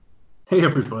Hey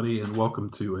everybody, and welcome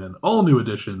to an all-new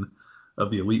edition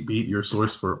of the Elite Beat, your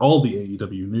source for all the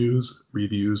AEW news,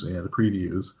 reviews, and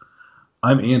previews.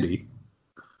 I'm Andy.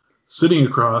 Sitting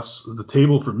across the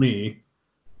table from me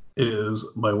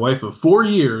is my wife of 4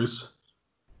 years,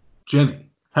 Jenny.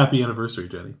 Happy anniversary,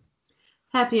 Jenny.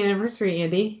 Happy anniversary,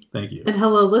 Andy. Thank you. And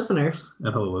hello, listeners.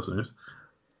 And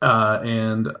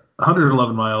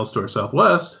 111 miles to our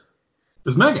southwest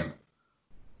is Megan.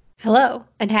 Hello,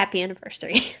 and happy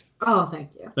anniversary. Oh,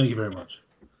 thank you. Thank you very much.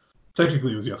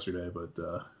 Technically, it was yesterday, but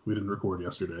we didn't record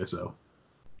yesterday, so.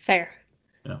 Fair.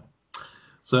 Yeah.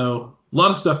 So, a lot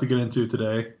of stuff to get into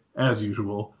today, as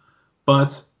usual.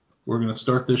 But we're going to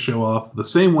start this show off the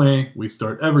same way we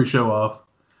start every show off,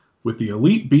 with the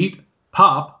Elite Beat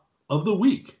Pop of the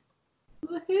Week.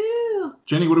 Woohoo!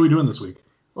 Jenny, what are we doing this week?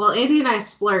 Well, Andy and I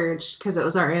splurged because it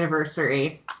was our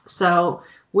anniversary. So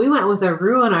we went with a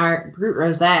Ruinart Brut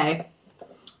Rosé.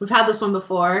 We've had this one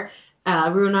before.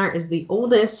 Ruinart is the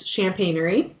oldest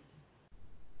champagnery.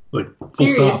 Like, full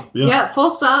stop. Yeah,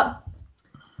 full stop.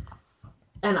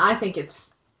 And I think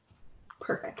it's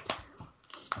perfect.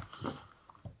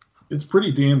 It's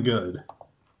pretty damn good.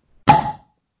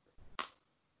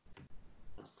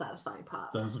 Satisfying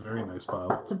pop. That is a very nice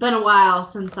pop. It's been a while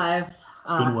since I've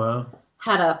Been a while.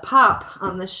 had a pop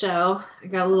on the show. I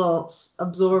got a little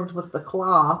absorbed with the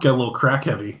claw. Got a little crack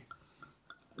heavy.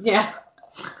 Yeah.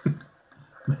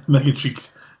 Megan, she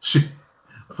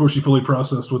before she fully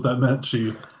processed what that meant,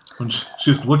 she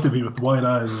just looked at me with wide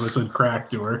eyes as I said crack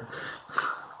to her.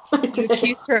 You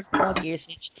accused her of drug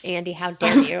usage, Andy. How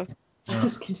dare you? I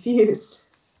was confused.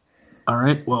 All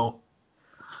right, well,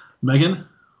 Megan,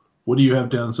 what do you have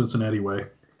down Cincinnati way?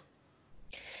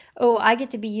 Oh, I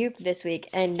get to be you this week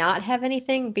and not have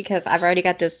anything because I've already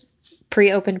got this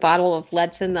pre-opened bottle of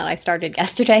Ledson that I started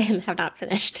yesterday and have not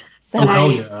finished. So Oh,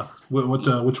 hell yeah.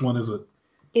 Which one is it?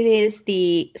 it is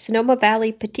the Sonoma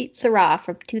Valley Petite Syrah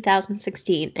from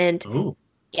 2016, and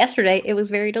yesterday it was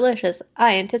very delicious.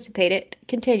 I anticipate it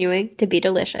continuing to be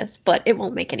delicious, but it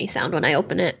won't make any sound when I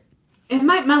open it. It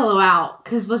might mellow out,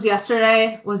 because was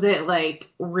it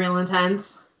like real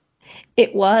intense?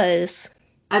 It was.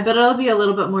 I bet it'll be a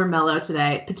little bit more mellow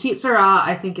today. Petite Syrah,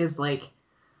 I think, is like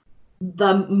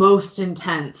the most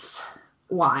intense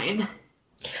wine.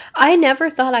 I never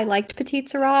thought I liked Petite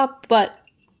Syrah, but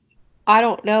I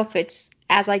don't know if it's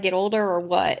as I get older or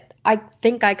what. I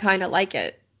think I kind of like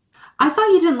it. I thought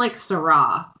you didn't like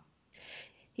Syrah.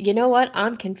 You know what?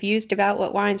 I'm confused about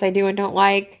what wines I do and don't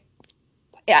like.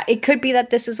 Yeah, it could be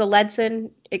that this is a Ledson.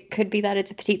 It could be that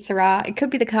it's a Petite Syrah. It could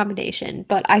be the combination.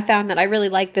 But I found that I really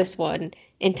like this one,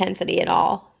 intensity and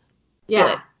all. Yeah.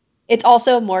 But it's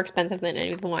also more expensive than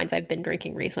any of the wines I've been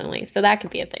drinking recently. So that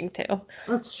could be a thing, too.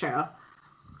 That's true.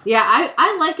 Yeah,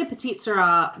 I like a Petite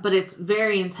Syrah, but it's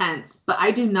very intense. But I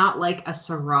do not like a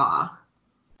Syrah.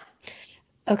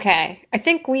 Okay. I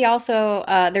think we also,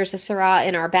 there's a Syrah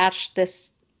in our batch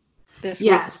this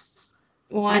Yes.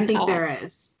 one. I think there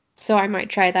is. So I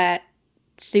might try that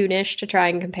soonish to try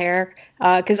and compare.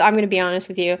 Because I'm going to be honest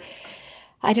with you,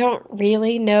 I don't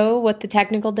really know what the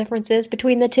technical difference is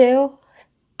between the two.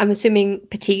 I'm assuming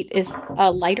Petite is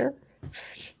lighter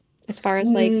as far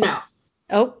as like... No.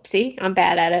 Oh, see? I'm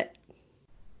bad at it.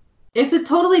 It's a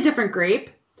totally different grape.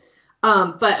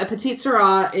 But a Petite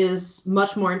Syrah is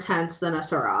much more intense than a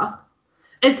Syrah.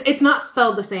 It's not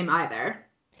spelled the same either.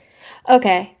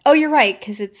 Okay. Oh, you're right,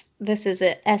 because this is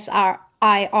a S-R-I-R-A-H.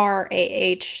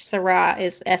 Syrah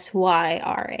is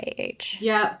S-Y-R-A-H.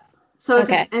 Yep. So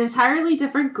it's Okay. an entirely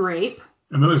different grape.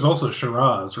 And then there's also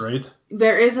Shiraz, right?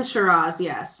 There is a Shiraz,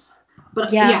 yes.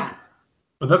 But Yeah. yeah.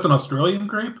 But that's an Australian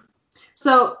grape?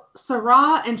 So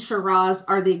Syrah and Shiraz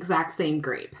are the exact same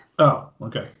grape. Oh,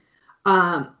 okay.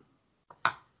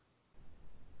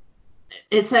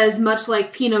 It says much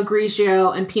like Pinot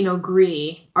Grigio and Pinot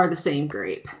Gris are the same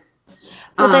grape.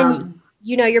 Well, then,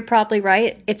 you're probably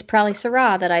right. It's probably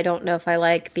Syrah that I don't know if I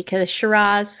like, because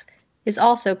Shiraz is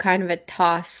also kind of a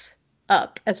toss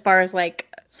up as far as like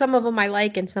some of them I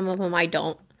like and some of them I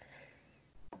don't.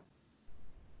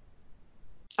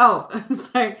 Oh, I'm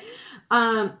sorry.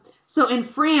 So in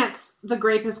France, the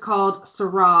grape is called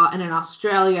Syrah, and in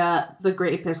Australia, the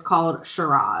grape is called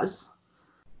Shiraz.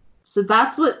 So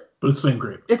that's what... But it's the same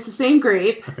grape. It's the same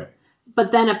grape. Okay.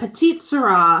 But then a Petite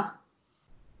Syrah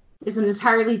is an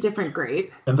entirely different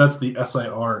grape. And that's the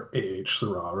S-I-R-A-H,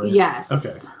 Syrah, right? Yes.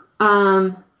 Okay.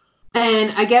 And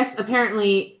I guess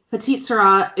apparently Petite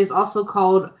Syrah is also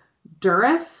called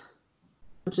Durif,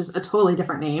 which is a totally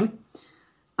different name.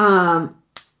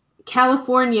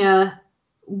 California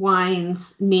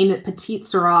wines name it Petite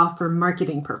Syrah for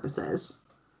marketing purposes.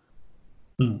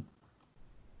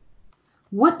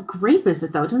 What grape is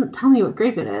it, though? It doesn't tell me what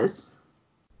grape it is.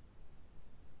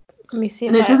 Let me see.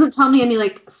 And it doesn't tell me any,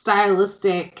 like,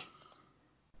 stylistic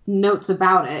notes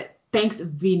about it. Thanks,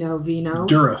 Vino.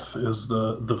 Durif is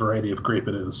the variety of grape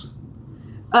it is.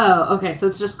 Oh, okay. So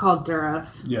it's just called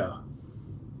Durif. Yeah.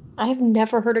 I've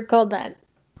never heard it called that.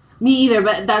 Me either,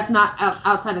 but that's not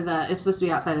outside of the... It's supposed to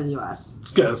be outside of the U.S.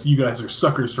 It's because you guys are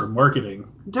suckers for marketing.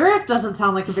 Durif doesn't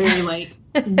sound like a very, like,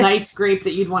 nice grape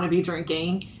that you'd want to be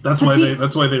drinking. That's why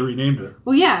they renamed it.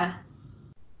 Well, yeah.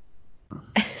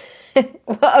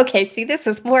 Well, okay, see, this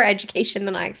is more education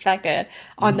than I expected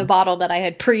on the bottle that I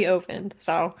had pre-opened,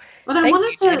 so... But I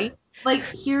wanted to, like,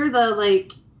 hear the,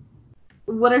 like...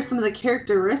 What are some of the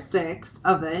characteristics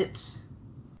of it?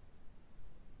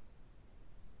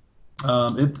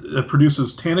 It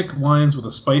produces tannic wines with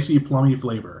a spicy, plummy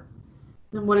flavor.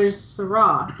 And what does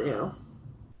Syrah do?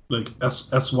 Like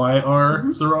SYR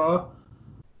Syrah?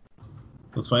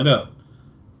 Let's find out.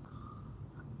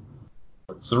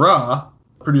 Syrah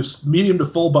produced medium to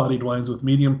full-bodied wines with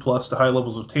medium plus to high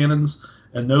levels of tannins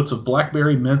and notes of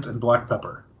blackberry, mint, and black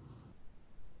pepper.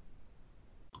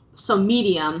 So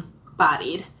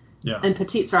medium-bodied. Yeah. And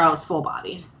Petite Syrah is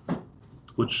full-bodied.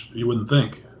 Which you wouldn't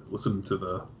think. Listen to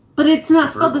the... But it's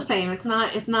not spelled the same. It's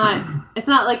not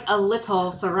like a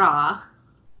little Syrah.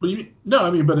 But it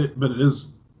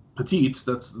is petite.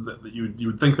 You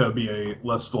would think that would be a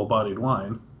less full-bodied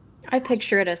wine. I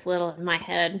picture it as little in my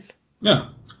head. Yeah.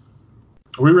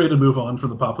 Are we ready to move on from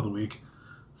the pop of the week?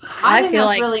 I think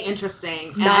that's really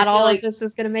interesting. Not all of this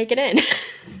is going to make it in.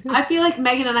 I feel like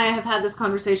Megan and I have had this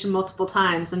conversation multiple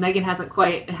times, and Megan hasn't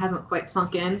quite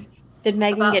sunk in. Did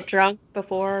Megan get drunk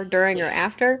before, during, or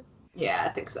after? Yeah, I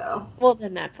think so. Well,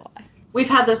 then that's why. We've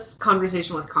had this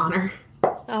conversation with Connor.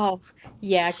 Oh,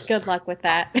 yeah. Good luck with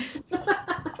that.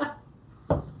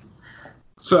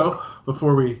 So,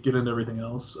 before we get into everything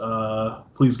else,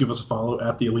 please give us a follow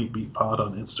at the Elite Beat Pod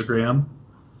on Instagram.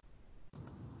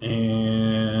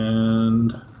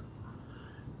 And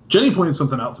Jenny pointed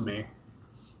something out to me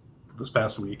this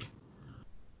past week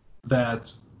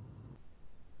that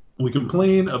we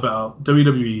complain about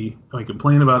WWE and we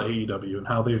complain about AEW and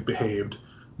how they've behaved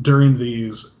during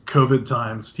these COVID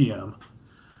times, TM.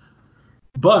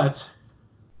 But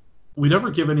we never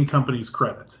give any companies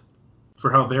credit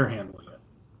for how they're handling it.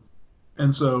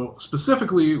 And so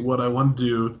specifically what I wanted to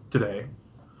do today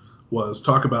was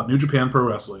talk about New Japan Pro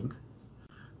Wrestling,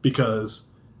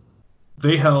 because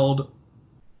they held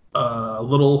a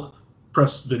little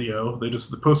press video. They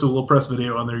just posted a little press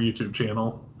video on their YouTube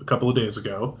channel a couple of days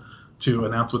ago to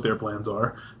announce what their plans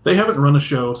are. They haven't run a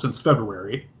show since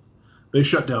February. They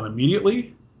shut down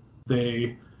immediately.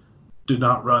 They did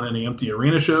not run any empty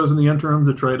arena shows in the interim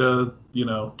to try to,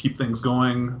 keep things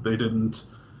going. They didn't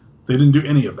do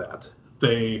any of that.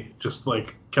 They just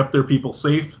kept their people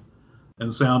safe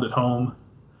and sound at home.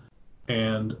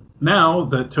 And now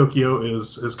that Tokyo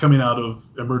is coming out of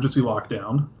emergency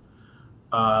lockdown,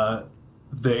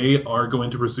 they are going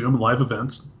to resume live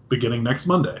events beginning next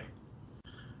Monday.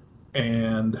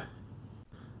 And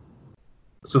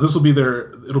so it'll be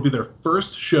their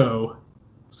first show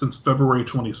since February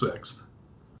 26th,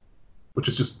 which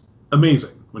is just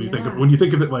amazing when you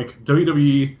think of it. Like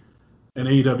WWE and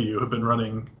AEW have been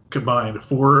running combined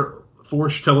four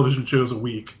television shows a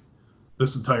week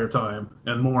this entire time,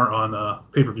 and more on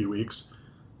pay-per-view weeks.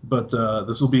 But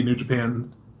this will be New Japan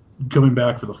coming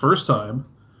back for the first time.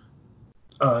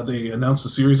 They announced a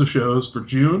series of shows for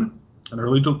June and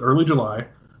early July.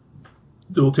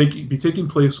 They'll be taking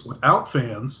place without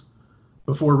fans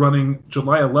before running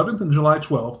July 11th and July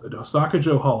 12th at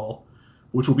Osaka-jo Hall,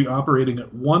 which will be operating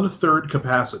at 1/3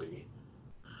 capacity.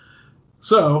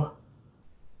 So,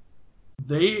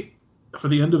 for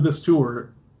the end of this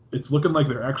tour, it's looking like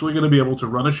they're actually going to be able to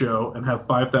run a show and have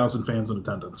 5,000 fans in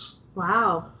attendance.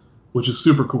 Wow. Which is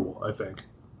super cool, I think.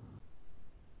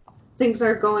 Things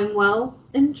are going well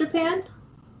in Japan?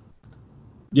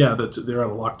 Yeah, they're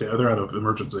out of lockdown. They're out of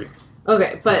emergency.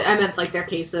 Okay, but I meant their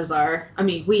cases are... I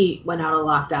mean, we went out of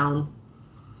lockdown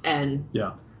and,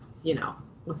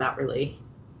 without really...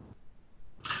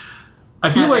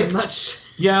 I feel like... much...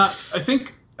 Yeah, I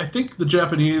think the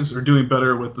Japanese are doing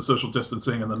better with the social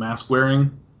distancing and the mask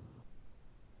wearing.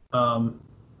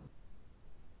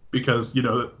 Because,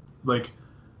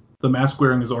 the mask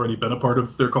wearing has already been a part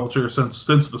of their culture since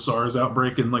the SARS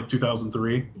outbreak in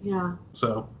 2003. Yeah.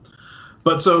 So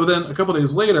then a couple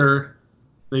days later,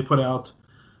 they put out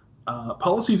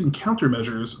policies and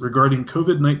countermeasures regarding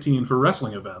COVID-19 for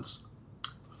wrestling events,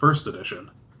 first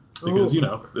edition. Because,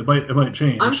 it might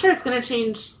change. I'm sure it's going to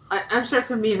change. I'm sure it's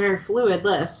going to be a very fluid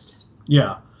list.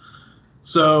 Yeah.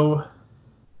 So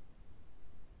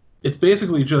it's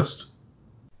basically just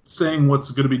saying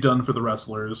what's going to be done for the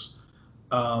wrestlers.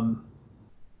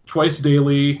 Twice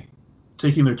daily,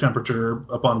 taking their temperature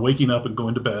upon waking up and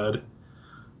going to bed,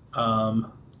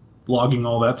 logging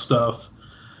all that stuff.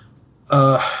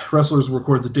 Wrestlers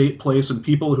record the date, place, and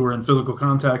people who are in physical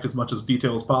contact as much as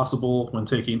detail as possible when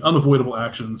taking unavoidable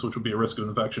actions, which would be a risk of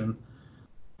infection.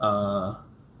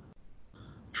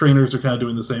 Trainers are kind of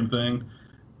doing the same thing.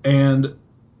 And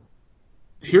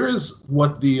here is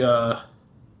what the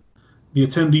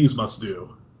attendees must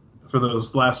do for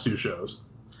those last two shows.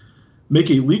 Make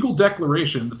a legal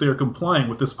declaration that they are complying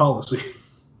with this policy.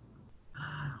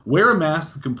 Wear a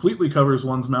mask that completely covers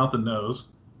one's mouth and nose.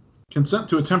 Consent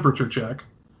to a temperature check.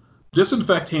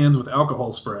 Disinfect hands with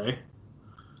alcohol spray.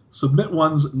 Submit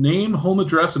one's name, home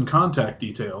address, and contact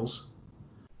details.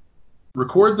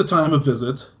 Record the time of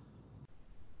visit.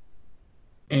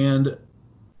 And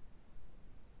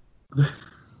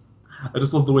I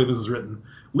just love the way this is written.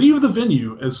 Leave the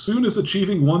venue as soon as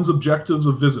achieving one's objectives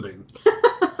of visiting.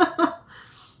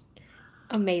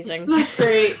 Amazing. That's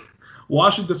great.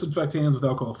 Wash and disinfect hands with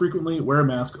alcohol frequently. Wear a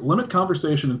mask. Limit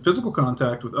conversation and physical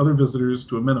contact with other visitors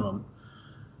to a minimum.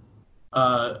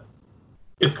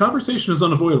 If conversation is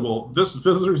unavoidable,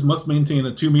 visitors must maintain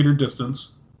a 2-meter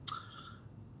distance.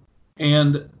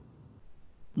 And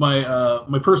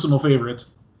my personal favorite,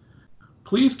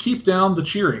 please keep down the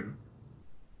cheering.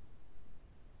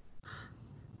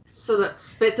 So that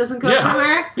spit doesn't go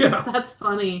everywhere? Yeah. That's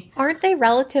funny. Aren't they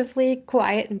relatively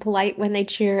quiet and polite when they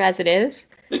cheer as it is?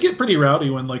 They get pretty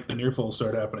rowdy when like the near falls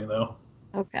start happening, though.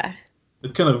 Okay. They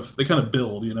kind of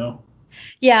build, you know.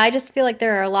 Yeah, I just feel like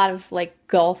there are a lot of like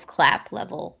golf clap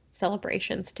level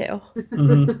celebrations too.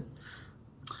 Mm-hmm.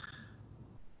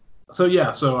 So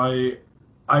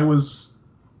I was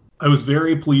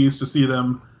very pleased to see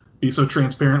them be so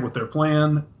transparent with their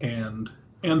plan and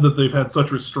that they've had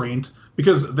such restraint,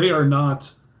 because they are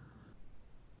not.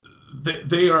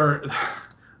 They are.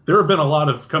 There have been a lot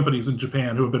of companies in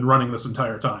Japan who have been running this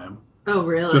entire time. Oh,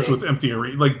 really? Just with empty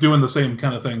arena, like doing the same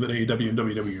kind of thing that AEW and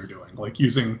WWE are doing, like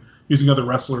using other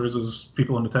wrestlers as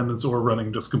people in attendance or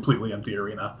running just completely empty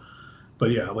arena.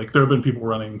 But yeah, like there have been people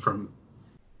running from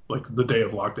like the day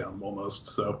of lockdown almost.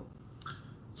 So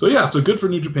yeah, so good for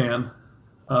New Japan.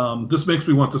 This makes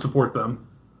me want to support them,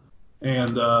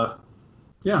 and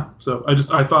yeah. So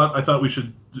I thought we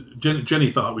should.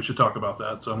 Jenny thought we should talk about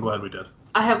that, so I'm glad we did.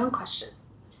 I have one question.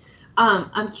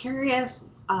 I'm curious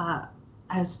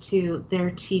as to their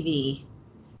TV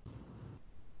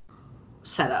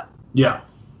setup. Yeah.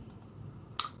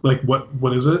 Like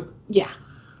what is it? Yeah.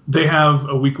 They have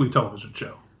a weekly television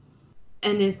show.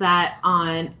 And is that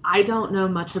on? I don't know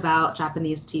much about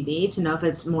Japanese TV to know if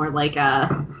it's more like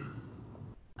a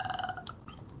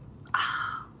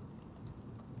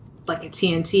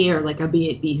TNT or like a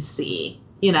BBC,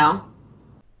 you know?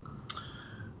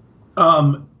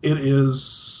 It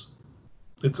is.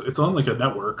 It's on like a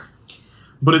network,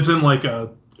 but it's in like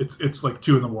it's like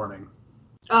 2 a.m.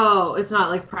 Oh, it's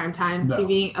not like primetime No.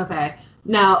 TV? Okay.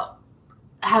 Now,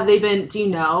 have they been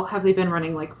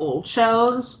running like old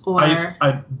shows or?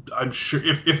 I'm sure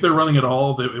if they're running at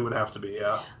all, it would have to be,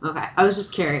 yeah. Okay. I was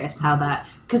just curious how that,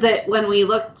 because when we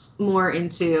looked more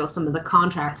into some of the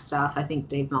contract stuff, I think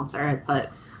Dave Meltzer had put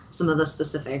some of the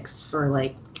specifics for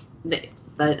like the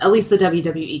at least the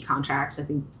WWE contracts. I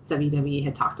think WWE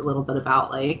had talked a little bit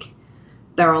about like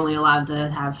they're only allowed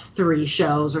to have 3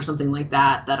 shows or something like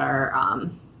that are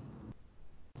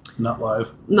Not live.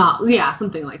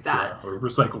 Something like that. Yeah, or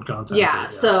recycled content. Yeah.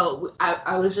 So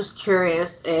I was just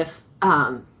curious if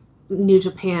New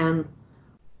Japan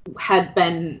had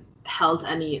been held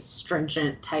any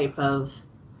stringent type of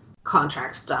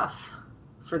contract stuff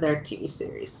for their TV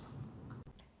series.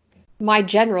 My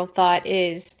general thought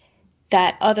is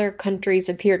that other countries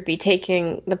appear to be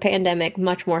taking the pandemic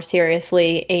much more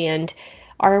seriously and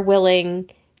are willing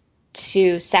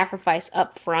to sacrifice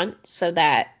up front so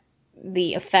that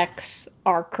the effects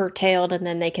are curtailed and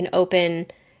then they can open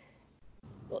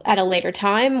at a later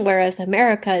time, whereas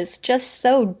America is just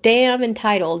so damn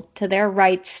entitled to their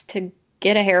rights to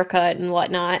get a haircut and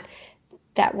whatnot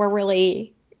that we're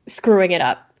really screwing it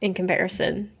up in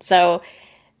comparison. So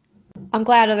I'm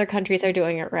glad other countries are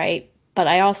doing it right. But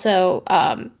I also,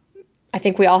 I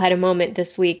think we all had a moment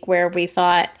this week where we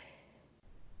thought,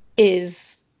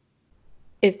 is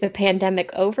the pandemic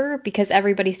over? Because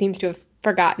everybody seems to have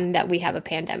forgotten that we have a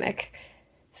pandemic.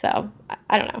 So,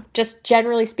 I don't know. Just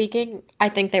generally speaking, I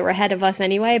think they were ahead of us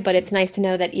anyway, but it's nice to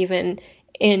know that even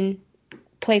in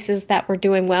places that were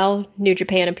doing well, New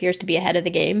Japan appears to be ahead of the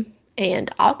game.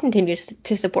 and I'll continue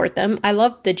to support them. I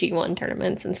love the G1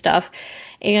 tournaments and stuff,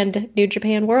 and New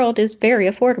Japan World is very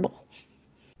affordable.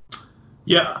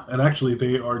 Yeah, and actually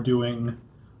they are doing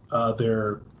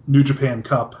their New Japan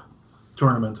Cup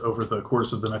tournament over the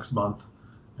course of the next month,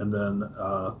 and then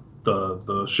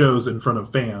the shows in front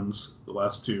of fans, the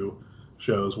last two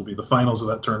shows, will be the finals of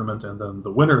that tournament, and then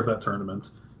the winner of that tournament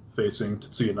facing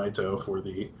Tetsuya Naito for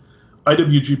the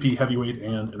IWGP Heavyweight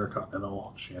and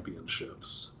Intercontinental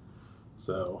Championships.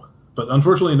 So, but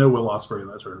unfortunately, no Will Ospreay in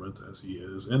that tournament, as he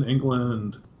is in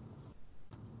England.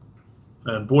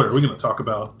 And boy, are we going to talk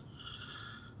about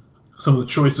some of the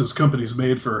choices companies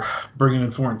made for bringing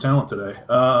in foreign talent today.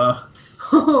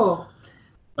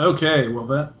 Okay, well,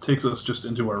 that takes us just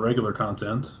into our regular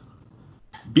content.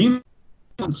 Beam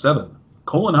 7,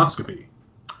 colonoscopy.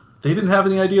 They didn't have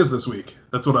any ideas this week.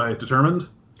 That's what I determined.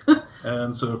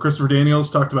 And so Christopher Daniels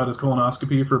talked about his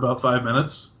colonoscopy for about 5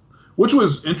 minutes, which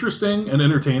was interesting and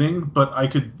entertaining,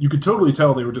 but you could totally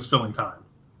tell they were just filling time.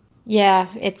 Yeah,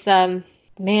 it's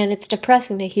man, it's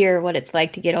depressing to hear what it's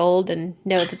like to get old and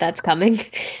know that that's coming.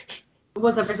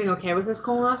 Was everything okay with his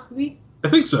colonoscopy? I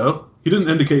think so. He didn't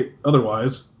indicate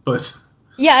otherwise, but...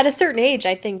 Yeah, at a certain age,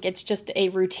 I think it's just a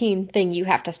routine thing you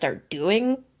have to start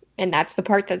doing, and that's the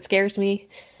part that scares me.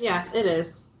 Yeah, it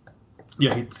is.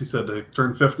 Yeah, he said they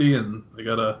turned 50 and they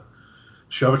gotta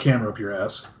shove a camera up your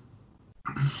ass.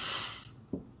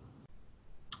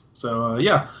 So,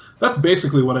 yeah, that's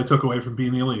basically what I took away from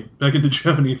Being the Elite. Megan, did you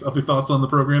have any other thoughts on the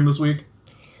program this week?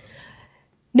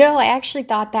 No, I actually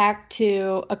thought back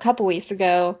to a couple weeks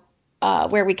ago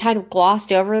where we kind of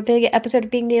glossed over the episode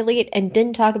of Being the Elite and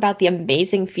didn't talk about the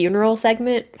amazing funeral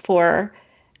segment for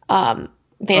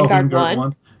Vanguard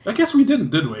 1. I guess we didn't,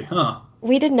 did we? Huh?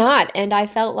 We did not, and I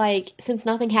felt like since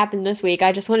nothing happened this week,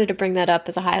 I just wanted to bring that up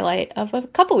as a highlight of a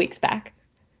couple weeks back.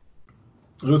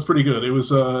 It was pretty good. It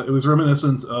was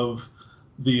reminiscent of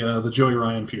the Joey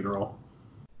Ryan funeral.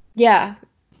 Yeah.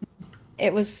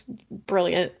 It was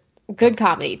brilliant. Good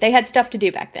comedy. They had stuff to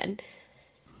do back then.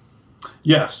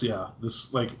 Yes, yeah.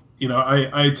 This, I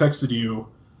texted you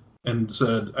and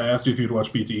said, I asked you if you'd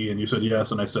watch BTE, and you said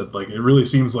yes, and I said, it really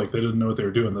seems like they didn't know what they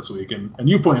were doing this week. And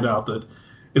you pointed out that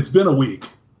it's been a week,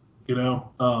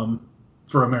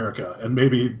 for America, and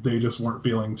maybe they just weren't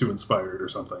feeling too inspired or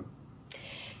something.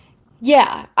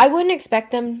 Yeah, I wouldn't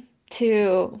expect them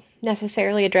to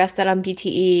necessarily address that on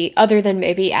BTE, other than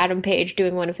maybe Adam Page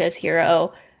doing one of his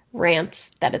hero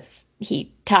rants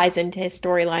he ties into his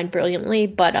storyline brilliantly.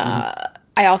 But I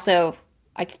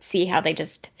could see how they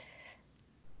just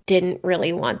didn't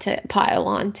really want to pile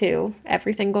on to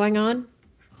everything going on.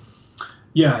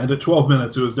 Yeah, and at 12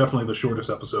 minutes, it was definitely the shortest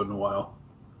episode in a while.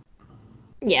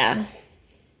 Yeah.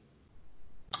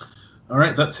 All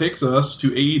right, that takes us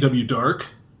to AEW Dark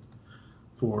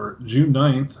for June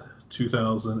 9th,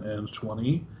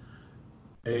 2020.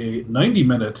 A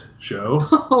 90-minute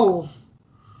show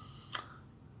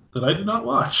that I did not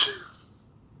watch.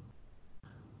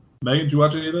 Megan, did you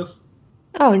watch any of this?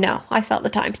 Oh, no. I saw the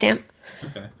timestamp.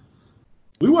 Okay.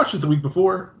 We watched it the week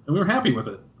before, and we were happy with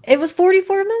it. It was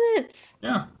 44 minutes.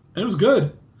 Yeah, and it was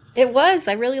good. It was.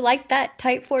 I really liked that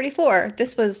tight 44.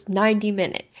 This was 90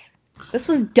 minutes. This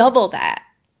was double that.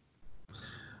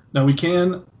 Now, we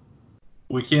can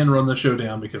run the show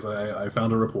down because I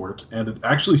found a report, and it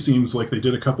actually seems like they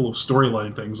did a couple of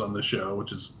storyline things on this show,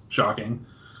 which is shocking.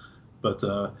 But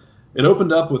it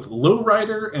opened up with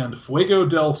Lowrider and Fuego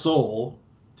del Sol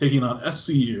taking on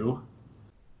SCU.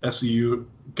 SCU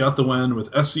got the win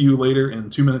with SCU later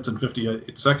in 2 minutes and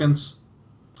 58 seconds.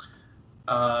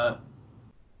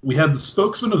 We had the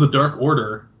spokesman of the Dark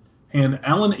Order hand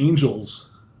Alan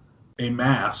Angels a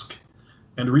mask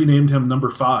and renamed him Number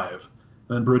 5.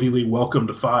 Then Brody Lee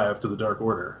welcomed 5 to the Dark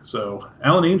Order. So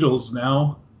Alan Angels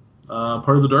now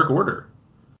part of the Dark Order.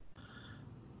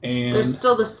 And there's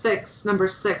still the number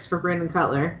 6 for Brandon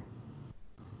Cutler.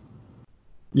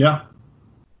 Yeah.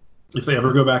 If they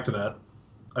ever go back to that.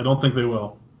 I don't think they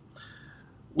will.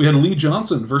 We had Lee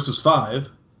Johnson versus 5,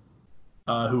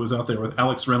 who was out there with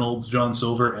Alex Reynolds, John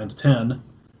Silver, and 10.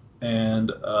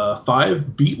 And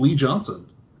 5 beat Lee Johnson.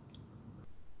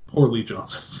 Poor Lee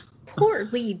Johnson. Poor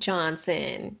Lee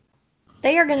Johnson.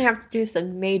 They are going to have to do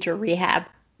some major rehab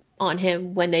on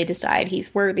him when they decide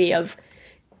he's worthy of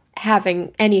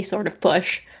having any sort of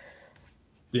push.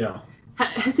 Yeah.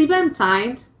 Has he been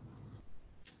signed?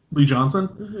 Lee Johnson?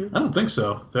 Mm-hmm. I don't think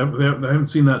so. I haven't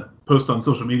seen that post on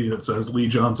social media that says Lee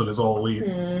Johnson is all elite.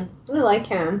 I like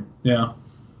him. Yeah.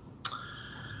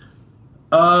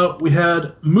 We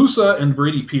had Musa and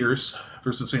Brady Pierce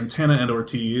versus Santana and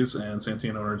Ortiz, and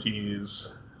Santana and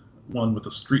Ortiz won with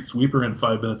a street sweeper in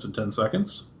 5 minutes and 10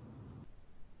 seconds.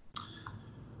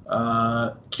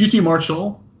 QT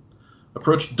Marshall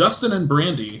approached Dustin and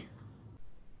Brandy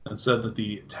and said that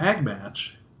the tag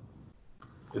match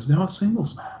is now a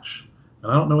singles match.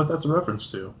 And I don't know what that's a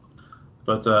reference to.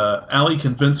 But Allie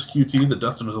convinced QT that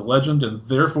Dustin was a legend and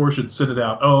therefore should sit it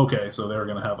out. Oh, okay, so they were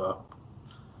going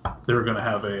to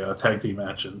have a tag team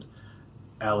match, and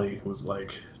Allie was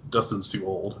like, Dustin's too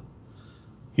old.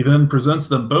 He then presents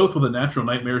them both with a Natural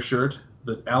Nightmare shirt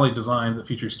that Allie designed that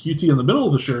features QT in the middle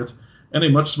of the shirt and a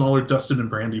much smaller Dustin and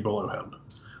Brandy below him.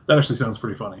 That actually sounds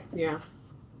pretty funny. Yeah.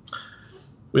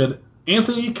 We had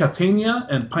Anthony Catania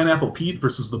and Pineapple Pete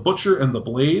versus the Butcher and the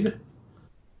Blade.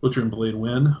 Butcher and Blade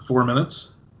win 4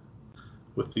 minutes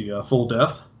with the full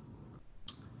death.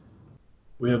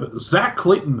 We have Zach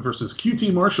Clayton versus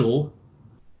QT Marshall.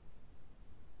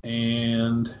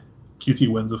 And QT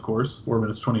wins, of course, 4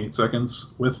 minutes, 28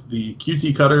 seconds with the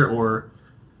QT cutter, or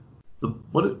the,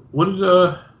 what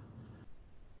did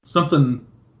something,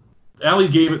 Allie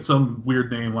gave it some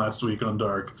weird name last week on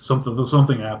Dark.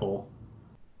 Something Apple.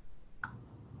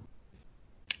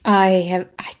 I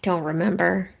don't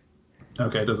remember.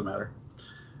 Okay, it doesn't matter.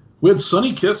 We had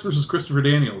Sonny Kiss versus Christopher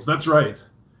Daniels. That's right.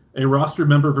 A roster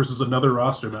member versus another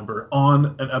roster member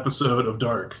on an episode of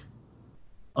Dark.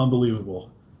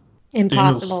 Unbelievable.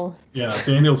 Impossible.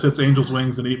 Daniels hits Angel's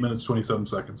Wings in 8 minutes, 27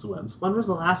 seconds to wins. When was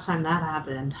the last time that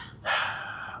happened?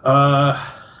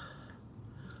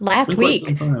 Last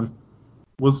week.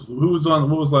 What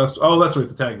was last? Oh, that's right,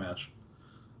 the tag match.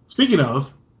 Speaking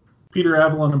of, Peter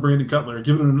Avalon and Brandon Cutler are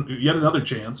given yet another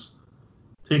chance,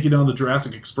 taking on the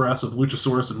Jurassic Express of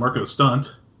Luchasaurus and Marco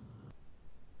Stunt.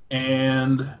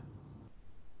 And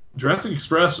Jurassic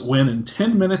Express win in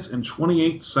 10 minutes and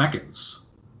 28 seconds.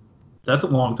 That's a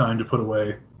long time to put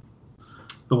away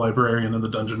the Librarian and the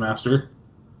Dungeon Master.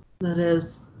 That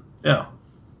is. Yeah.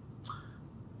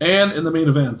 And in the main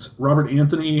event, Robert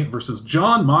Anthony versus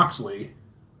John Moxley.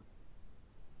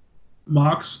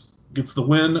 Mox gets the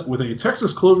win with a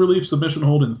Texas Cloverleaf submission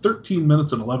hold in 13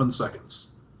 minutes and 11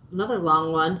 seconds. Another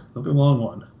long one. Another long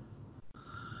one.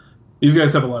 These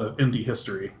guys have a lot of indie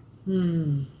history.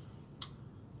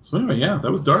 So anyway, yeah,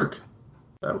 that was Dark.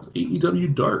 That was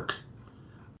AEW Dark.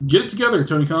 Get it together,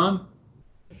 Tony Khan.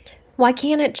 Why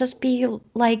can't it just be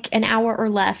like an hour or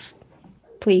less,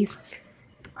 please?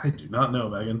 I do not know,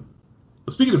 Megan.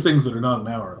 But speaking of things that are not an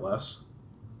hour or less,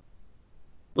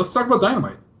 let's talk about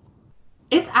Dynamite.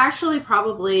 It's actually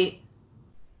probably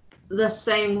the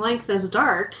same length as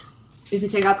Dark if you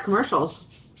take out the commercials.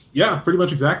 Yeah, pretty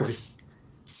much exactly.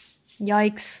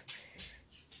 Yikes.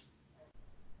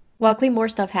 Luckily, more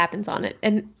stuff happens on it,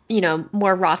 and,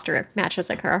 more roster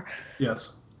matches occur.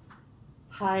 Yes.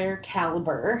 Higher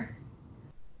caliber.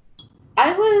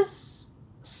 I was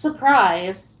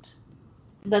surprised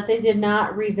that they did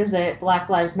not revisit Black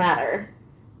Lives Matter.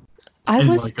 I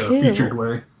was too. In a featured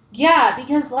way. Yeah,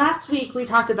 because last week we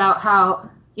talked about how,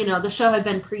 the show had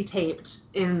been pre-taped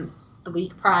in the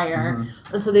week prior.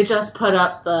 Mm-hmm. And so they just put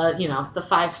up the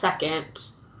 5-second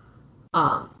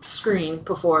screen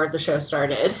before the show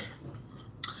started.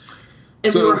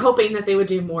 And we were hoping that they would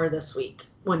do more this week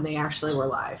when they actually were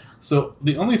live. So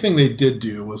the only thing they did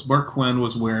do was Mark Quinn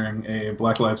was wearing a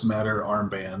Black Lives Matter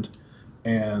armband,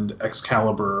 and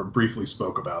Excalibur briefly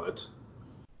spoke about it.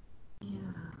 Yeah.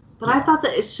 But I thought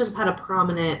that it should have had a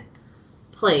prominent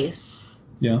place.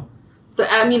 Yeah.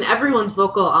 Everyone's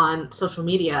vocal on social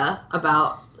media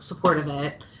about support of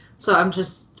it. So I'm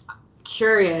just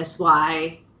curious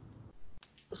why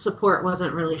support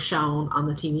wasn't really shown on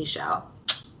the TV show.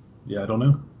 Yeah, I don't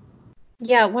know.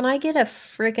 Yeah, when I get a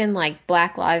freaking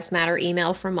Black Lives Matter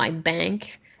email from my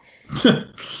bank,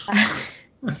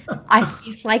 I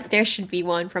feel like there should be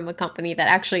one from a company that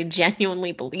actually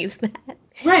genuinely believes that.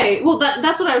 Right. Well,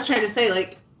 that's what I was trying to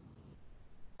say.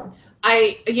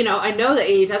 I know that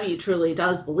AEW truly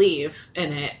does believe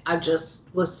in it. I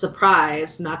just was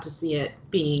surprised not to see it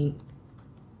being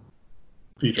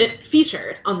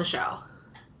featured on the show.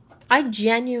 I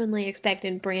genuinely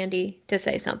expected Brandy to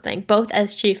say something, both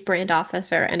as chief brand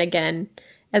officer and again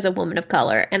as a woman of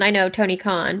color. And I know Tony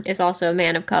Khan is also a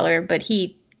man of color, but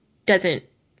he doesn't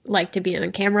like to be on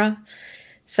camera.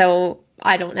 So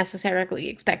I don't necessarily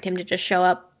expect him to just show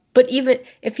up. But even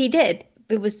if he did,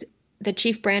 it was the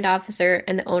chief brand officer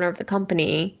and the owner of the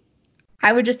company.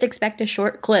 I would just expect a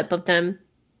short clip of them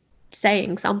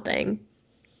saying something.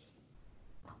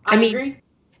 I agree.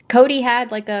 Cody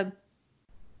had a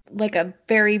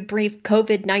very brief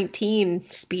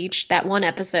COVID-19 speech that one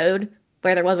episode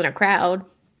where there wasn't a crowd.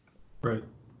 Right.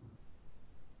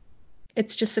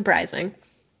 It's just surprising.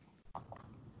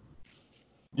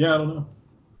 Yeah, I don't know.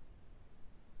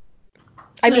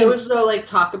 I There mean, was no like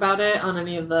talk about it on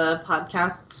any of the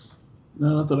podcasts.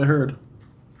 No, not that I heard.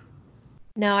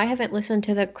 no, I haven't listened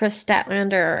to the Chris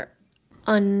Statlander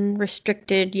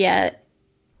Unrestricted yet,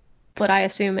 but I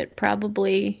assume it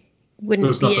probably wouldn't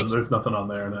There's be. nothing. There's nothing on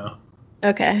there now.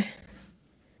 Okay.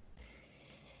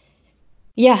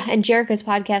 Yeah, and Jericho's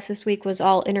podcast this week was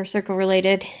all Inner Circle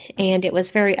related, and it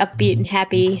was very upbeat and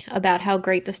happy about how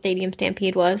great the Stadium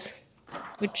Stampede was,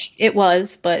 which it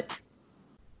was, but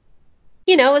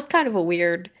it was kind of a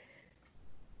weird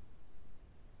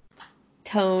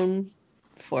tone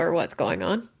for what's going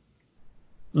on.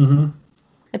 Mm-hmm.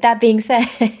 With that being said,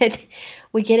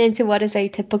 we get into what is a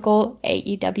typical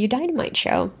AEW Dynamite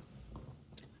show.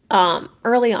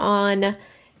 Early on,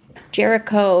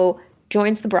 Jericho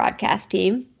joins the broadcast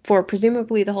team for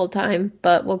presumably the whole time,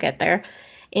 but we'll get there.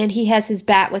 And he has his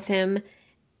bat with him,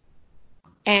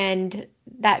 and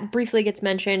that briefly gets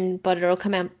mentioned, but it'll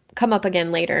come up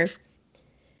again later.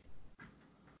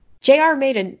 JR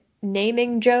made a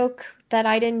naming joke that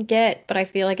I didn't get, but I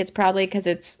feel like it's probably because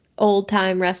it's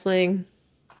old-time wrestling.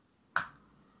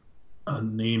 A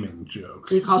naming joke.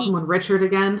 Did you call someone Richard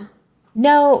again?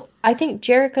 No, I think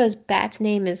Jericho's bat's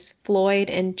name is Floyd,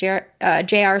 and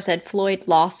JR said Floyd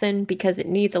Lawson because it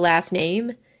needs a last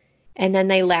name. And then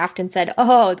they laughed and said,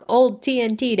 "Oh, old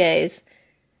TNT days."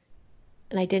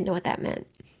 And I didn't know what that meant.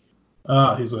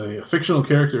 He's a fictional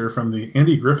character from the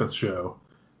Andy Griffith Show,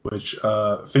 which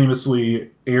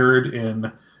famously aired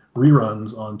in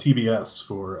reruns on TBS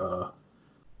for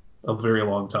a very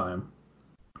long time.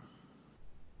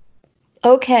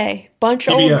 Okay, bunch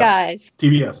of old guys.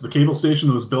 TBS, the cable station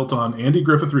that was built on Andy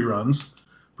Griffith reruns,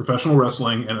 professional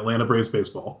wrestling, and Atlanta Braves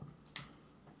baseball.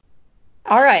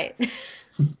 All right.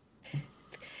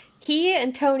 He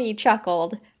and Tony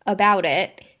chuckled about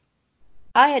it.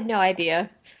 I had no idea.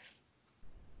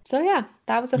 So yeah,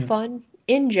 that was a fun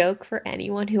in-joke for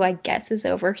anyone who I guess is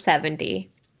over 70.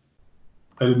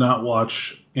 I did not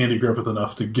watch Andy Griffith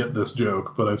enough to get this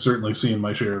joke, but I've certainly seen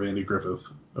my share of Andy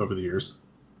Griffith over the years.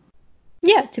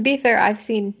 Yeah, to be fair, I've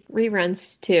seen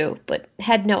reruns too, but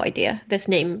had no idea this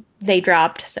name they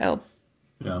dropped, so.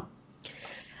 Yeah.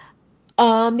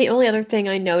 The only other thing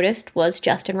I noticed was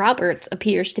Justin Roberts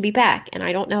appears to be back, and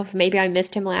I don't know if maybe I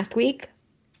missed him last week,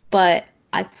 but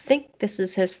I think this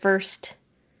is his first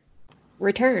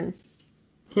return.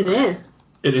 It is.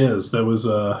 It is. It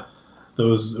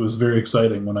was very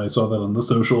exciting when I saw that on the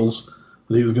socials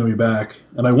that he was going to be back,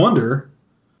 and I wonder,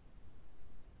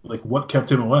 like, what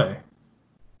kept him away.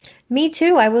 Me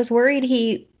too. I was worried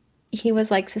he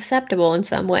was like susceptible in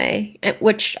some way,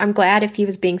 which I'm glad if he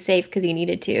was being safe because he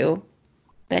needed to,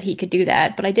 that he could do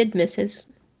that. But I did miss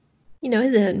his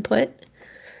input.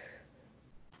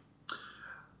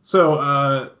 So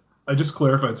I just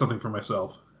clarified something for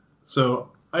myself. So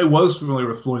I was familiar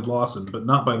with Floyd Lawson, but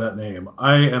not by that name.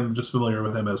 I am just familiar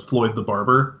with him as Floyd the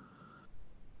Barber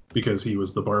because he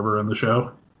was the barber in the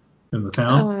show in the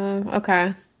town.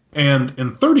 Okay. And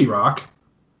in 30 Rock,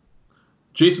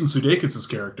 Jason Sudeikis'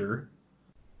 character,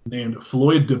 named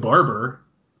Floyd DeBarber,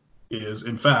 is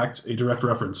in fact a direct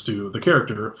reference to the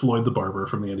character Floyd the Barber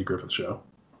from the Andy Griffith Show.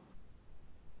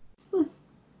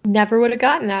 Never would have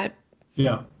gotten that.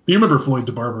 Yeah. You remember Floyd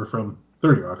DeBarber from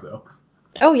 30 Rock, though?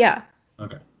 Oh, yeah.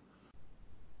 Okay.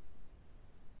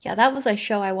 Yeah, that was a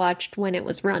show I watched when it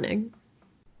was running.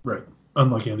 Right.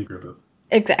 Unlike Andy Griffith.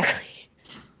 Exactly.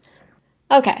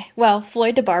 Okay, well,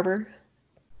 Floyd DeBarber.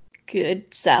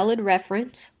 Good, solid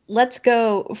reference. Let's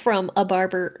go from a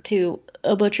barber to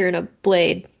a butcher and a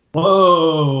blade.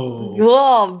 Whoa!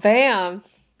 Whoa, bam.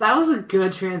 That was a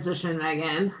good transition,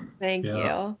 Megan. Thank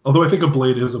you. Although I think a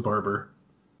blade is a barber.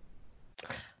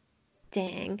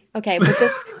 Dang. Okay, but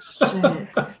this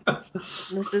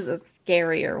is a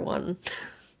scarier one,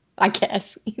 I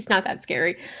guess. He's not that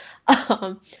scary.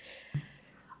 I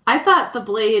thought the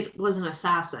Blade was an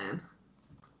assassin.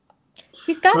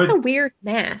 He's got the weird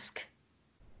mask.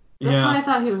 That's why I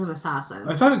thought he was an assassin.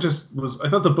 I thought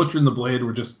the Butcher and the Blade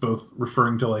were just both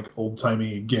referring to like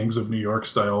old-timey Gangs of New York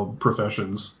style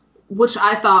professions. Which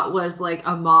I thought was like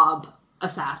a mob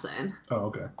assassin.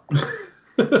 Oh,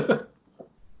 okay.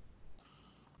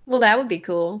 Well, that would be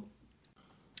cool.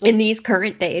 In these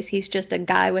current days, he's just a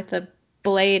guy with a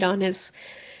blade on his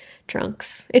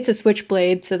trunks. It's a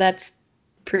switchblade, so that's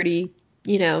pretty,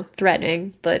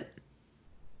 threatening, but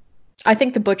I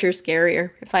think the Butcher's scarier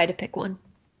if I had to pick one.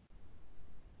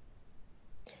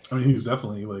 I mean, he's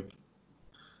definitely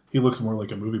he looks more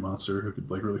like a movie monster who could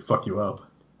really fuck you up.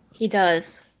 He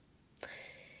does.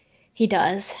 He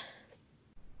does.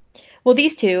 Well,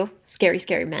 these two scary,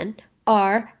 scary men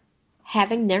are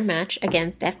having their match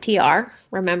against FTR.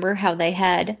 Remember how they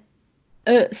had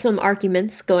some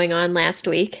arguments going on last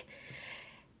week,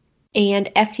 and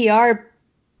FTR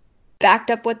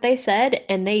backed up what they said,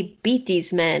 and they beat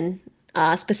these men.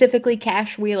 Specifically,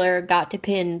 Cash Wheeler got to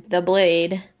pin the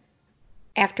Blade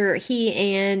after he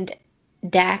and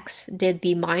Dax did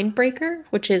the Mindbreaker,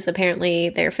 which is apparently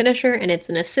their finisher, and it's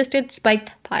an assisted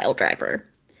spiked pile driver.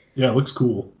 Yeah, it looks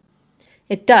cool.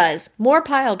 It does. More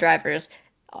pile drivers.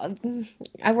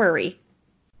 I worry.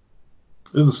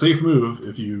 It is a safe move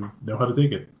if you know how to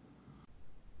take it.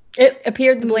 It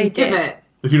appeared the Blade Give did. it.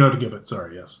 If you know how to give it,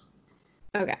 sorry, yes.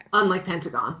 Okay. Unlike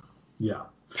Pentagon. Yeah.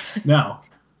 Now,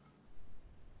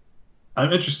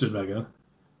 I'm interested, Megan.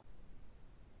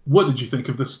 What did you think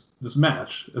of this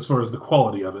match as far as the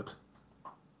quality of it?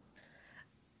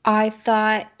 I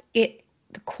thought the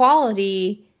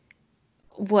quality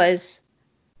was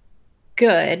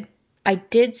good. I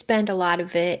did spend a lot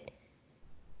of it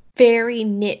very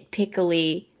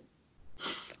nitpickily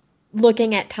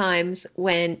looking at times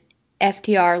when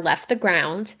FTR left the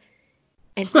ground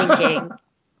and thinking,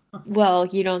 well,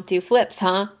 you don't do flips,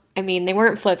 huh? I mean, they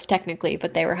weren't flips technically,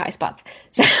 but they were high spots.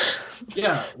 So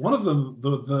yeah, one of them,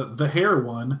 the hair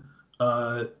one,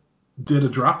 did a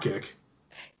drop kick.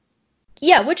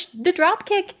 Yeah, which the drop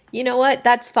kick, you know what?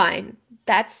 That's fine.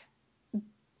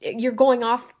 You're going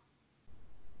off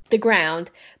the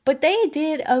ground. But they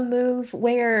did a move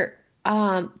where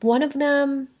one of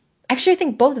them, actually I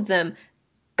think both of them,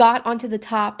 got onto the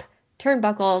top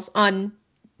turnbuckles on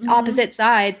opposite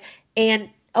sides, and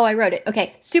I wrote it.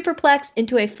 Okay, superplex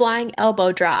into a flying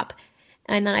elbow drop.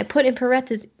 And then I put in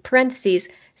parentheses,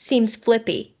 seems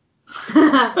flippy.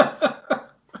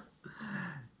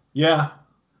 Yeah.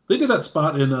 They did that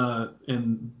spot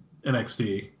in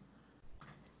NXT.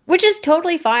 Which is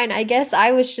totally fine. I guess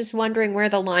I was just wondering where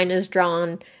the line is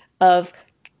drawn of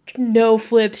no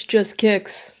flips, just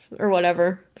kicks, or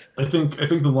whatever. I think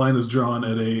the line is drawn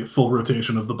at a full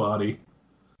rotation of the body.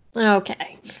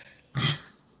 Okay.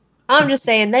 I'm just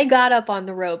saying, they got up on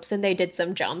the ropes and they did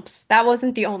some jumps. That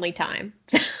wasn't the only time.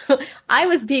 I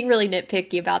was being really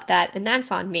nitpicky about that, and that's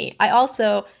on me. I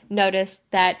also noticed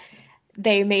that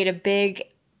they made a big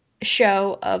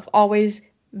show of always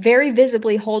very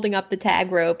visibly holding up the tag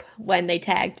rope when they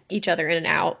tagged each other in and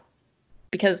out.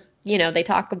 Because, they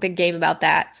talk a big game about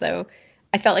that. So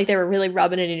I felt like they were really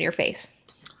rubbing it in your face.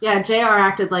 Yeah, JR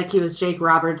acted like he was Jake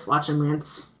Roberts watching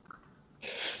Lance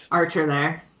Archer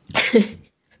there.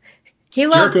 He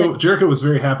loves Jericho was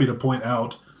very happy to point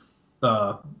out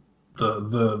the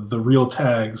real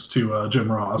tags to Jim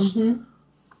Ross.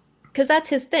 Because that's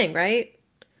his thing, right?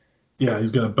 Yeah,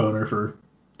 he's got a boner for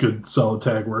good, solid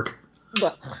tag work.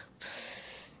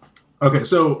 Okay,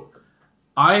 so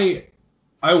I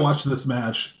watched this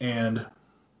match, and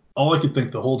all I could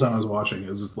think the whole time I was watching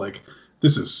is like,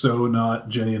 this is so not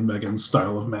Jenny and Megan's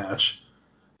style of match.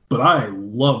 But I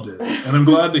loved it, and I'm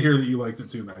glad to hear that you liked it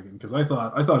too, Megan, because I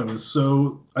thought it was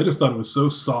so. I just thought it was so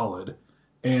solid,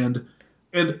 and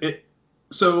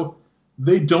so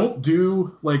they don't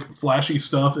do like flashy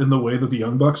stuff in the way that the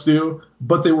Young Bucks do,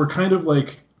 but they were kind of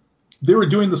like they were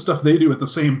doing the stuff they do at the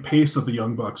same pace that the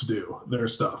Young Bucks do their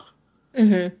stuff.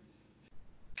 Mm-hmm.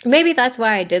 Maybe that's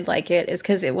why I did like it, is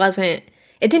because it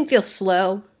didn't feel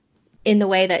slow in the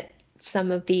way that some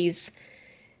of these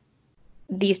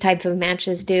types of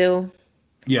matches do.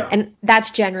 Yeah. And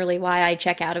that's generally why I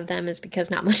check out of them, is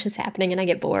because not much is happening and I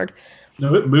get bored.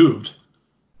 No, it moved.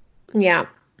 Yeah.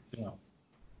 Yeah.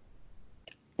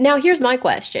 Now, here's my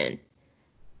question.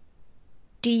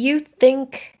 Do you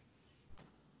think...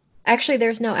 Actually,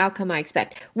 there's no outcome I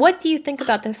expect. What do you think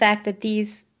about the fact that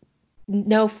these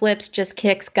no flips, just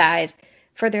kicks guys,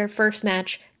 for their first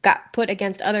match, got put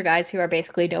against other guys who are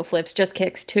basically no flips, just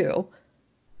kicks too?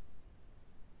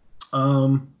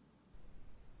 I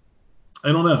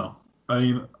don't know. I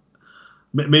mean,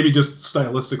 maybe just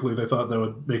stylistically they thought that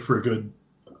would make for a good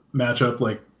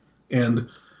matchup. And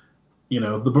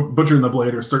the Butcher and the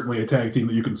Blade are certainly a tag team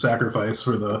that you can sacrifice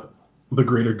for the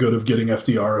greater good of getting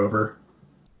FTR over.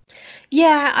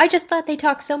 Yeah, I just thought they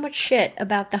talked so much shit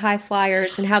about the high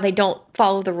flyers and how they don't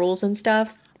follow the rules and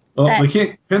stuff. Well, they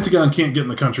can't. Pentagon can't get in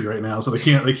the country right now, so they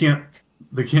can't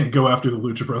go after the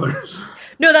Lucha Brothers.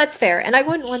 No, that's fair. And I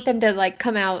wouldn't want them to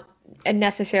come out and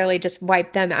necessarily just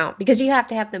wipe them out, because you have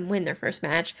to have them win their first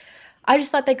match. I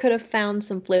just thought they could have found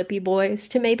some flippy boys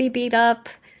to maybe beat up,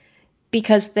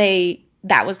 because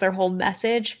that was their whole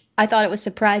message. I thought it was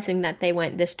surprising that they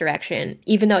went this direction,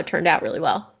 even though it turned out really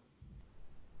well.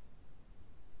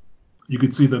 You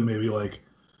could see them maybe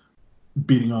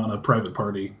beating on a private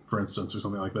party, for instance, or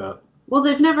something like that. Well,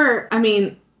 they've not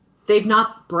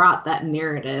brought that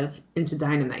narrative into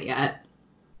Dynamite yet.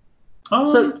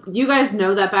 So you guys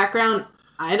know that background?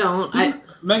 I don't.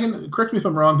 Megan, correct me if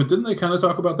I'm wrong, but didn't they kind of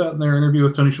talk about that in their interview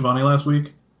with Tony Schiavone last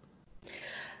week?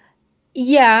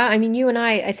 Yeah, I mean, you and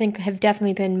I think, have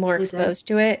definitely been more exposed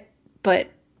to it, but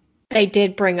they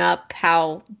did bring up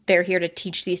how they're here to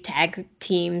teach these tag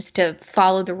teams to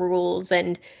follow the rules,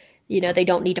 and, they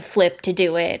don't need to flip to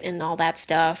do it and all that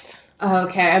stuff.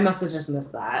 Okay, I must have just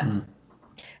missed that.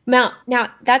 Now,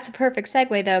 that's a perfect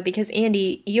segue, though, because,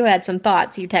 Andy, you had some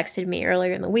thoughts. You texted me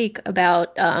earlier in the week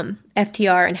about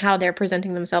FTR and how they're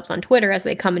presenting themselves on Twitter as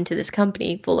they come into this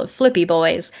company full of flippy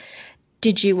boys.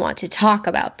 Did you want to talk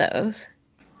about those?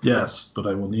 Yes, but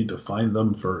I will need to find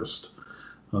them first.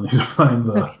 I'll need to find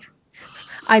the...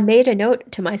 I made a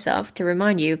note to myself to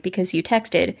remind you because you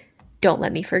texted, "Don't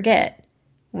let me forget.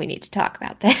 We need to talk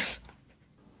about this."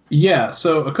 Yeah,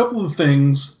 so a couple of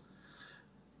things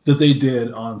that they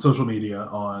did on social media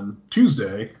on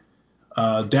Tuesday.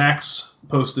 Dax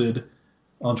posted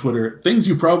on Twitter, "Things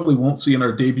you probably won't see in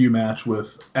our debut match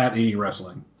with at AE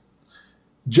Wrestling.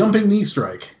 Jumping knee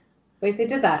strike." Wait, they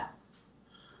did that?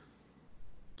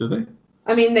 Did they?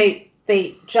 I mean,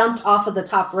 they jumped off of the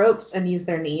top ropes and used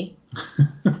their knee.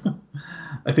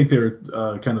 I think they were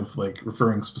kind of like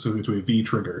referring specifically to a V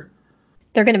trigger.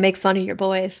 They're going to make fun of your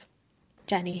boys,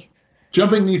 Jenny.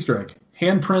 Jumping knee strike.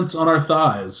 Handprints on our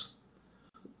thighs.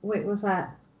 Wait, what's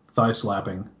that? Thigh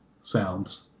slapping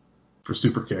sounds for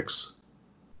super kicks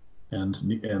and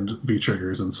V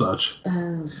triggers and such.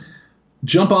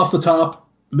 Jump off the top,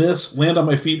 miss, land on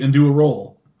my feet, and do a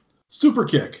roll. Super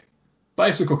kick.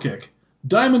 Bicycle kick.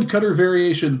 Diamond cutter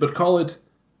variation, but call it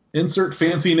insert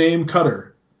fancy name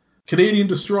cutter. Canadian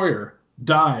destroyer.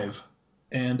 Dive.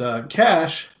 And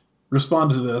Cash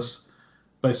responded to this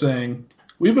by saying,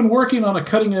 "We've been working on a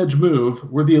cutting-edge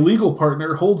move where the illegal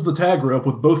partner holds the tag rope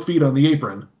with both feet on the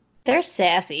apron." They're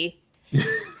sassy.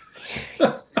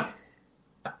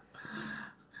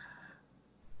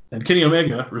 And Kenny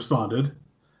Omega responded,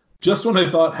 "Just when I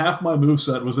thought half my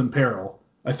moveset was in peril,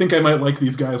 I think I might like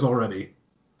these guys already."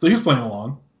 So he's playing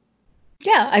along.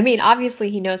 Yeah, I mean,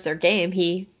 obviously he knows their game.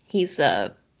 He's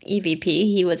a EVP.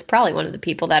 He was probably one of the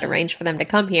people that arranged for them to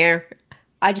come here.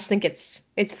 I just think it's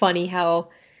funny how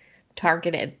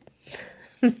targeted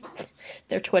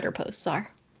their Twitter posts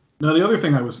are. Now, the other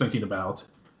thing I was thinking about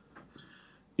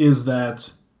is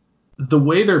that the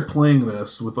way they're playing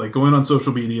this with like going on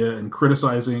social media and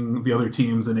criticizing the other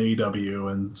teams in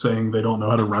AEW and saying they don't know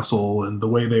how to wrestle and the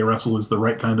way they wrestle is the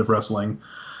right kind of wrestling,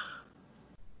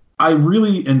 I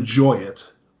really enjoy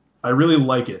it. I really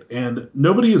like it. And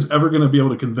nobody is ever going to be able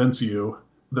to convince you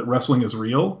that wrestling is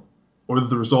real or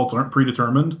that the results aren't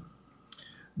predetermined.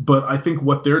 But I think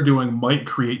what they're doing might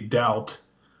create doubt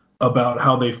about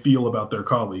how they feel about their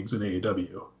colleagues in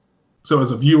AEW. So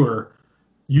as a viewer,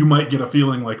 you might get a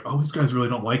feeling like, oh, these guys really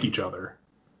don't like each other.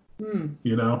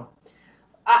 You know?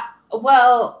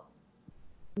 Well,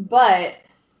 but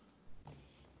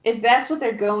if that's what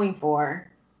they're going for,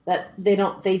 that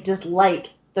they dislike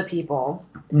the people,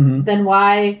 then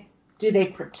why do they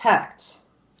protect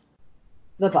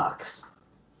the Bucks?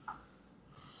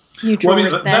 Mutual well, I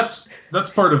mean, respect.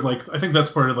 that's part of like, I think that's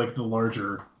part of like the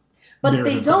larger. But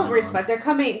they don't respect.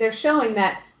 They're showing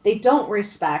that they don't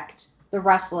respect the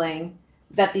wrestling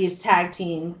that these tag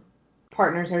team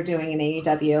partners are doing in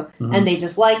AEW, and they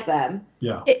dislike them.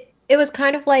 Yeah. It was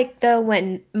kind of like, though,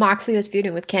 when Moxley was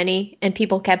feuding with Kenny and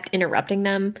people kept interrupting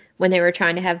them when they were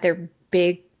trying to have their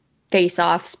big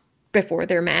face-offs before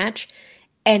their match,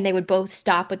 and they would both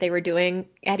stop what they were doing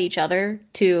at each other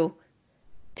to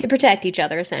protect each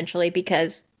other, essentially,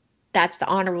 because that's the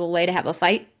honorable way to have a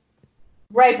fight.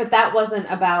 Right, but that wasn't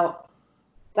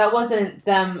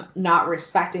them not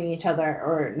respecting each other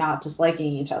or not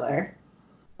disliking each other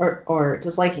or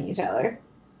disliking each other.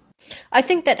 I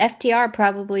think that FTR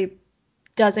probably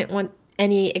doesn't want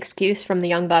any excuse from the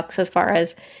Young Bucks as far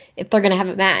as if they're going to have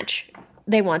a match.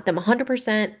 They want them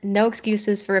 100%, no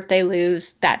excuses for if they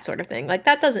lose, that sort of thing. Like,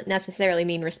 that doesn't necessarily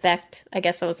mean respect. I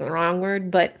guess that was the wrong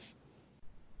word, but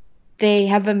they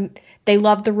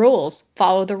love the rules,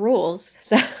 follow the rules.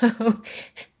 So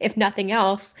if nothing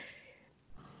else,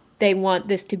 they want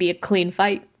this to be a clean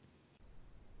fight.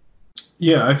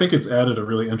 Yeah, I think it's added a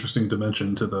really interesting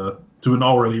dimension to an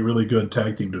already really good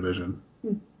tag team division.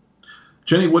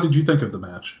 Jenny, what did you think of the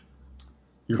match?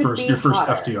 Your first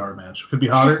FTR match. Could be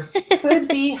hotter? Could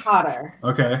be hotter.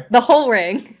 Okay. The whole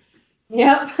ring.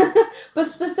 Yep. But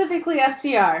specifically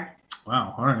FTR.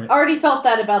 Wow, all right. Already felt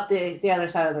that about the other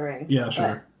side of the ring. Yeah,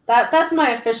 sure. That's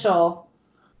my official.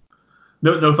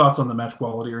 No thoughts on the match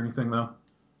quality or anything though?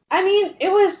 I mean,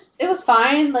 it was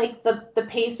fine. Like the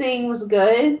pacing was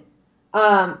good.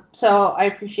 So I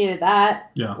appreciated that.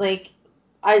 Yeah. Like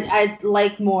I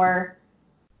like more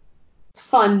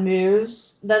fun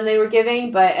moves than they were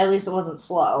giving, but at least it wasn't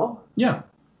slow. Yeah.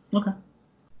 Okay.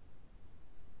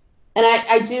 And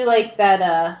I do like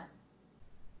that,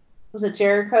 was it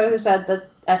Jericho who said that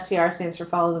FTR stands for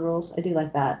follow the rules? I do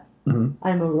like that. Mm-hmm.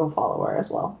 I'm a rule follower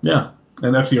as well. Yeah.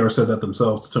 And FTR said that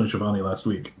themselves to Tony Schiavone last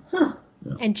week. Huh.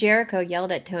 Yeah. And Jericho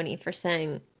yelled at Tony for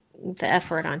saying the F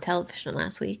word on television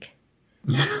last week.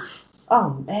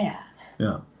 Oh, man.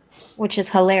 Yeah. Which is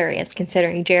hilarious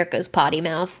considering Jericho's potty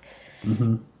mouth.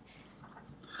 Mm-hmm.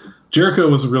 Jericho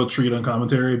was a real treat on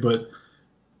commentary, but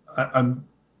I'm,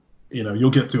 you'll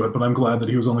get to it, but I'm glad that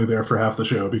he was only there for half the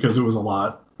show because it was a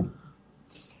lot.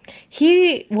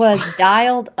 He was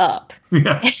dialed up.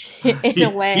 Yeah. in a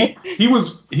way. He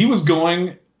was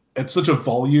going at such a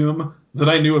volume that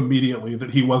I knew immediately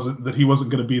that he wasn't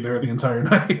going to be there the entire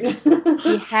night.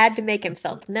 He had to make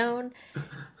himself known.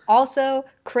 Also,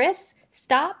 Chris,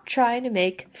 stop trying to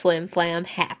make Flim Flam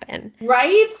happen.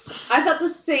 Right? I thought the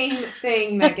same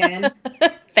thing, Megan.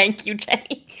 Thank you,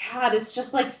 Jenny. God, it's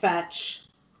just like fetch.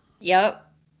 Yep.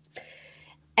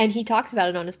 And he talks about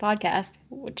it on his podcast,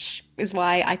 which is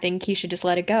why I think he should just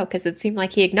let it go, because it seemed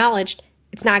like he acknowledged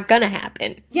it's not gonna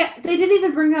happen. Yeah, they didn't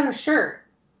even bring out a shirt.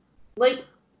 Like,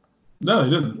 no, they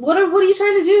didn't. What are you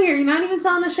trying to do here? You're not even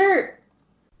selling a shirt.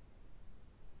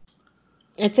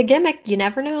 It's a gimmick. You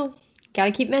never know.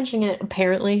 Gotta keep mentioning it,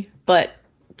 apparently. But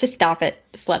just stop it.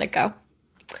 Just let it go.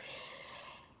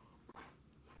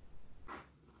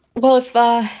 Well,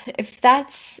 if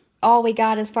that's all we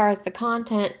got as far as the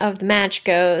content of the match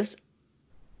goes,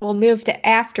 we'll move to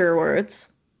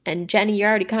afterwards. And Jenny, you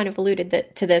already kind of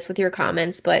alluded to this with your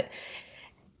comments, but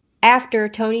after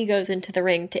Tony goes into the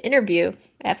ring to interview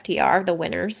FTR, the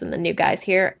winners and the new guys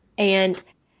here, and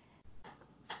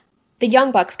the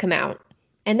Young Bucks come out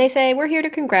and they say, "We're here to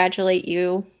congratulate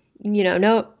you.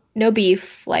 No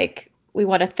beef. Like, we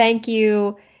want to thank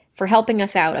you for helping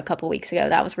us out a couple weeks ago.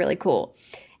 That was really cool."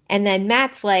 And then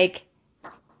Matt's like,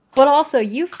 "But also,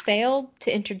 you failed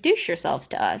to introduce yourselves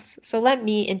to us. So let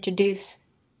me introduce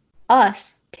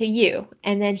us to you."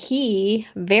 And then he,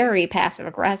 very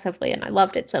passive-aggressively, and I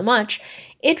loved it so much,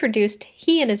 introduced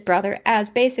he and his brother as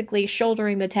basically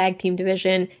shouldering the tag team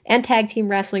division and tag team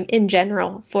wrestling in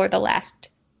general for the last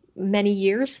many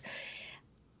years.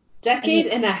 Decade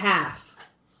and a half.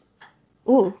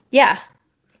 Ooh, yeah.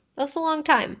 That's a long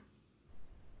time.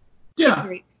 Yeah,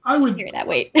 I would hear that.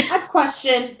 Wait, I'd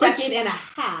question decade and a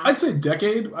half. I'd say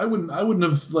decade. I wouldn't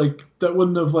have that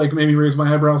wouldn't have made me raise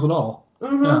my eyebrows at all.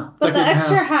 Mm-hmm. Yeah, but the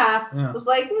extra half yeah. was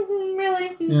like,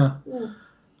 really? Yeah.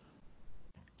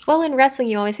 Well, in wrestling,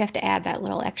 you always have to add that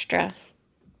little extra.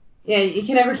 Yeah, you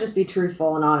can never just be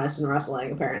truthful and honest in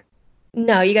wrestling, apparently.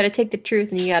 No, you got to take the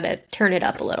truth and you got to turn it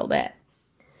up a little bit.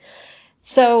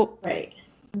 So, right.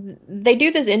 They do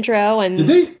this intro and...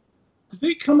 Did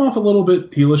they come off a little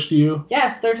bit heelish to you?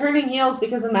 Yes, they're turning heels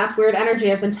because of Matt's weird energy.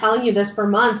 I've been telling you this for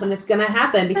months, and it's going to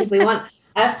happen because they want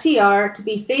FTR to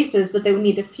be faces, but they would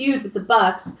need to feud with the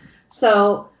Bucks.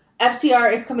 So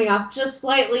FTR is coming off just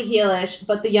slightly heelish,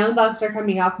 but the Young Bucks are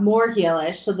coming off more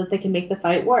heelish so that they can make the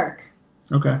fight work.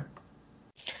 Okay.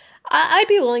 I'd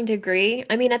be willing to agree.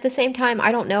 I mean, at the same time,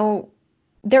 I don't know.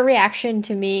 Their reaction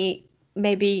to me,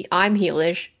 maybe I'm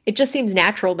heelish. It just seems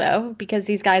natural, though, because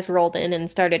these guys rolled in and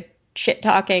started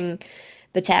shit-talking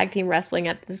the tag team wrestling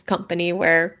at this company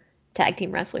where tag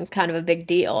team wrestling's kind of a big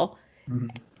deal. Mm-hmm.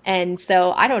 And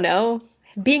so, I don't know.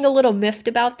 Being a little miffed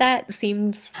about that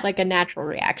seems like a natural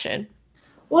reaction.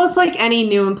 Well, it's like any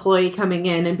new employee coming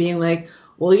in and being like,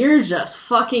 well, you're just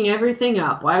fucking everything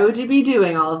up. Why would you be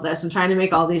doing all of this and trying to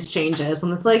make all these changes?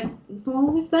 And it's like,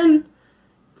 well,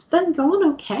 it's been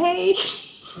going okay.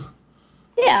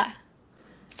 Yeah.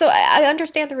 So I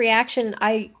understand the reaction.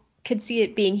 I could see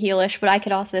it being heelish, but I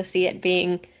could also see it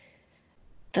being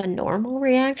the normal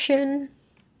reaction,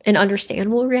 an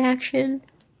understandable reaction.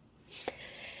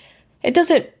 It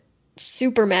doesn't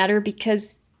super matter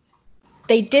because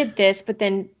they did this, but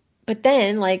then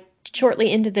like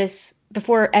shortly into this,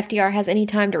 before FDR has any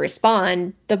time to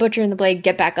respond, the Butcher and the Blade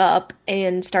get back up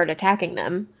and start attacking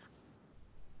them.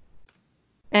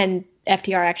 And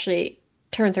FDR actually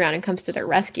turns around and comes to their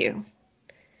rescue.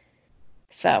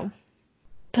 So,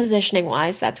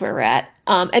 positioning-wise, that's where we're at.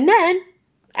 And then,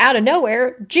 out of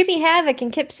nowhere, Jimmy Havoc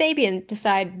and Kip Sabian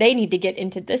decide they need to get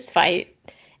into this fight.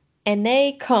 And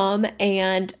they come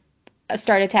and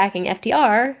start attacking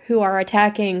FDR, who are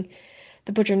attacking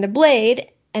the Butcher and the Blade.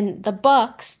 And the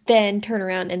Bucks then turn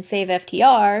around and save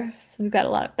FTR. So we've got a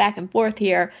lot of back and forth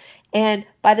here. And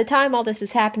by the time all this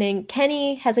is happening,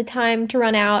 Kenny has a time to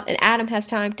run out, and Adam has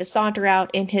time to saunter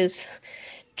out in his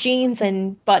jeans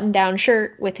and button-down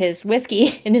shirt with his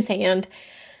whiskey in his hand.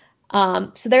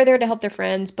 So they're there to help their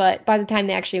friends, but by the time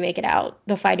they actually make it out,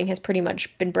 the fighting has pretty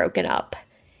much been broken up.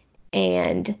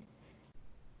 And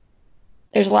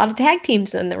there's a lot of tag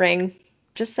teams in the ring.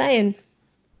 Just saying.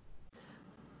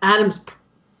 Adam's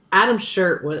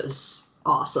shirt was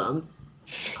awesome.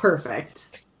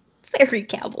 Perfect. Very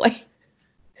cowboy.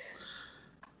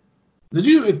 Did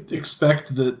you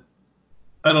expect that?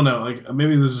 I don't know. Like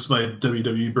maybe this is just my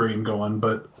WWE brain going,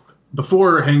 but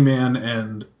before Hangman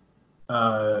and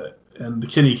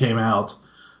Kenny came out,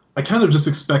 I kind of just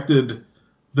expected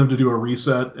them to do a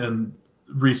reset and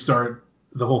restart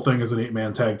the whole thing as an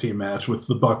 8-man tag team match with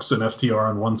the Bucks and FTR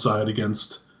on one side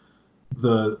against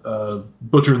the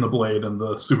Butcher and the Blade and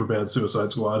the Superbad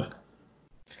Suicide Squad.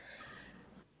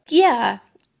 Yeah,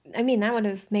 I mean that would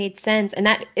have made sense, and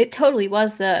that it totally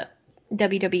was the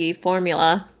WWE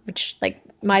formula, which like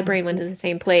my brain went to the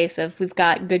same place of we've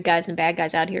got good guys and bad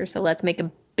guys out here, so let's make a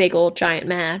big old giant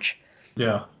match.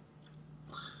 Yeah,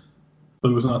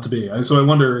 but it was not to be. So I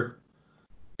wonder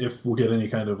if we'll get any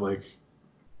kind of like.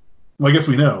 Well, I guess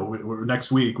we know.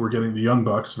 Next week we're getting the Young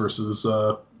Bucks versus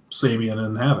Sabian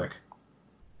and Havoc.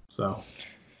 So.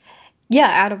 Yeah,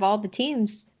 out of all the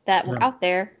teams that were out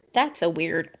there, that's a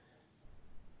weird.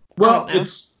 Well,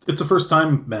 it's a first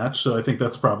time match, so I think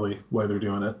that's probably why they're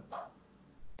doing it.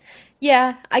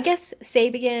 Yeah, I guess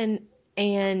Sabian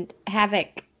and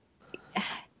Havoc.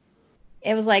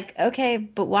 It was like, okay,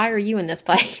 but why are you in this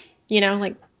fight?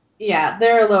 Like. Yeah,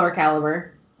 they're a lower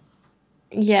caliber.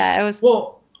 Yeah, it was.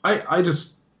 Well. I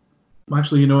just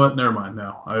actually, you know what? Never mind.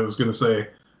 Now I was gonna say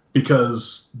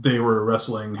because they were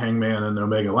wrestling Hangman and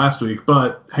Omega last week,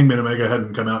 but Hangman and Omega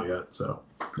hadn't come out yet, so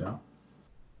yeah.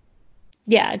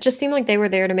 Yeah, it just seemed like they were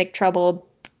there to make trouble,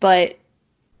 but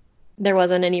there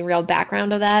wasn't any real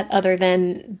background of that other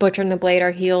than Butcher and the Blade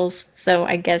are heels. So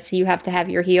I guess you have to have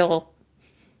your heel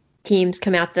teams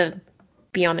come out to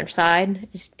be on their side.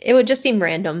 It would just seem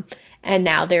random, and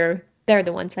now they're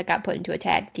the ones that got put into a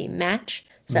tag team match.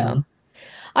 So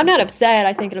I'm not upset.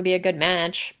 I think it'll be a good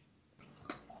match.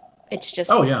 It's just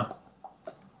not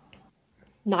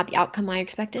the outcome I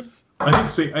expected. I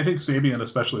think Sabian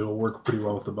especially will work pretty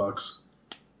well with the Bucks.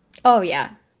 Oh yeah,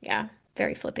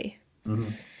 very flippy.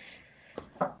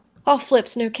 All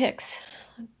flips, no kicks.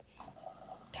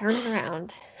 Turn it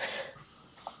around.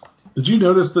 Did you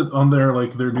notice that on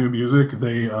their new music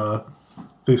they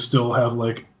still have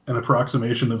like an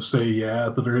approximation of "Say Yeah"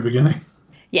 at the very beginning?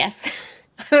 Yes.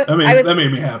 That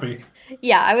made me happy.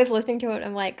 Yeah, I was listening to it.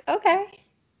 I'm like, okay.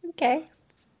 I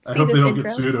hope they don't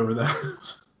get sued over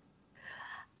that.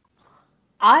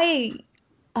 I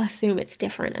assume it's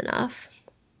different enough.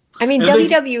 I mean,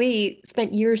 WWE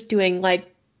spent years doing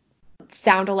like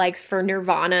sound-alikes for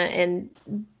Nirvana and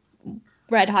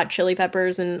Red Hot Chili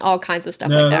Peppers and all kinds of stuff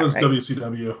like that. No, that was right?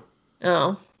 WCW.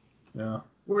 Oh. Yeah.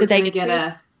 We're going to get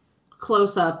a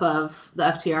close-up of the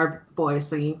FTR boys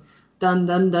singing. Dun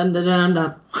dun dun dun dun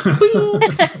dun.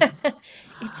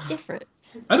 It's different.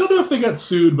 I don't know if they got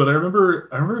sued, but I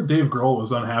remember Dave Grohl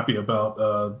was unhappy about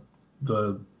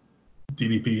the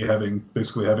DDP having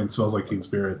 "Smells Like Teen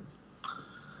Spirit."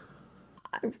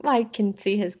 I can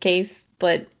see his case,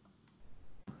 but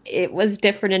it was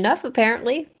different enough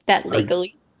apparently that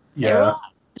legally. Yeah,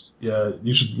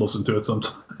 you should listen to it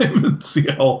sometime and see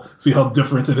how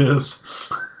different it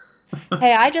is.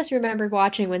 Hey, I just remembered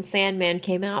watching when Sandman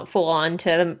came out full on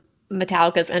to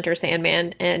Metallica's Enter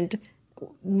Sandman, and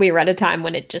we were at a time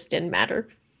when it just didn't matter.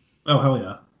 Oh, hell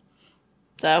yeah.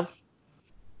 So.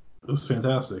 It was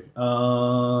fantastic.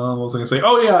 What was I going to say?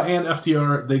 Oh, yeah, and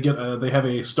FTR, they have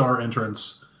a star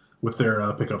entrance with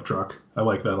their pickup truck. I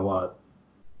like that a lot.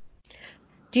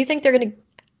 Do you think they're going to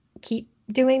keep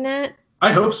doing that?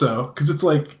 I hope so, because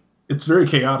it's very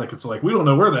chaotic. It's like, we don't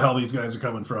know where the hell these guys are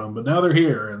coming from, but now they're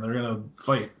here, and they're going to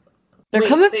fight. They're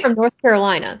coming from North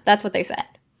Carolina. That's what they said.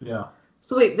 Yeah.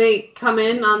 So wait, they come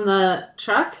in on the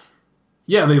truck?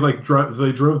 Yeah, they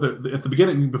drove at the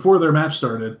beginning, before their match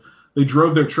started, they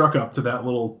drove their truck up to that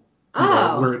little,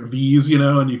 where it V's,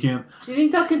 and you can't... Do you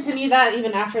think they'll continue that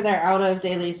even after they're out of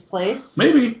Daly's place?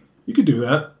 Maybe. You could do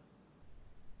that.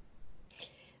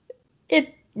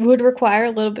 It would require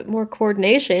a little bit more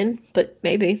coordination, but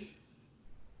maybe.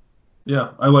 Yeah,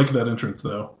 I like that entrance,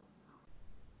 though.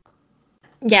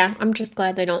 Yeah, I'm just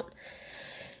glad they don't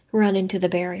run into the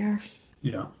barrier.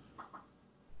 Yeah,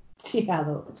 that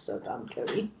looks so dumb,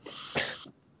 Cody.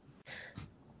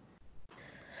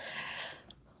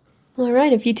 All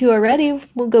right, if you two are ready,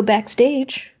 we'll go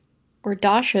backstage, where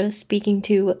Dasha speaking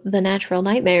to the Natural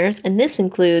Nightmares, and this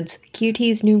includes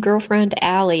QT's new girlfriend,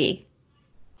 Allie.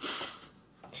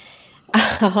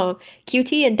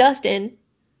 QT and Dustin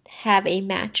have a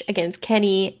match against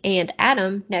Kenny and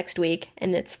Adam next week,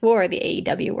 and it's for the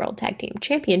AEW World Tag Team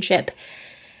Championship.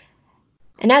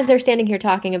 And as they're standing here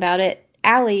talking about it,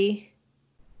 Allie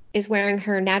is wearing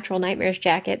her Natural Nightmares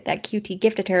jacket that QT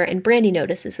gifted her, and Brandy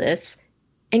notices this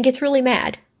and gets really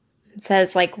mad.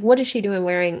 Says, like, what is she doing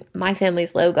wearing my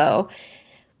family's logo?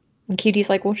 And QT's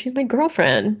like, well, she's my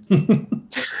girlfriend.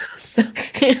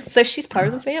 so she's part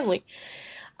of the family.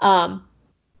 And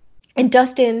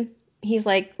Dustin, he's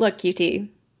like, look, QT,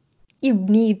 you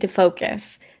need to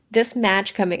focus. This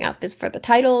match coming up is for the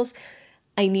titles.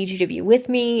 I need you to be with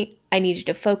me. I need you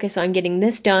to focus on getting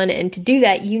this done. And to do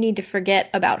that, you need to forget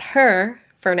about her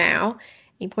for now.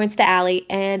 He points to Allie,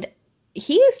 and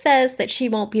he says that she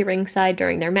won't be ringside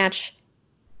during their match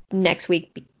next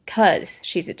week because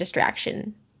she's a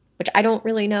distraction, which I don't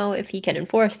really know if he can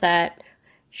enforce that.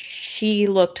 She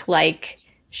looked like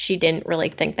she didn't really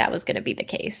think that was going to be the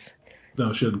case.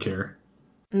 No, she didn't care.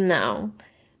 No.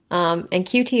 And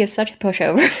QT is such a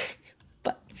pushover.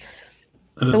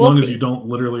 And so as long as you don't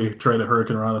literally try to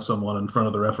Hurricane Rana someone in front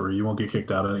of the referee, you won't get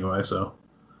kicked out anyway, so.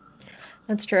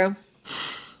 That's true.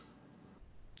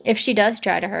 If she does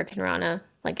try to Hurricane Rana,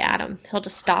 like Adam, he'll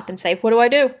just stop and say, what do I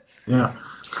do? Yeah.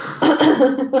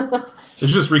 Let's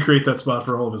just recreate that spot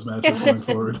for all of his matches going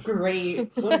forward.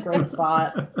 Great. What a great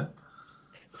spot.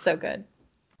 So good.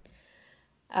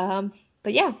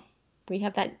 But yeah, we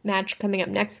have that match coming up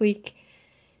next week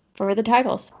for the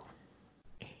titles.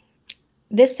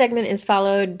 This segment is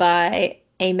followed by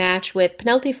a match with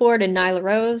Penelope Ford and Nyla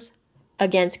Rose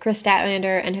against Chris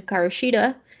Statlander and Hikaru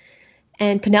Shida.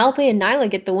 And Penelope and Nyla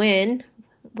get the win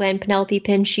when Penelope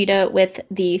pinned Shida with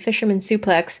the Fisherman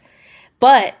Suplex.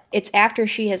 But it's after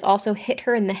she has also hit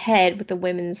her in the head with the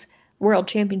Women's World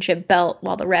Championship belt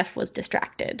while the ref was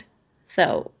distracted.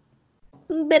 So,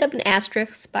 a bit of an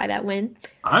asterisk by that win.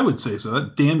 I would say so.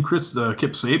 That damn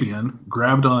Kip Sabian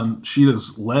grabbed on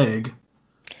Shida's leg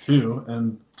too,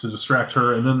 and to distract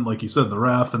her, and then, like you said, the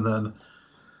ref, and then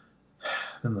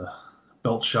the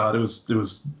belt shot. It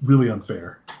was really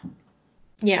unfair.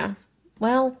 Yeah.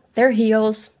 Well, they're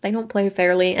heels. They don't play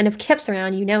fairly, and if Kip's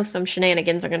around, you know some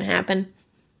shenanigans are going to happen.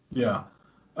 Yeah,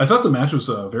 I thought the match was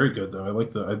very good, though.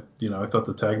 I thought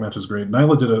the tag match was great.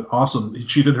 Nyla did an awesome.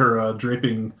 She did her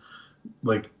draping,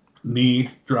 like, knee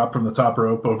drop from the top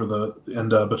rope over the end,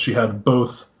 but she had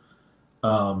both.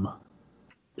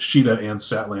 Shida and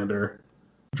Statlander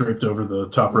draped over the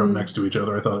top rope next to each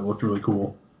other. I thought it looked really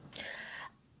cool.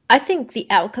 I think the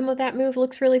outcome of that move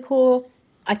looks really cool.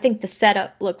 I think the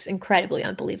setup looks incredibly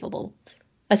unbelievable,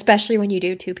 especially when you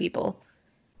do two people.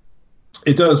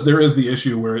 It does. There is the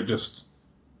issue where it just,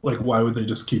 like, why would they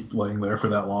just keep laying there for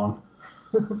that long?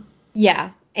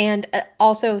 Yeah, and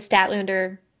also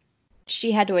Statlander,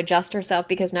 she had to adjust herself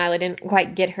because Nyla didn't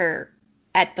quite get her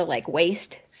at the, like,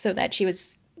 waist so that she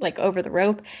was, like, over the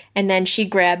rope, and then she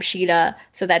grabbed Shida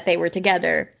so that they were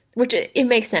together, which it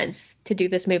makes sense to do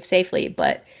this move safely,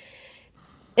 but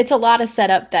it's a lot of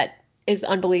setup that is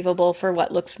unbelievable for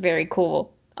what looks very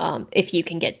cool, if you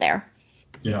can get there.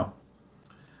 Yeah.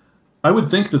 I would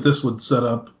think that this would set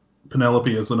up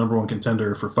Penelope as the number one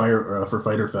contender for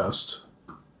Fyter Fest.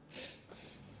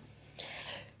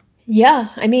 Yeah,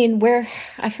 I mean,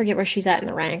 I forget where she's at in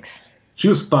the ranks. She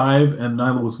was 5 and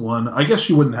Nyla was 1. I guess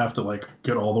she wouldn't have to, like,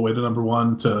 get all the way to number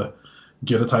 1 to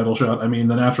get a title shot. I mean,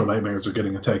 the Natural Nightmares are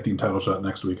getting a tag team title shot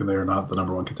next week, and they are not the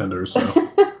number 1 contenders. So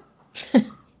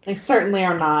They certainly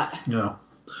are not. Yeah,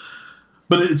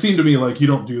 but it seemed to me like you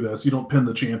don't do this. You don't pin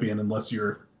the champion unless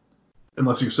you're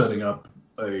setting up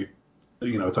a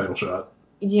title shot.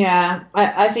 Yeah,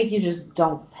 I think you just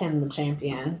don't pin the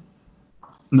champion.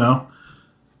 No,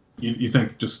 you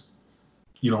think just.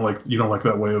 You don't like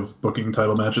that way of booking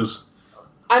title matches?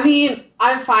 I mean,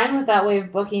 I'm fine with that way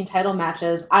of booking title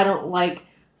matches. I don't like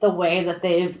the way that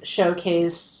they've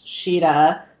showcased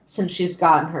Shida since she's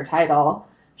gotten her title.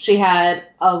 She had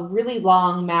a really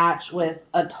long match with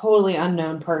a totally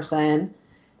unknown person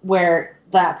where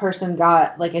that person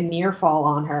got, like, a near fall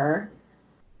on her.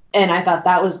 And I thought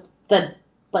that was the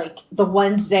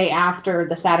Wednesday after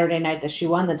the Saturday night that she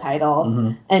won the title.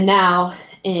 Mm-hmm. And now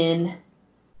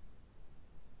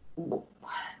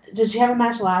did she have a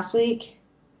match last week?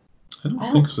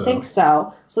 I don't think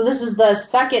so. So this is the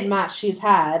second match she's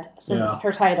had since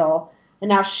her title, and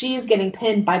now she's getting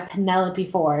pinned by Penelope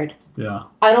Ford. Yeah.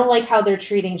 I don't like how they're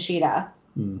treating Shida.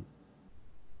 Will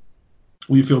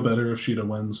you feel better if Shida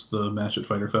wins the match at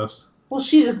Fyter Fest? Well,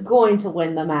 she is going to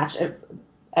win the match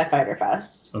at Fyter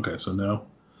Fest. Okay, so no.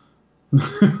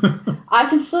 I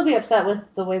can still be upset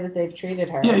with the way that they've treated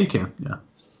her. Yeah, you can. Yeah.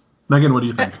 Megan, what do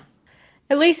you think?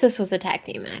 At least this was a tag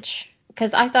team match.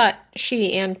 because I thought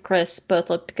she and Chris both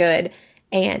looked good,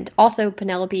 and also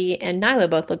Penelope and Nyla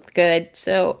both looked good,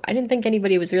 so I didn't think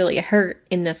anybody was really hurt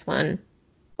in this one.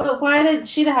 But why did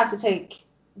Sheeta have to take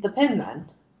the pin then?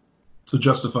 To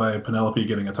justify Penelope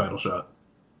getting a title shot.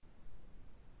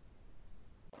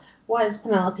 Why does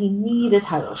Penelope need a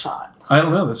title shot? I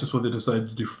don't know. That's just what they decided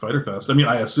to do for Fyter Fest. I mean,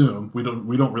 I assume we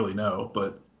don't really know,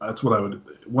 but that's what I would.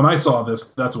 When I saw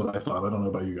this, that's what I thought. I don't know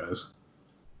about you guys.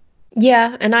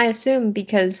 Yeah, and I assume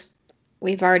because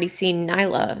we've already seen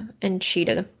Nyla and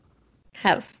Sheeta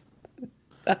have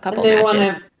a couple and they matches.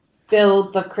 Want to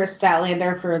build the Chris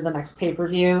Statlander for the next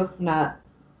pay-per-view, not.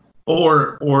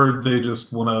 Or they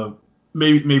just want to.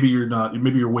 Maybe you're not.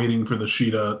 Maybe you're waiting for the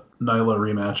Sheeta Nyla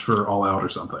rematch for All Out or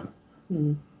something.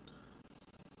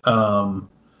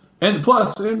 And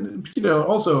plus,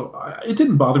 also, it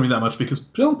didn't bother me that much because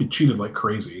Penelope cheated like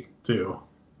crazy too.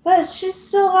 But she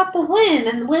still got the win,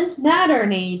 and wins matter in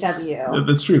AEW.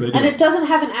 That's true. They do. And it doesn't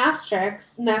have an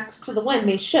asterisk next to the win.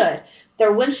 They should.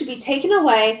 Their win should be taken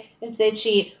away if they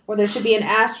cheat, or there should be an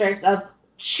asterisk of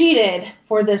cheated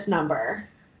for this number.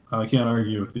 I can't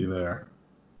argue with you there.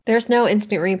 There's no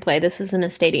instant replay. This isn't a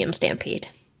stadium stampede.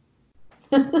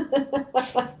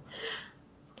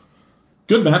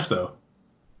 Good match, though.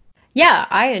 Yeah,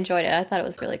 I enjoyed it. I thought it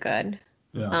was really good.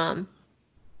 Yeah.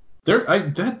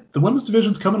 The women's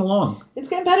division's coming along. It's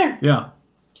getting better. Yeah.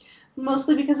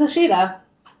 Mostly because of Sheeta.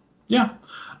 Yeah.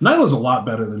 Nyla's a lot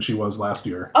better than she was last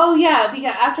year. Oh, yeah.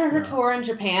 Because after her tour in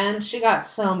Japan, she got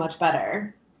so much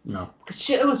better. Yeah. Because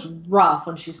it was rough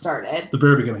when she started. The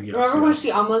very beginning, yes. Remember when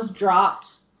she almost dropped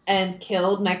and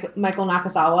killed Michael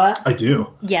Nakazawa? I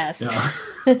do. Yes.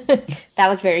 Yeah. That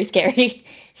was very scary.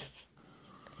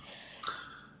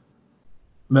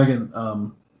 Megan,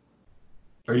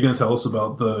 are you going to tell us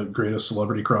about the greatest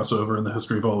celebrity crossover in the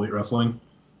history of All Elite Wrestling?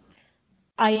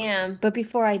 I am, but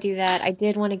before I do that, I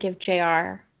did want to give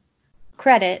JR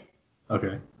credit.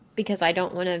 Okay. Because I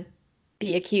don't want to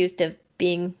be accused of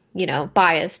being,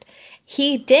 biased.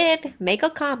 He did make a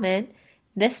comment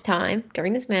this time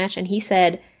during this match, and he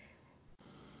said,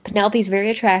 Penelope's very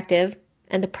attractive,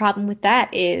 and the problem with that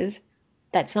is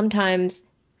that sometimes,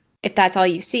 if that's all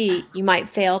you see, you might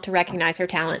fail to recognize her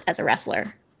talent as a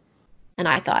wrestler. And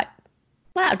I thought,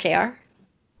 wow, JR,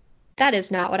 that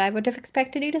is not what I would have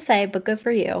expected you to say, but good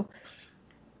for you.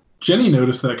 Jenny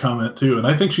noticed that comment too, and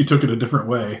I think she took it a different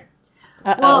way.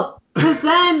 Uh-oh. Well, because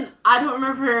then, I don't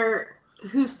remember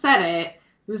who said it.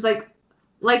 It was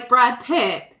like Brad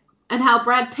Pitt, and how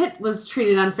Brad Pitt was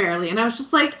treated unfairly. And I was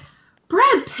just like,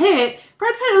 Brad Pitt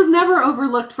was never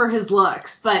overlooked for his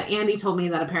looks, but Andy told me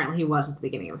that apparently he was at the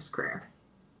beginning of his career.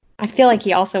 I feel like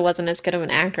he also wasn't as good of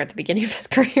an actor at the beginning of his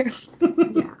career.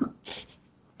 Yeah.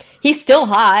 He's still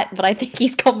hot, but I think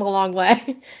he's come a long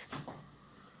way.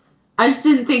 I just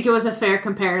didn't think it was a fair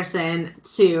comparison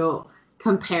to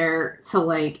compare to,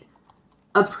 like,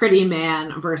 a pretty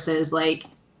man versus, like,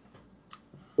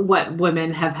 what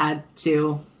women have had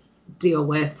to deal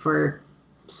with for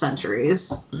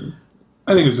centuries.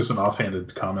 I think it was just an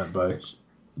offhanded comment by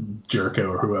Jericho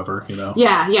or whoever,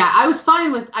 Yeah, I was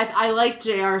fine with. I liked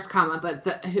JR's comment, but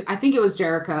I think it was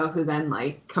Jericho who then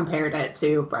like compared it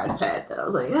to Brad Pitt. That I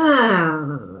was like,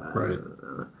 Right.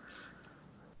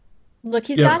 Look,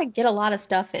 he's got to get a lot of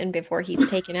stuff in before he's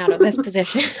taken out of this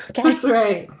position. Okay? That's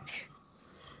right.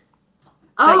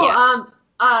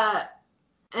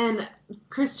 And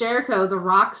Chris Jericho, the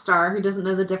rock star who doesn't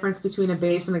know the difference between a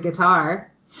bass and a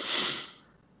guitar.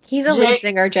 He's a lead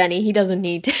singer, Jenny. He doesn't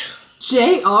need to.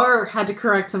 JR had to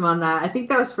correct him on that. I think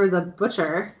that was for the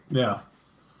Butcher. Yeah.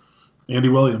 Andy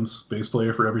Williams, bass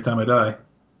player for Every Time I Die.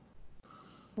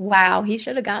 Wow, he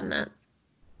should have gotten that.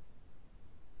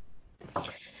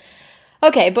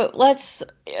 Okay, but let's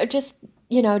just,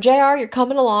 JR, you're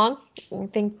coming along. I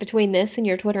think between this and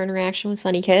your Twitter interaction with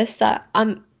Sonny Kiss,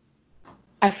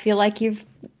 I feel like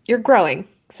you're growing.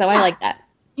 So I like that.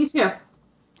 You too.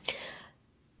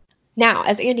 Now,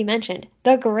 as Andy mentioned,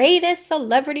 the greatest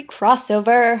celebrity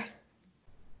crossover.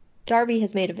 Darby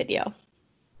has made a video.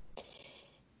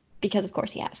 Because, of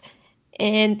course, he has.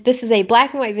 And this is a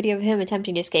black and white video of him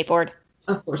attempting to skateboard.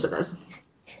 Of course it is.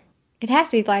 It has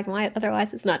to be black and white,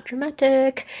 otherwise it's not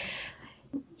dramatic.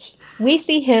 We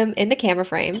see him in the camera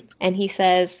frame, and he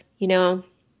says,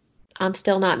 I'm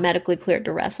still not medically cleared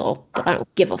to wrestle, but I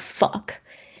don't give a fuck.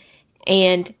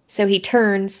 And so he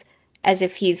turns as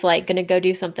if he's like going to go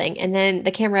do something. And then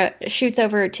the camera shoots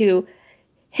over to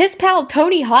his pal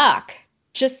Tony Hawk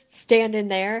just standing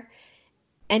there.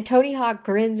 And Tony Hawk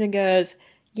grins and goes,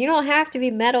 you don't have to be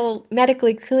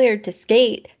medically cleared to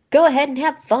skate. Go ahead and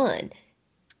have fun.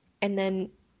 And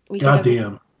then we God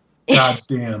damn.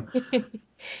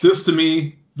 This, to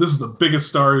me, this is the biggest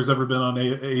star who's ever been on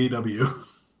AEW.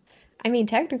 I mean,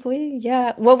 technically,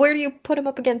 yeah. Well, where do you put him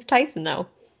up against Tyson, though?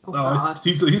 Oh, God.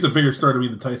 He's a bigger star to me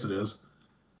than Tyson is.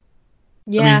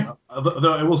 Yeah. I mean,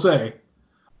 though I will say,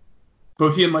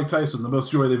 both he and Mike Tyson, the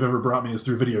most joy they've ever brought me is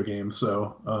through video games.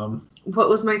 So, What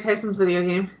was Mike Tyson's video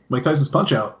game? Mike Tyson's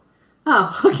Punch-Out.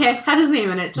 Oh, okay. Had his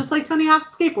name in it, just like Tony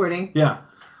Hawk's skateboarding. Yeah.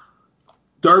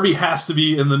 Darby has to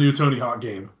be in the new Tony Hawk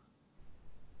game.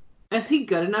 Is he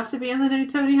good enough to be in the new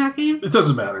Tony Hawk game? It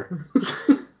doesn't matter.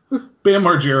 Bam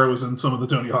Margera was in some of the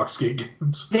Tony Hawk skate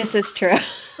games. This is true.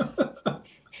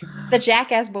 The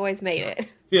Jackass boys made it.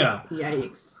 Yeah.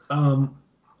 Yikes.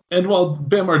 And while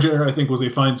Bam Margera, I think, was a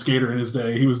fine skater in his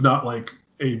day, he was not like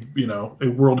a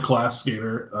world-class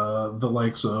skater, the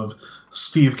likes of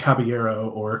Steve Caballero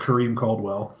or Kareem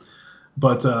Caldwell.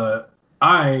 But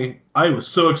I was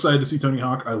so excited to see Tony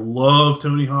Hawk. I love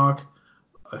Tony Hawk.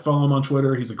 I follow him on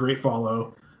Twitter. He's a great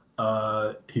follow.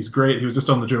 He's great. He was just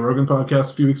on the Joe Rogan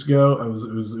podcast a few weeks ago. It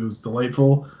was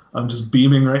delightful. I'm just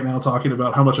beaming right now talking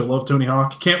about how much I love Tony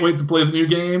Hawk. Can't wait to play the new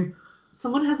game.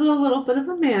 Someone has a little bit of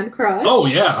a man crush. Oh,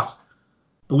 yeah.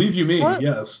 Believe you me,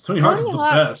 yes. Tony Hawk's the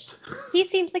best. He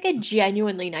seems like a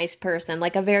genuinely nice person,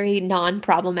 like a very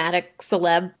non-problematic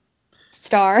celeb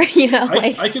star, you know.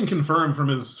 I can confirm from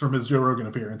his Joe Rogan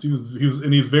appearance.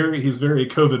 He's very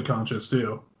COVID conscious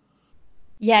too.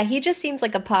 Yeah, he just seems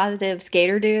like a positive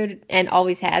skater dude and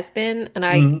always has been, and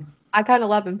I kind of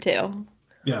love him too.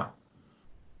 Yeah.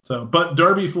 So, but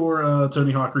Darby for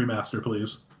Tony Hawk Remaster,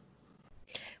 please.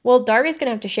 Well, Darby's going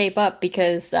to have to shape up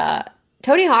because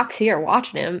Tony Hawk's here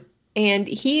watching him, and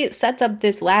he sets up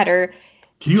this ladder.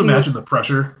 Can you imagine the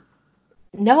pressure?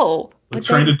 No. Like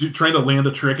trying to land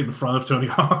a trick in front of Tony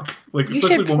Hawk, like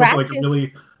especially one with like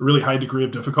a really high degree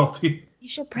of difficulty. You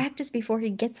should practice before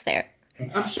he gets there.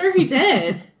 I'm sure he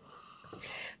did.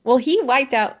 Well, he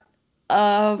wiped out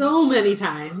so many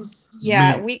times.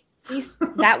 Yeah, we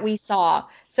saw.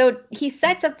 So he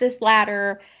sets up this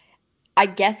ladder. I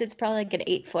guess it's probably like an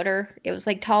 8-footer. It was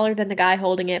like taller than the guy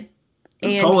holding it.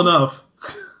 It's tall enough.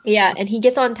 Yeah, and he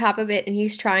gets on top of it, and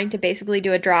he's trying to basically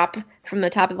do a drop from the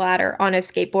top of the ladder on his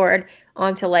skateboard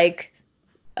onto like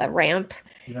a ramp.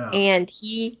 Yeah. And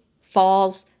he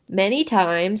falls many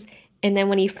times, and then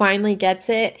when he finally gets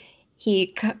it,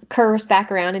 he curves back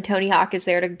around, and Tony Hawk is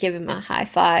there to give him a high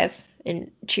five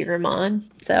and cheer him on.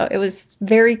 So it was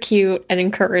very cute and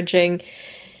encouraging.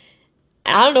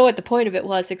 I don't know what the point of it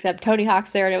was, except Tony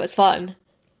Hawk's there and it was fun.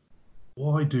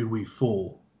 Why do we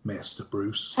fall, Master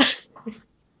Bruce?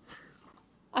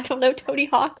 I don't know, Tony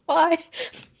Hawk, why?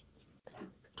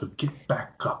 To get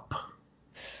back up.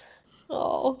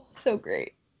 Oh, so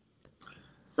great.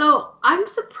 So I'm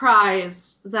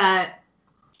surprised that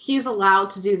he's allowed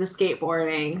to do the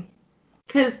skateboarding,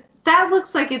 because that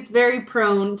looks like it's very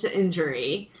prone to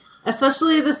injury,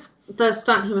 especially the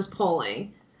stunt he was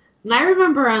pulling. And I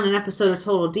remember on an episode of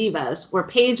Total Divas where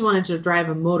Paige wanted to drive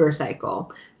a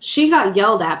motorcycle. She got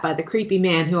yelled at by the creepy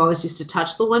man who always used to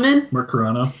touch the women. Mark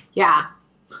Carano. Yeah.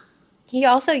 He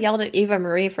also yelled at Eva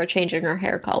Marie for changing her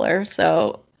hair color.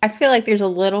 So I feel like there's a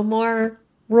little more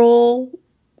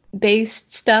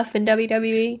rule-based stuff in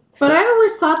WWE. But I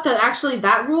always thought that actually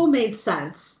that rule made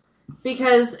sense.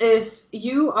 Because if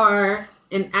you are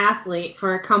an athlete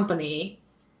for a company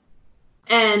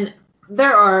and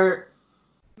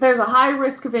there's a high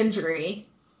risk of injury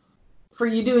for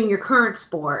you doing your current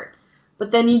sport,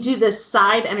 but then you do this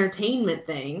side entertainment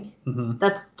thing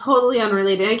that's totally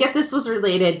unrelated. I get this was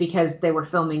related because they were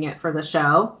filming it for the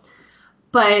show,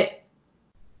 but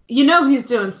he's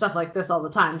doing stuff like this all the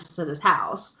time just at his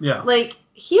house. Yeah. Like,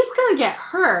 he's going to get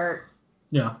hurt.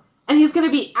 Yeah. And he's going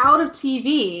to be out of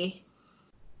TV.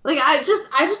 Like, I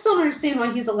just don't understand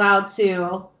why he's allowed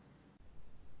to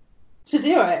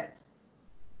do it.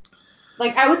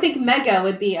 Like, I would think Mega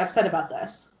would be upset about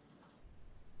this.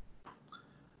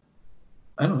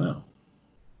 I don't know.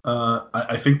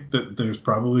 I think that there's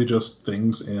probably just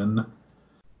things in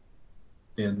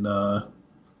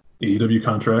AEW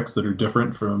contracts that are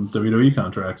different from WWE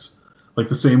contracts. Like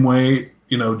the same way,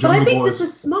 But I think this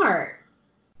is smart.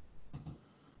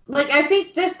 Like, I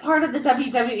think this part of the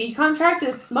WWE contract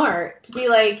is smart to be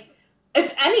like,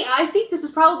 I think this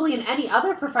is probably in any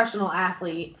other professional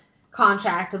athlete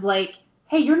contract of like,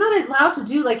 hey, you're not allowed to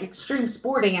do like extreme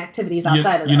sporting activities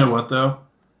outside of this. You know what though?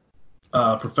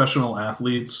 Professional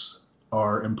athletes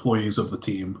are employees of the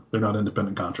team. They're not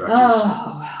independent contractors.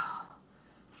 Oh,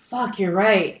 fuck, you're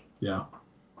right. Yeah.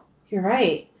 You're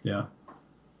right. Yeah.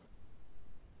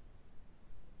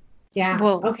 Yeah.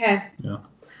 Well, okay. Yeah.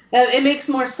 It makes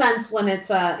more sense when it's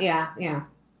yeah.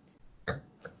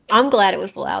 I'm glad it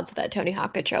was allowed so that Tony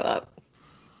Hawk could show up.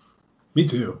 Me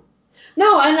too.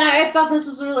 No, and I thought this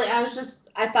was really,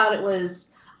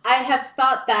 I have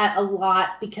thought that a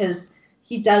lot because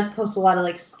he does post a lot of,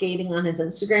 like, skating on his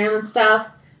Instagram and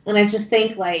stuff. And I just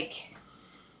think, like,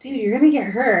 dude, you're going to get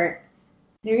hurt.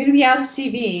 You're going to be out of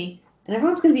TV. And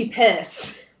everyone's going to be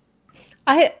pissed.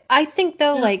 I think,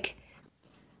 though, like,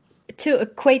 to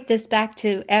equate this back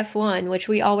to F1, which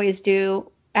we always do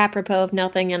apropos of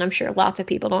nothing, and I'm sure lots of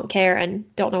people don't care and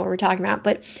don't know what we're talking about,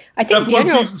 but I think F1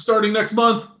 season starting next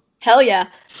month. Hell yeah.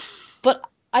 But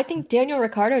I think Daniel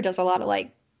Ricciardo does a lot of,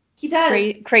 like, he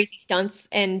does crazy stunts,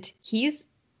 and he's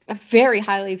a very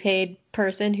highly paid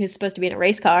person who's supposed to be in a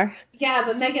race car. Yeah,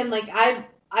 but Megan, like,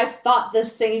 I've thought the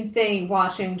same thing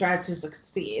watching Drive to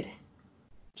Succeed.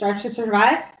 Drive to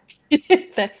Survive?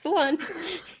 That's the one.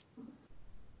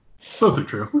 Both are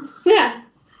true. Yeah.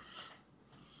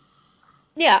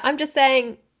 Yeah, I'm just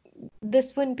saying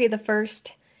this wouldn't be the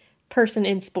first person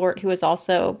in sport who is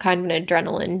also kind of an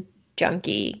adrenaline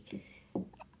junkie.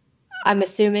 I'm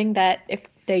assuming that if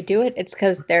they do it, it's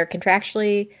because they're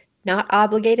contractually not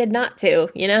obligated not to,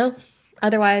 you know?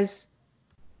 Otherwise,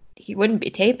 he wouldn't be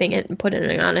taping it and putting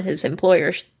it on his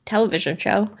employer's television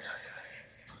show.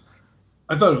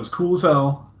 I thought it was cool as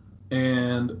hell,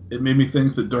 and it made me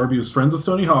think that Darby was friends with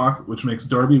Tony Hawk, which makes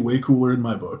Darby way cooler in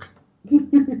my book.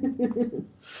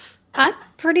 I'm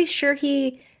pretty sure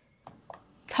he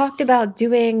talked about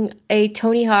doing a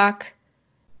Tony Hawk,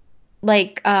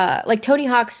 like Tony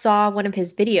Hawk saw one of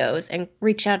his videos and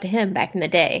reached out to him back in the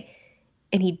day,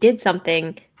 and he did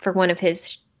something for one of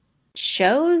his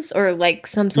shows or like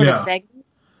some sort of segment.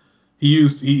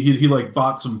 He like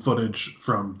bought some footage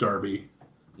from Darby.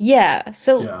 Yeah,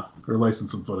 so or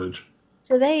licensed some footage.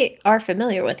 So they are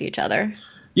familiar with each other.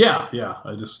 Yeah.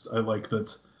 I like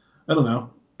that. I don't know.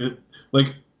 It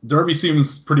like Darby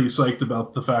seems pretty psyched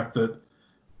about the fact that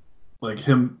like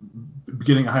him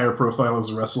getting a higher profile as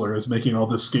a wrestler is making all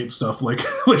this skate stuff like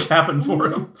happen for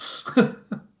him.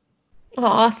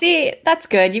 Aw, see, that's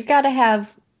good. You've got to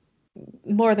have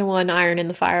more than one iron in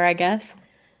the fire, I guess, in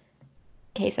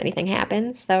case anything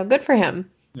happens. So good for him.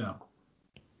 Yeah.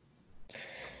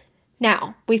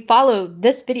 Now, we follow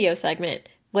this video segment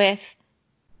with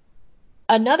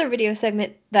another video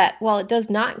segment that, while it does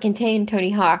not contain Tony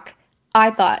Hawk,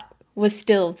 I thought was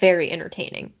still very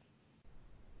entertaining.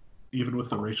 Even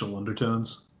with the racial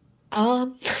undertones?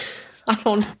 I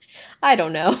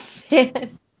don't know.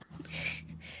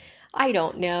 I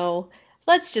don't know.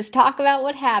 Let's just talk about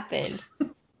what happened.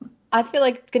 I feel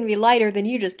like it's going to be lighter than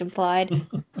you just implied,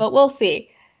 but we'll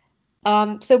see.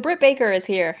 So Britt Baker is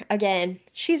here again.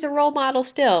 She's a role model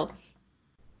still.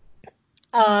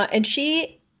 And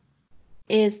she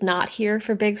is not here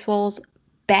for Big Swole's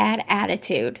bad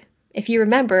attitude. If you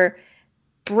remember,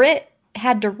 Britt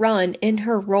had to run in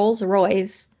her Rolls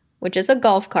Royce, which is a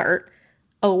golf cart,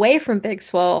 away from Big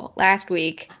Swole last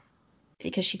week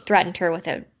because she threatened her with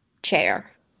a chair.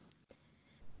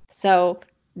 So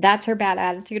that's her bad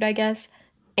attitude, I guess.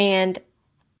 And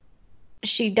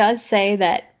she does say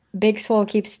that Big Swole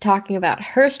keeps talking about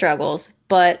her struggles,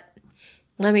 but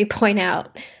let me point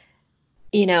out,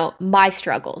 my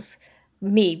struggles.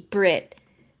 Me, Britt,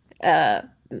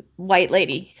 white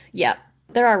lady. Yep,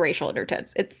 there are racial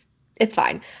undertones. It's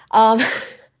fine.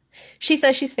 She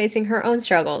says she's facing her own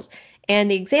struggles,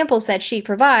 and the examples that she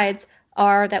provides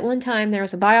are that one time there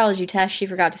was a biology test she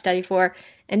forgot to study for,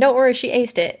 and don't worry, she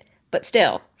aced it, but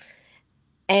still.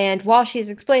 And while she's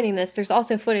explaining this, there's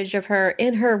also footage of her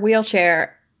in her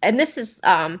wheelchair, and this is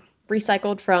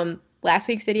recycled from last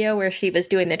week's video where she was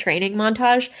doing the training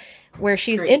montage, where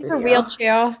she's in her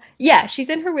wheelchair. Yeah, she's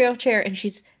in her wheelchair, and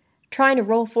she's trying to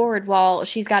roll forward while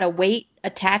she's got a weight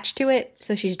attached to it,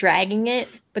 so she's dragging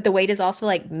it, but the weight is also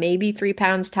like maybe 3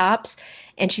 pounds tops,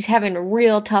 and she's having a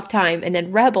real tough time. And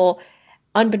then Rebel,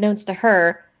 unbeknownst to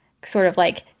her, sort of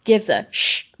like gives a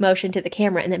shh motion to the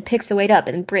camera and then picks the weight up,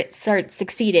 and Britt starts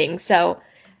succeeding. So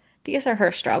these are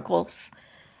her struggles.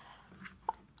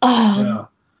 Yeah,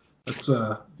 it's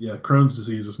Crohn's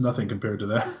disease is nothing compared to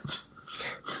that.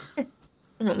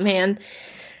 Oh man.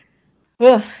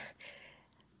 Ugh.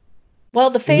 Well,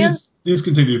 the fans... These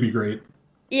continue to be great.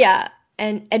 Yeah,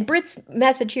 and Britt's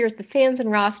message here is the fans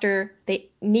and roster, they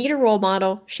need a role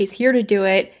model. She's here to do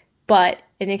it, but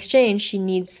in exchange, she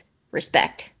needs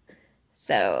respect.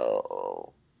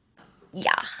 So,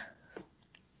 yeah.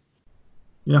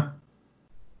 Yeah.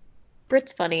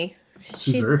 Britt's funny.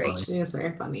 She's very great. funny. She is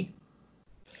very funny.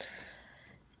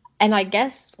 And I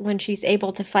guess when she's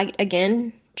able to fight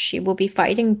again, she will be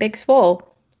fighting Big Swole.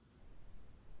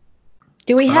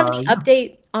 Do we have any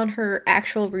update on her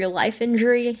actual real life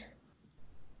injury?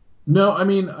 No, I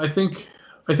mean, I think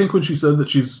when she said that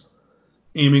she's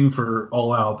aiming for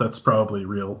All Out, that's probably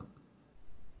real,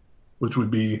 which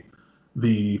would be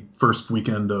the first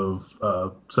weekend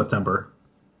of September.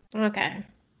 Okay.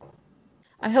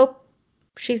 I hope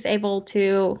she's able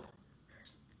to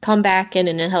come back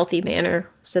in a healthy manner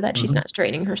so that she's not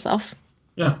straining herself.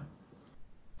 Yeah.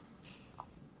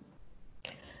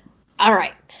 All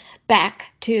right.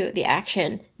 Back to the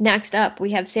action. Next up,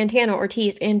 we have Santana,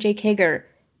 Ortiz, and Jake Hager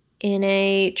in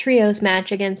a trios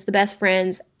match against the Best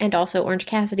Friends and also Orange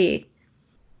Cassidy.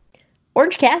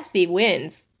 Orange Cassidy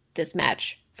wins this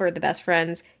match for the Best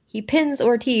Friends. He pins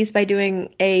Ortiz by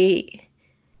doing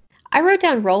I wrote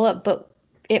down roll-up, but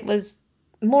it was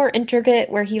more intricate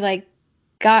where he, like,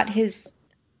 got his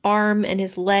arm and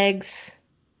his legs,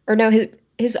 or no,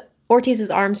 his Ortiz's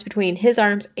arms between his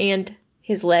arms and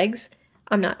his legs.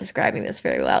 I'm not describing this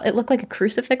very well. It looked like a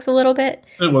crucifix a little bit.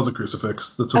 It was a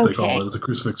crucifix. That's what they call it. It's a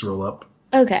crucifix roll-up.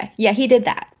 Okay. Yeah, he did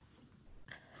that.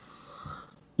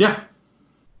 Yeah.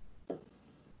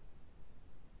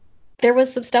 There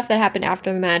was some stuff that happened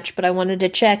after the match, but I wanted to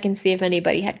check and see if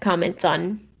anybody had comments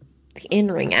on the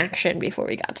in-ring action before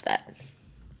we got to that.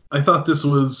 I thought this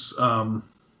was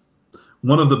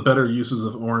one of the better uses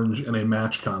of Orange in a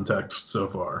match context so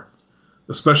far,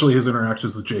 especially his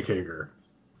interactions with Jake Hager.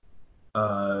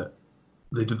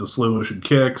 They did the slow motion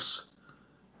kicks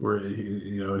where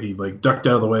he like ducked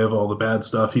out of the way of all the bad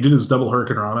stuff. He did his double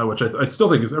Hurricane Rana, which I still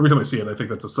think is, every time I see it, I think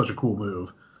that's such a cool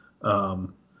move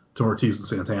to Ortiz and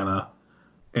Santana.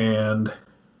 And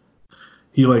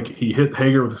he hit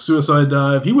Hager with a suicide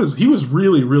dive. He was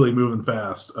really, really moving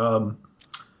fast. I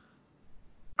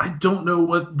don't know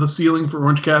what the ceiling for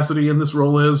Orange Cassidy in this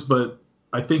role is, but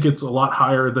I think it's a lot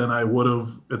higher than I would have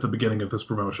at the beginning of this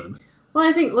promotion. Well,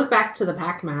 I think look back to the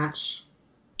Pac match.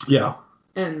 Yeah.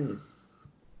 And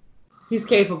he's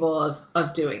capable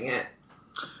of doing it.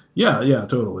 Yeah,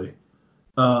 totally.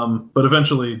 But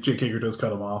eventually Jake Hager does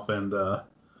cut him off, and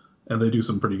they do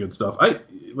some pretty good stuff.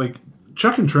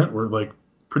 Chuck and Trent were like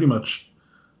pretty much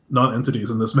non-entities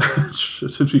in this match,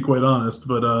 to be quite honest.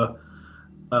 But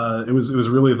it was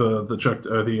really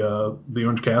the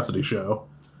Orange Cassidy show.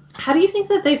 How do you think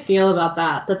that they feel about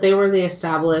that? That they were the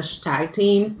established tag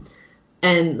team,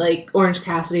 and like Orange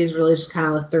Cassidy is really just kind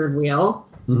of the third wheel,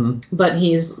 but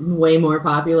he's way more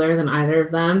popular than either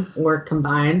of them or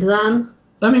combined them.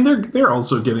 I mean, they're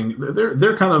also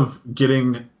they're kind of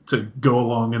getting to go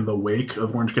along in the wake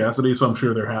of Orange Cassidy, so I'm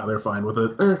sure they're fine with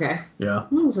it. Okay. Yeah.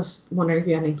 I was just wondering if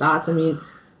you had any thoughts. I mean,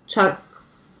 Chuck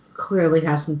clearly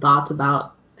has some thoughts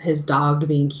about his dog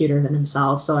being cuter than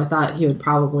himself, so I thought he would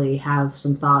probably have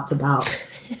some thoughts about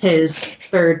his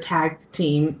third tag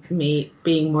team mate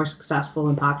being more successful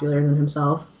and popular than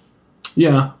himself.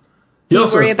 Yeah. He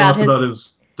also has thoughts about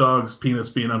his dog's penis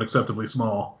being unacceptably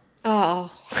small. Oh.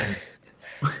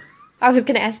 I was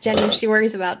going to ask Jenny if she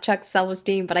worries about Chuck's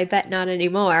self-esteem, but I bet not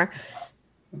anymore.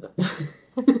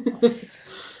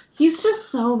 He's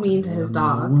just so mean to his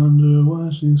dog. I wonder why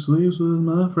she sleeps with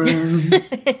my friends.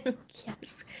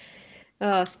 Yes.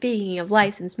 Oh, speaking of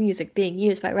licensed music being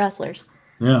used by wrestlers.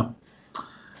 Yeah.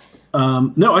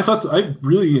 No, I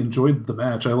really enjoyed the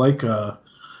match. I like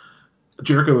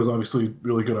Jericho is obviously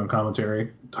really good on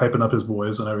commentary, hyping up his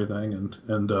boys and everything,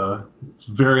 and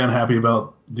very unhappy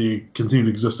about the continued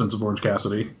existence of Orange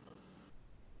Cassidy.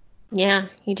 Yeah,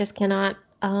 he just cannot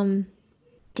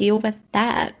deal with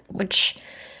that, which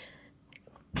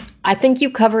I think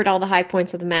you covered all the high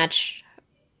points of the match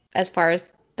as far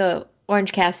as the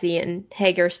Orange Cassidy and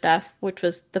Hager stuff, which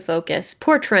was the focus.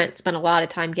 Poor Trent spent a lot of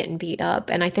time getting beat up,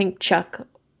 and I think Chuck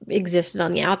existed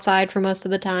on the outside for most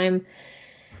of the time.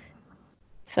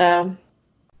 So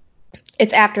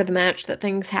it's after the match that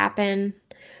things happen.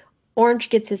 Orange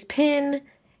gets his pin,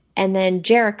 and then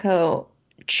Jericho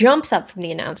jumps up from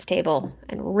the announce table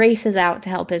and races out to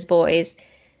help his boys.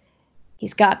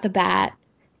 He's got the bat,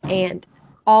 and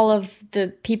all of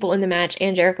the people in the match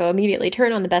and Jericho immediately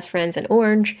turn on the Best Friends and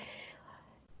Orange.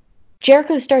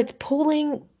 Jericho starts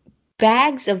pulling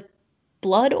bags of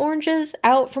blood oranges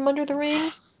out from under the ring,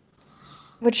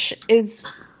 which is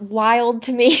wild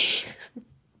to me.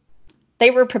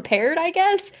 They were prepared, I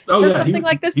guess, for something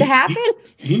like this to happen.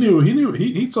 He knew.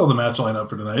 He saw the match lineup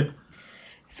for tonight.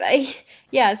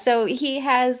 So he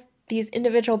has these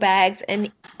individual bags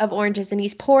of oranges, and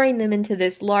he's pouring them into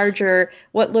this larger,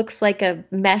 what looks like a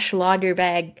mesh laundry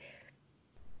bag,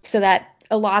 so that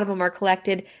a lot of them are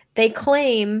collected. They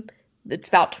claim it's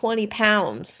about 20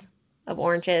 pounds of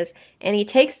oranges, and he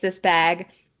takes this bag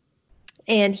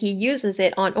and he uses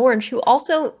it on Orange, who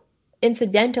also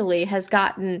incidentally has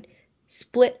gotten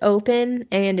split open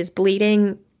and is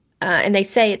bleeding, and they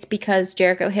say it's because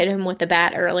Jericho hit him with the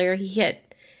bat earlier. He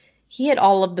he hit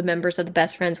all of the members of the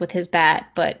Best Friends with his bat,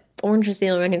 but Orange is the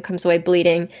only one who comes away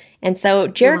bleeding. And so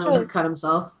Jericho cut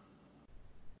himself.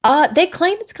 They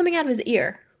claim it's coming out of his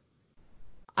ear.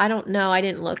 I don't know. I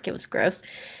didn't look. It was gross.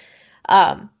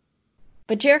 But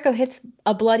Jericho hits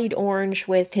a bloodied Orange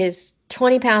with his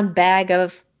 20-pound bag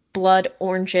of blood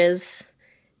oranges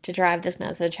to drive this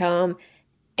message home.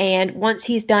 And once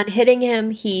he's done hitting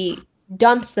him, he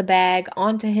dumps the bag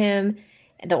onto him.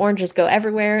 The oranges go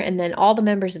everywhere, and then all the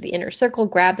members of the inner circle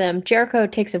grab them. Jericho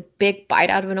takes a big bite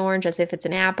out of an orange as if it's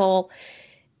an apple,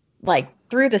 like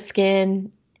through the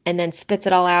skin, and then spits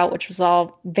it all out, which was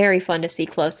all very fun to see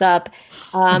close up.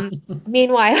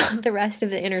 Meanwhile, the rest of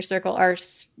the inner circle are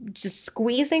just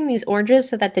squeezing these oranges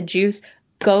so that the juice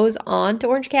goes on to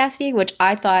Orange Cassidy, which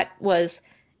I thought was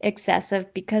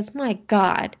excessive because, my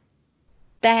God,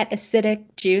 that acidic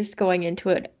juice going into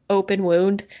an open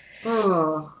wound,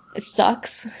 it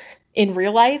sucks in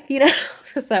real life, you know?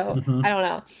 So, I don't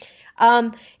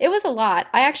know. It was a lot.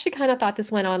 I actually kind of thought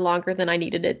this went on longer than I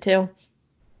needed it to.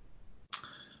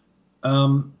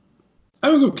 I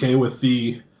was okay with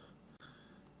the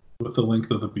length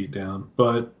of the beatdown,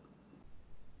 but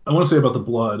I want to say about the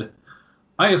blood.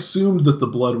 I assumed that the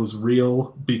blood was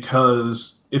real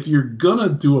because if you're gonna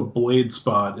do a blade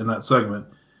spot in that segment,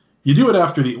 you do it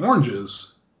after the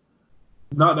oranges,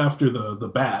 not after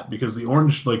the bat, because the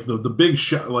orange, like the big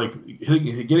shot, like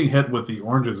getting hit with the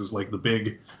oranges is like the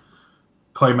big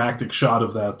climactic shot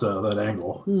of that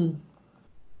angle.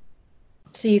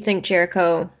 So you think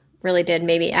Jericho really did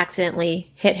maybe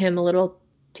accidentally hit him a little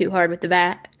too hard with the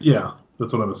bat? Yeah,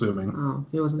 that's what I'm assuming. Oh,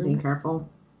 he wasn't being careful.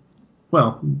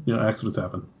 Well, accidents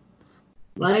happen.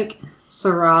 Like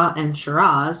Syrah and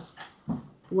Shiraz,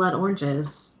 blood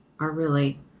oranges are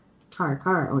really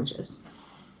Cara oranges.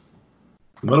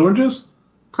 What oranges?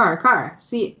 Cara, Cara.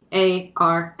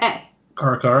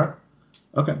 Cara?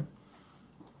 Okay.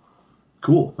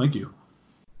 Cool, thank you.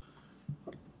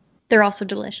 They're also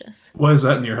delicious. Why is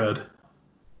that in your head?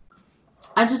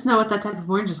 I just know what that type of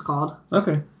orange is called.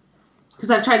 Okay. Because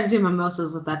I've tried to do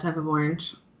mimosas with that type of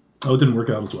orange. Oh, it didn't work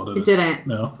out as well, did it? It didn't.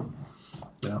 No.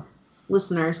 Yeah.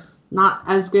 Listeners, not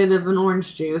as good of an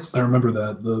orange juice. I remember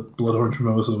that. The blood orange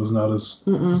mimosa was not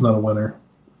a winner.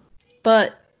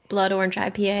 But blood orange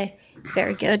IPA,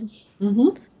 very good.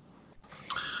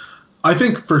 I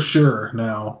think for sure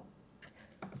now,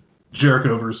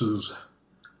 Jericho versus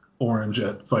Orange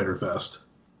at Fyter Fest.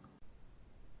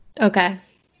 Okay.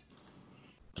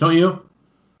 Don't you?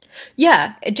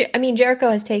 Yeah. I mean,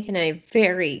 Jericho has taken a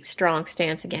very strong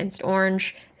stance against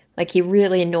Orange. Like, he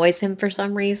really annoys him for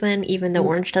some reason, even though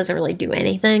Orange doesn't really do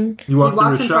anything. He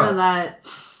walked in front of that.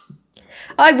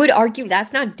 I would argue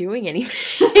that's not doing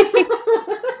anything.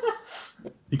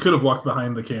 He could have walked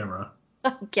behind the camera.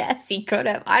 I guess he could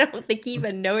have. I don't think he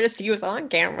even noticed he was on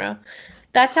camera.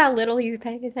 That's how little he's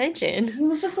paying attention. He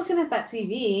was just looking at that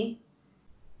TV.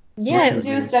 Yeah. To do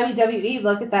his WWE,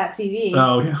 look at that TV.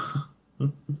 Oh, yeah.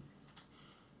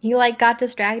 He, got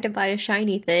distracted by a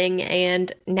shiny thing,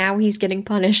 and now he's getting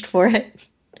punished for it.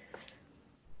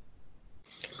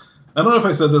 I don't know if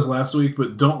I said this last week,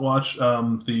 but don't watch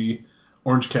the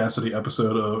Orange Cassidy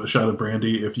episode of A Shot of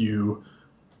Brandy if you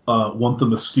want the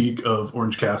mystique of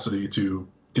Orange Cassidy to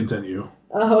continue.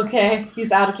 Oh, okay.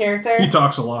 He's out of character. He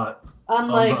talks a lot.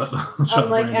 Unlike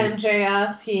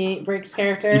MJF, he breaks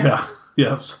character. Yeah,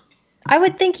 yes. I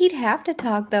would think he'd have to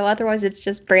talk, though. Otherwise, it's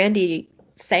just Brandy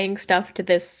saying stuff to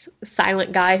this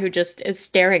silent guy who just is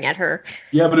staring at her.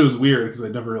 Yeah, but it was weird because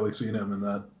I'd never really seen him in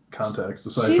that context.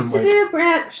 Aside she used from to do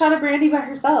a shot of Brandy by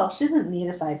herself. She didn't need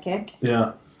a sidekick.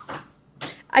 Yeah.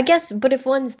 I guess, but if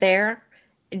one's there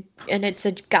and it's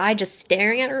a guy just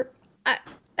staring at her,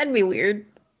 that'd be weird.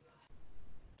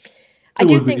 I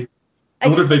wonder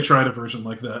if they tried a version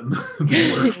like that and it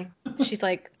didn't work. She's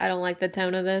like, I don't like the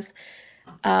tone of this.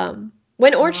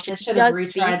 When Orange should have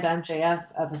retried the MJF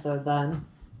episode then.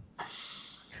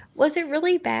 Was it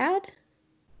really bad?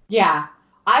 Yeah.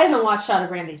 I haven't watched Shot of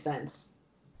Brandy since.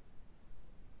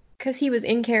 Because he was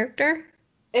in character?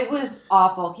 It was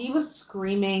awful. He was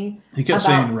screaming. He kept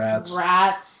saying rats.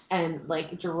 Rats and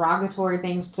derogatory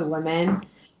things to women.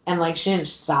 And she didn't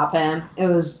stop him. It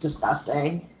was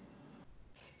disgusting.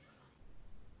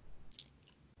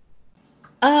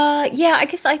 Yeah, I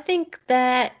guess I think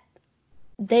that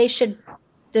they should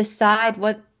decide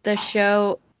what the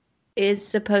show is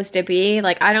supposed to be.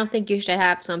 I don't think you should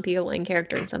have some people in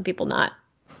character and some people not.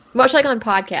 Much like on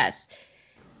podcasts.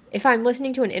 If I'm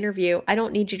listening to an interview, I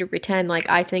don't need you to pretend like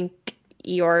I think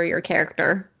you're your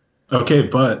character. Okay,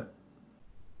 but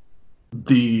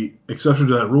the exception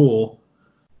to that rule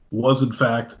was, in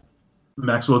fact,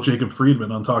 Maxwell Jacob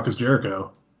Friedman on Talk is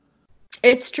Jericho.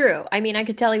 It's true. I mean, I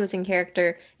could tell he was in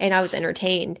character and I was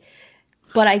entertained.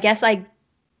 But I guess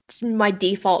my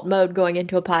default mode going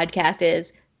into a podcast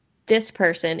is this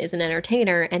person is an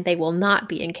entertainer and they will not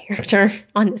be in character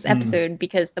on this episode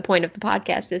because the point of the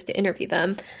podcast is to interview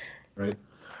them. Right.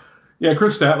 Yeah,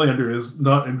 Chris Statlander is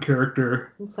not in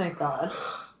character. Thank God.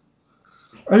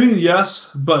 I mean,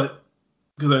 yes, but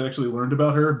because I actually learned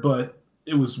about her, but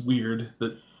it was weird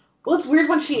that. Well, it's weird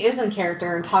when she is in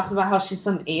character and talks about how she's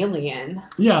some alien.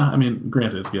 Yeah, I mean,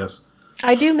 granted, yes.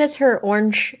 I do miss her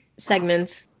orange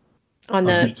segments on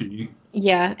the BT.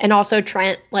 Yeah, and also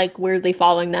Trent like weirdly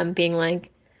following them, being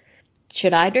like,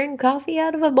 "Should I drink coffee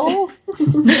out of a bowl?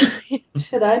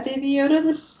 Should I Baby Yoda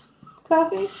this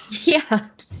coffee?" Yeah,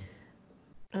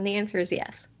 and the answer is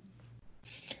yes.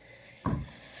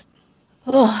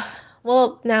 Oh,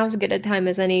 well, now's as good a time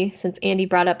as any since Andy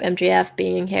brought up MJF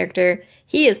being in character.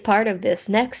 He is part of this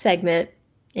next segment,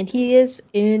 and he is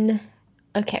in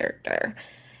a character.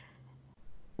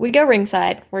 We go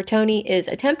ringside, where Tony is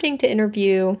attempting to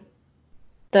interview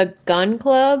the Gun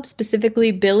Club,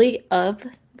 specifically Billy of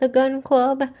the Gun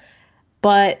Club,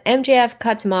 but MJF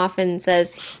cuts him off and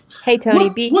says, "Hey,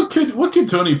 Tony, what could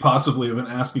Tony possibly have been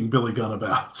asking Billy Gunn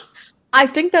about?" I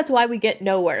think that's why we get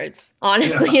no words,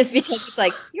 honestly, is because it's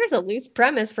like, here's a loose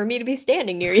premise for me to be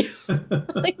standing near you.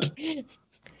 Like,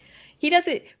 he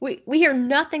doesn't, we hear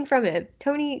nothing from him.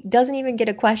 Tony doesn't even get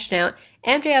a question out.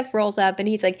 MJF rolls up and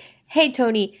he's like, "Hey,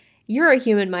 Tony, you're a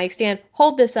human mic stand.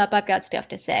 Hold this up. I've got stuff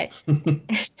to say."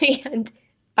 And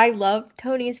I love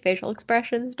Tony's facial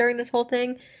expressions during this whole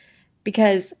thing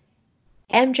because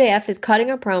MJF is cutting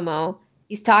a promo.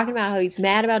 He's talking about how he's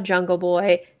mad about Jungle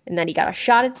Boy and that he got a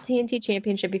shot at the TNT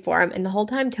Championship before him. And the whole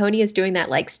time Tony is doing that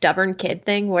like stubborn kid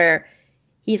thing where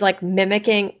he's like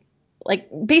mimicking, like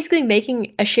basically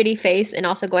making a shitty face and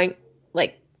also going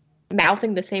like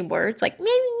mouthing the same words, like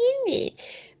me,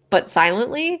 but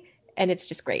silently. And it's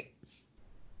just great.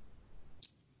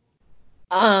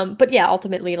 But yeah,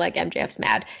 ultimately, like, MJF's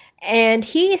mad. And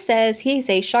he says he's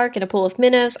a shark in a pool of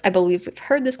minnows. I believe we've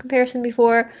heard this comparison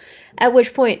before. At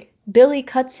which point, Billy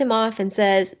cuts him off and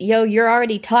says, "Yo, you're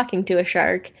already talking to a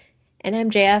shark." And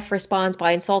MJF responds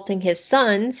by insulting his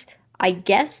sons. I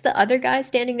guess the other guy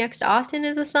standing next to Austin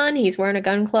is a son. He's wearing a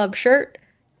Gun Club shirt.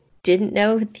 Didn't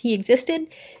know he existed.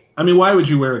 I mean, why would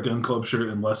you wear a Gun Club shirt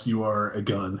unless you are a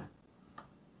gun?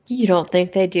 You don't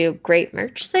think they do great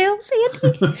merch sales,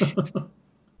 Andy?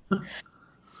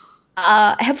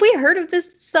 Have we heard of this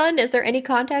son? Is there any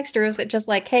context, or is it just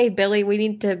like, "Hey, Billy, we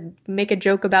need to make a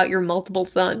joke about your multiple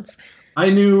sons"? I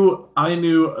knew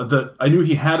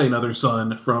he had another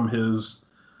son from his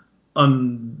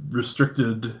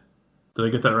unrestricted. Did I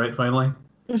get that right? Finally,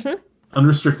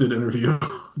 unrestricted interview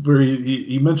where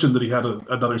he mentioned that he had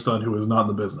another son who was not in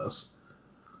the business.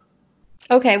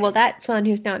 Okay, well, that son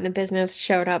who's not in the business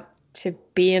showed up to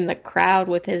be in the crowd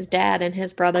with his dad and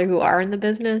his brother who are in the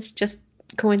business, just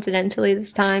coincidentally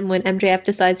this time when MJF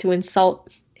decides to insult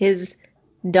his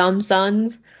dumb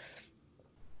sons.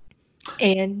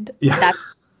 And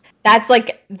that's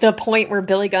like the point where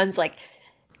Billy Gunn's like,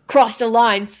 "Crossed a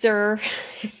line, sir."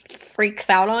 Freaks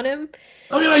out on him.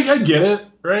 I mean, I get it,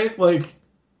 right? Like,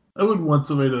 I wouldn't want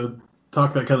somebody to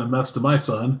talk that kind of mess to my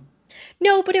son.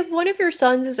 No, but if one of your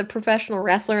sons is a professional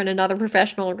wrestler and another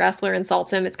professional wrestler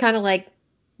insults him, it's kind of like,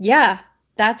 yeah,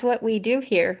 that's what we do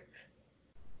here.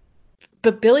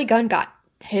 But Billy Gunn got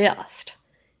pissed.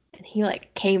 And he,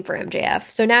 like, came for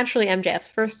MJF. So naturally, MJF's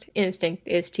first instinct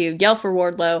is to yell for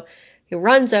Wardlow, who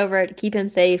runs over to keep him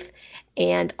safe.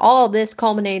 And all this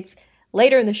culminates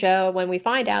later in the show when we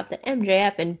find out that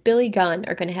MJF and Billy Gunn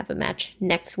are going to have a match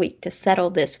next week to settle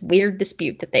this weird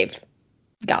dispute that they've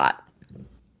got.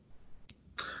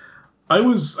 I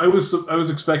was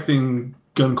expecting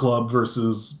Gun Club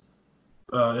versus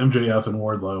MJF and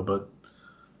Wardlow, but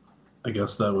I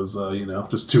guess that was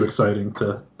just too exciting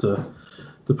to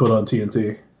put on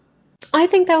TNT. I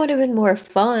think that would have been more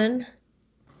fun.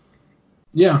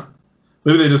 Yeah,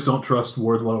 maybe they just don't trust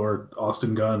Wardlow or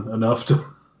Austin Gunn enough to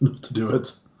do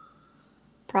it.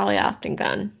 Probably Austin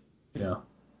Gunn. Yeah.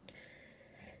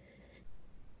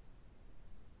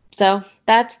 So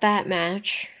that's that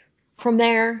match. From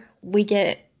there, we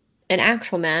get an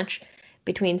actual match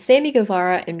between Sammy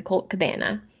Guevara and Colt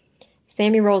Cabana.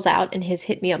 Sammy rolls out in his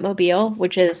Hit Me Up Mobile,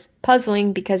 which is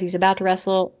puzzling because he's about to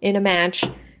wrestle in a match,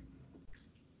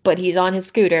 but he's on his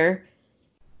scooter.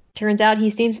 Turns out he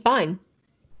seems fine.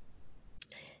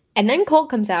 And then Colt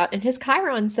comes out and his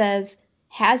Chiron says,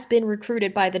 "has been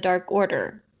recruited by the Dark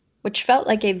Order," which felt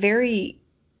like a very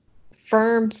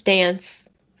firm stance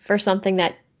for something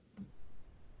that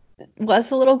was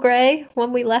a little gray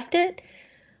when we left it.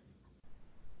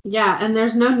 Yeah, and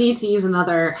there's no need to use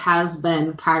another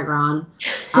has-been Chiron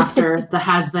after the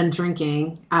has-been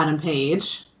drinking Adam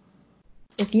Page.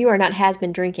 If you are not has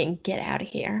been drinking, get out of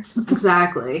here.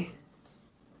 Exactly.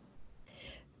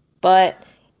 But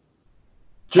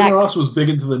Jim Ross was big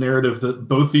into the narrative that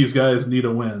both these guys need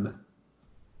a win.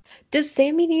 Does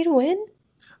Sammy need a win?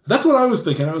 That's what I was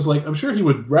thinking. I was like, I'm sure he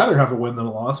would rather have a win than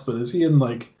a loss, but is he in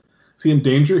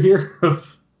danger here?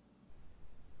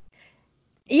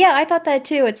 Yeah, I thought that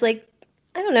too. It's like,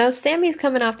 I don't know, Sammy's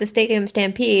coming off the Stadium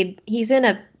Stampede. He's in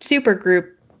a super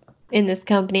group in this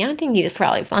company. I think he's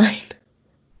probably fine.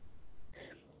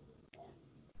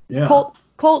 Yeah. Colt,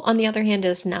 on the other hand,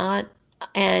 is not.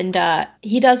 And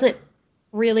he doesn't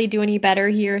really do any better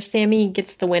here. Sammy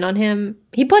gets the win on him.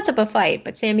 He puts up a fight,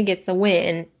 but Sammy gets the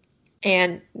win.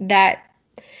 And that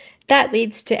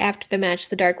leads to, after the match,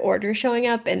 the Dark Order showing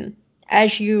up. And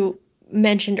as you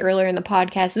mentioned earlier in the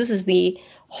podcast, this is the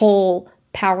whole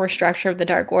power structure of the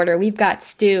Dark Order. We've got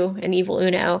Stu and Evil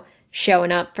Uno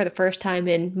showing up for the first time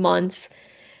in months.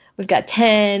 We've got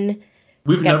 10.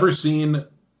 We've never seen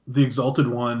the Exalted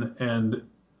One and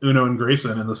Uno and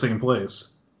Grayson in the same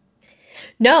place.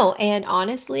 No, and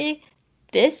honestly,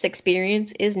 this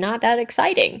experience is not that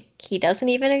exciting. He doesn't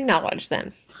even acknowledge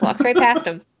them. Walks right past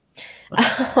them.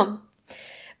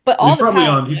 But all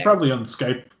he's probably on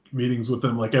Skype meetings with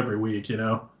them like every week, you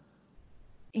know?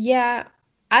 Yeah,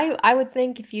 I would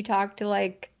think if you talk to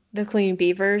like the Clean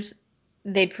Beavers,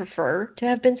 they'd prefer to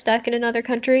have been stuck in another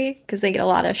country because they get a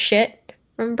lot of shit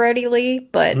from Brody Lee.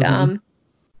 But I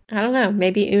don't know.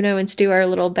 Maybe Uno and Stu are a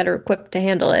little better equipped to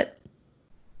handle it.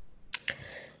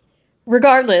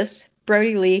 Regardless,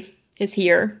 Brody Lee is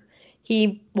here.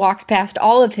 He walks past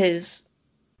all of his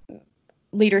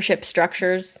leadership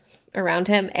structures around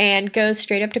him and goes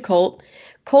straight up to Colt.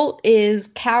 Colt is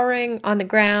cowering on the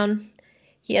ground.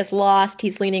 He has lost.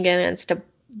 He's leaning against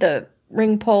the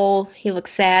ring pole. He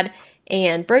looks sad.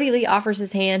 And Brody Lee offers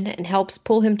his hand and helps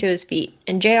pull him to his feet.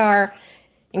 And JR,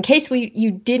 in case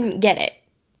you didn't get it,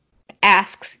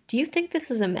 asks, do you think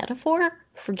this is a metaphor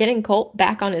for getting Colt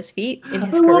back on his feet in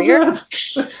his career? Love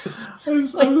that.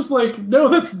 I was like, no,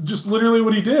 that's just literally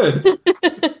what he did.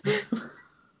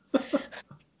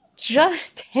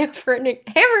 Just hammering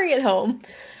it home.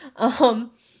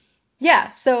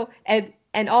 Yeah, so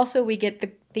and also we get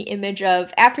the image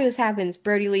of, after this happens,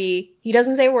 Brody Lee, he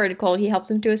doesn't say a word to Colt, he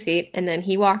helps him to his feet, and then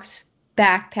he walks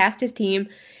back past his team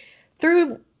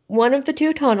through one of the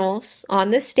two tunnels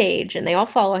on this stage, and they all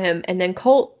follow him, and then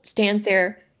Colt stands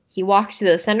there. He walks to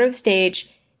the center of the stage.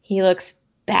 He looks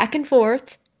back and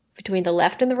forth between the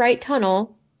left and the right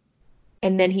tunnel,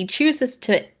 and then he chooses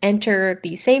to enter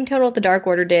the same tunnel the Dark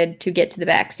Order did to get to the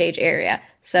backstage area.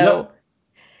 So, yep.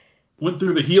 Went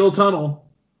through the heel tunnel.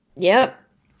 Yep.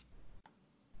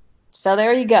 So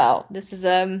there you go. This is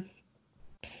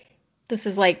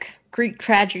like Greek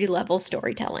tragedy level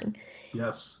storytelling.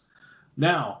 Yes.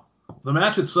 Now, the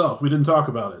match itself, we didn't talk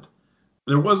about it.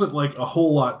 There wasn't like a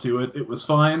whole lot to it. It was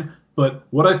fine, but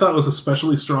what I thought was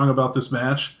especially strong about this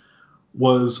match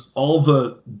was all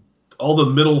the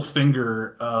middle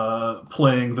finger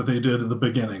playing that they did at the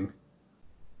beginning.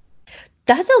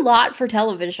 That's a lot for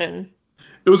television.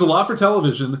 It was a lot for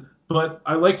television, but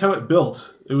I liked how it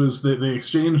built. It was they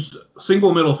exchanged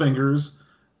single middle fingers,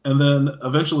 and then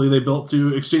eventually they built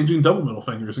to exchanging double middle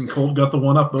fingers, and Colt got the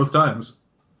one up both times.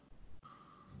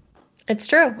 It's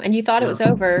true, and you thought it was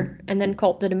over, and then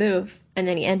Colt did a move, and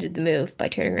then he ended the move by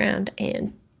turning around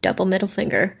and double middle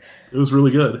finger. It was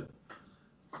really good.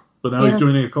 But now he's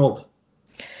joining a cult.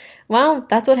 Well,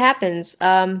 that's what happens.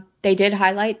 They did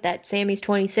highlight that Sammy's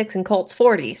 26 and Colt's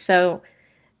 40, so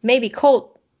maybe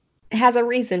Colt has a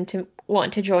reason to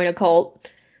want to join a cult.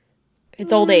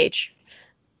 It's old age.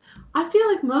 I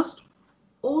feel like most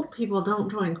old people don't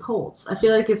join cults. I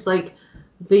feel like it's like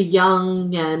the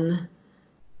young and,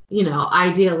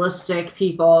 idealistic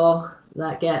people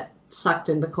that get sucked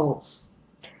into cults.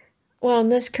 Well, in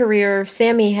this career,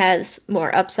 Sammy has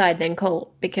more upside than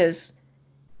Colt because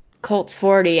Colt's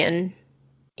 40 and,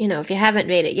 if you haven't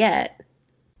made it yet,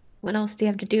 what else do you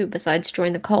have to do besides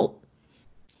join the cult?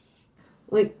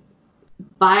 Like,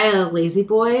 buy a lazy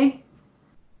boy,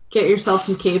 get yourself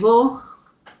some cable.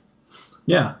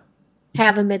 Yeah.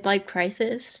 Have a midlife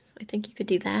crisis. I think you could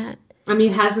do that. I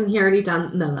mean, hasn't he already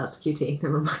done? No, that's QT.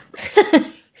 Never mind.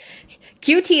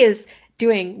 QT is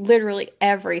doing literally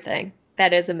everything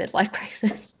that is a midlife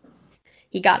crisis.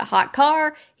 He got a hot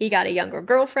car. He got a younger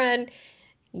girlfriend.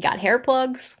 He got hair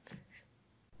plugs.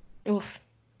 Oof,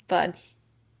 bud.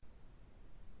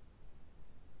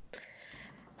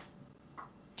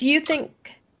 Do you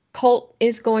think Colt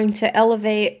is going to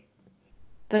elevate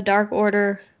the Dark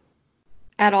Order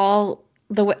at all?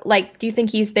 Like, do you think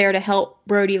he's there to help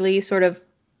Brody Lee sort of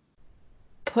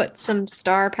put some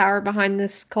star power behind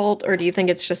this cult, or do you think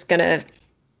it's just gonna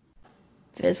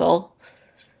fizzle?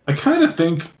 I kind of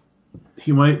think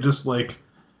he might just like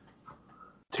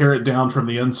tear it down from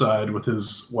the inside with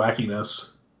his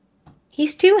wackiness.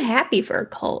 He's too happy for a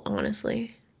cult,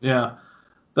 honestly. Yeah,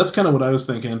 that's kind of what I was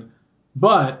thinking.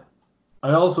 But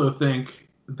I also think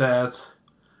that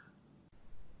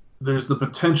there's the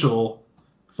potential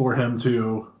for him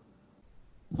to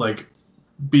like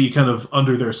be kind of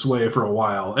under their sway for a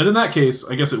while. And in that case,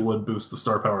 I guess it would boost the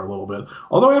star power a little bit.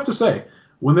 Although I have to say,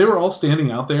 when they were all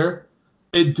standing out there,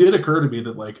 it did occur to me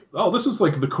that, like, oh, this is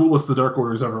like the coolest the Dark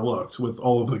Order's ever looked with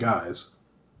all of the guys.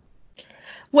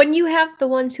 When you have the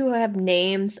ones who have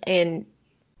names and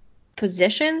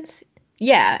positions,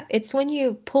 yeah, it's when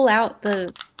you pull out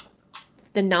the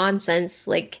nonsense,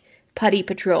 like Putty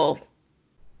Patrol,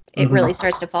 it really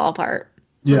starts to fall apart.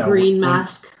 Yeah, green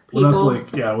mask when people.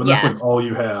 that's like when that's like all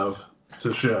you have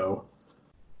to show.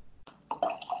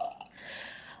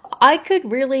 I could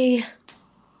really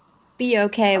be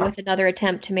okay with another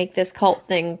attempt to make this cult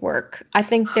thing work. I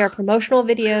think their promotional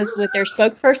videos with their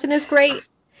spokesperson is great.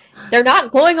 They're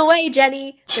not going away,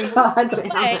 Jenny. God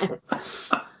damn it.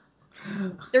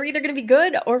 They're either going to be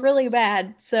good or really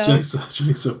bad. So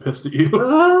Jenny's so pissed at you.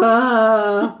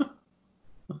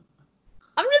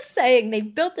 I'm just saying, they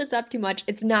built this up too much.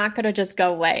 It's not going to just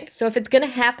go away. So if it's going to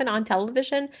happen on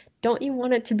television, don't you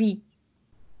want it to be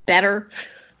better?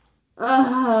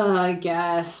 I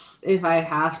guess if I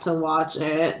have to watch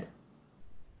it.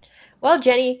 Well,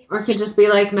 Jenny. Or it could just be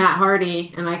like Matt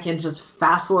Hardy, and I can just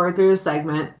fast forward through a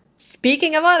segment.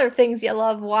 Speaking of other things you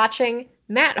love watching,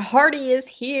 Matt Hardy is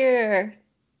here.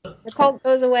 The cult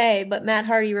goes away, but Matt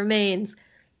Hardy remains.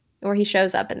 Or he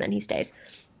shows up and then he stays.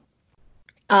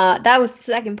 That was the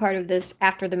second part of this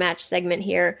after the match segment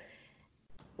here.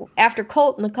 After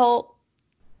Colt and the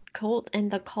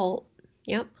Cult,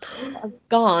 yep, are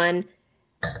gone,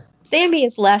 Sammy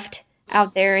is left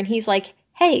out there and he's like,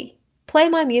 hey, play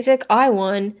my music, I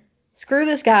won. Screw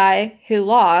this guy who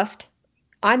lost.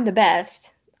 I'm the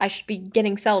best. I should be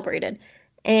getting celebrated.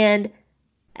 And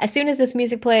as soon as this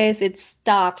music plays, it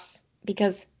stops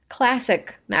because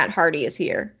classic Matt Hardy is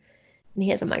here. And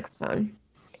he has a microphone.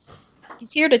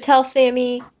 He's here to tell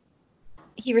Sammy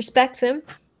he respects him.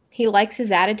 He likes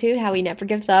his attitude, how he never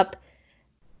gives up.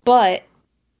 But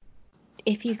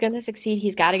if he's going to succeed,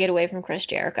 he's got to get away from Chris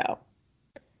Jericho.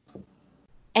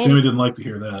 And Sammy didn't like to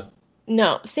hear that.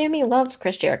 No, Sammy loves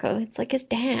Chris Jericho. It's like his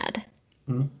dad.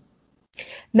 Mm-hmm.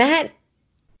 Matt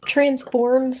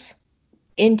transforms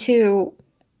into,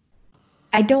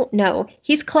 I don't know.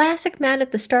 He's classic Matt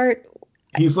at the start.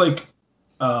 He's like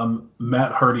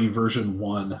Matt Hardy version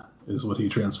 1 is what he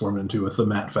transformed into with the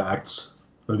Matt Facts.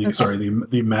 Or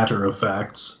the Matter of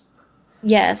Facts.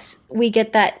 Yes, we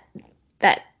get that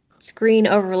screen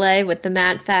overlay with the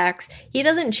Matt Facts. He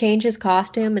doesn't change his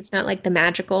costume. It's not like the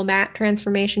magical Matt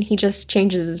transformation. He just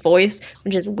changes his voice,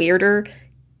 which is weirder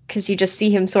because you just see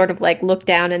him sort of like look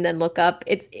down and then look up.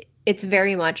 It's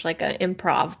very much like an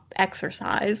improv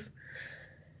exercise.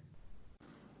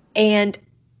 And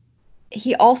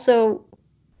he also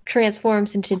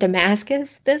transforms into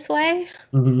Damascus this way.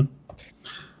 Mm-hmm.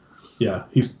 Yeah,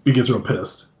 he gets real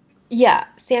pissed. Yeah,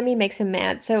 Sammy makes him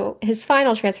mad. So his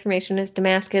final transformation is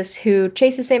Damascus, who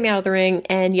chases Sammy out of the ring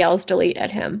and yells delete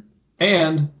at him.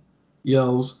 And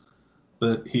yells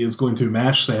that he is going to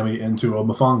mash Sammy into a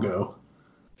mofongo.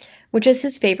 Which is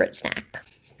his favorite snack.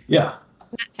 Yeah.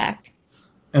 Matt fact.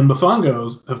 And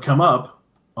mofongos have come up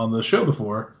on the show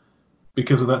before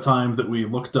because of that time that we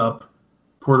looked up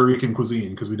Puerto Rican cuisine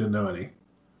because we didn't know any.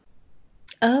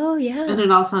 Oh, yeah. And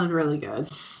it all sounded really good.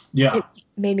 Yeah. It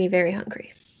made me very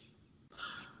hungry.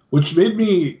 Which made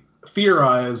me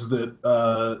theorize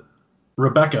that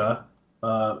Rebecca,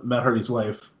 Matt Hardy's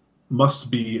wife,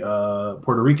 must be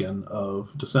Puerto Rican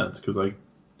of descent, because I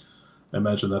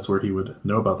imagine that's where he would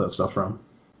know about that stuff from.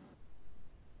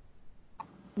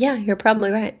 Yeah, you're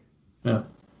probably right. Yeah.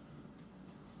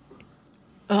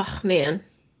 Oh, man.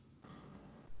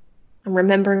 I'm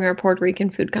remembering our Puerto Rican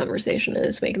food conversation, and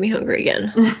it's making me hungry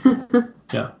again.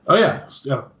 Yeah. Oh, yeah.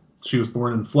 Yeah. She was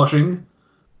born in Flushing,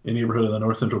 a neighborhood in the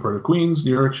north central part of Queens,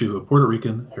 New York. She's of Puerto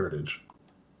Rican heritage.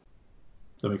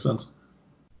 That makes sense.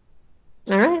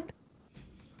 All right.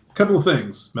 A couple of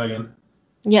things, Megan.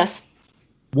 Yes.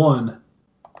 One,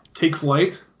 Take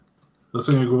Flight, the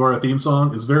Singing Guevara theme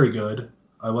song, is very good.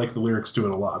 I like the lyrics to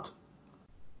it a lot.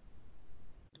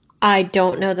 I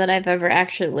don't know that I've ever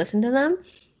actually listened to them.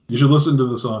 You should listen to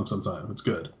the song sometime. It's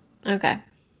good. Okay.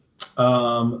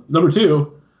 Number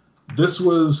two, This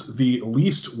was the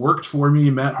least worked for me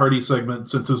Matt Hardy segment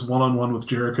since his one-on-one with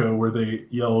Jericho where they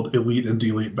yelled Elite and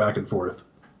Delete back and forth.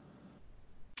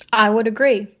 I would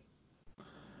agree.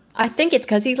 I think it's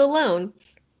because he's alone.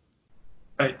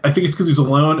 I think it's because he's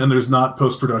alone and there's not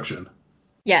post-production.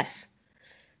 Yes.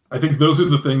 I think those are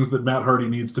the things that Matt Hardy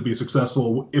needs to be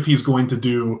successful if he's going to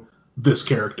do this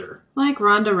character. Like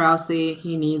Ronda Rousey,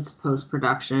 he needs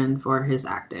post-production for his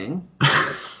acting.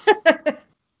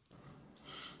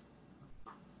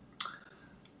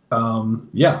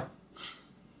 Yeah.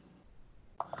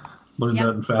 Learned that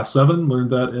in Fast 7,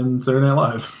 learned that in Saturday Night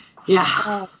Live.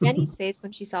 Yeah. Jenny's face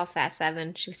when she saw Fast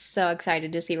 7, she was so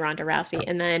excited to see Ronda Rousey,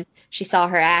 and then she saw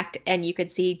her act, and you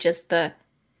could see just the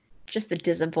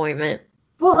disappointment.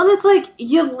 Well, and it's like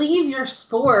you leave your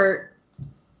sport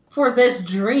for this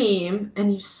dream,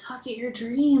 and you suck at your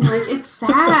dream. Like, it's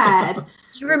sad.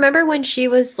 Do you remember when she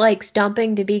was like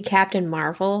stumping to be Captain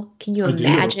Marvel? Can you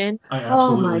imagine? I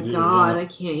absolutely do. Do, God, yeah. I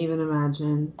can't even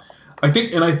imagine. I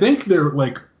think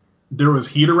there was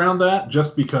heat around that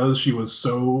just because she was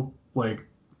so like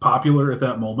popular at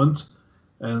that moment,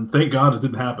 and thank God it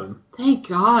didn't happen. Thank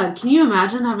God. Can you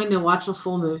imagine having to watch a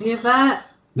full movie of that?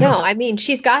 No, I mean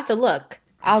she's got the look.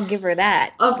 I'll give her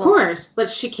that. Of course, but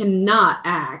she cannot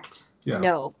act. Yeah.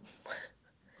 No.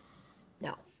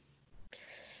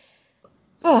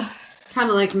 Oh, kind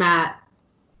of like Matt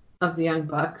of the Young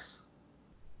Bucks.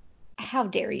 How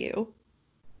dare you?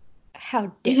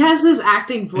 How dare he has his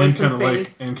acting voice and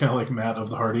face. And kind of like Matt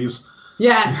of the Hardys.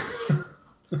 Yes.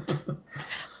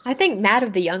 I think Matt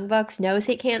of the Young Bucks knows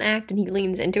he can't act and he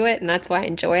leans into it, and that's why I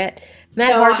enjoy it.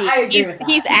 Matt Hardy,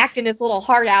 he's acting his little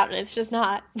heart out, and it's just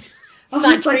not.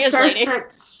 It's like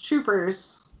Starship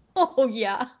Troopers. Oh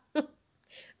yeah,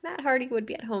 Matt Hardy would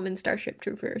be at home in Starship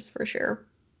Troopers for sure.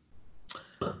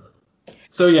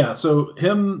 So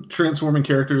him transforming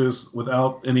characters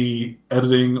without any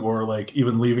editing or like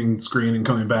even leaving screen and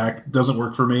coming back doesn't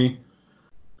work for me.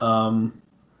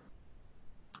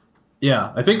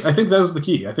 Yeah, I think that was the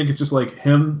key. I think it's just like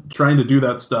him trying to do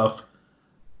that stuff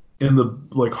in the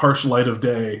like harsh light of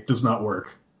day does not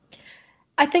work.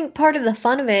 I think part of the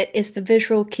fun of it is the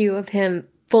visual cue of him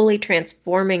fully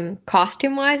transforming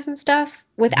costume-wise and stuff.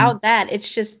 Without that, it's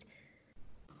just,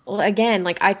 well, again,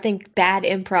 like I think bad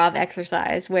improv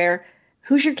exercise where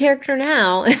who's your character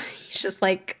now? You just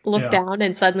like look down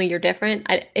and suddenly you're different.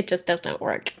 It just does not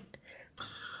work.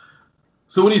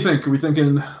 So what do you think? Are we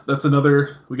thinking we got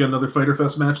another Fyter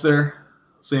Fest match there?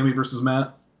 Sammy versus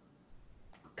Matt?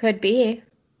 Could be.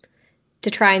 To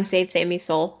try and save Sammy's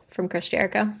soul from Chris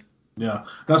Jericho. Yeah.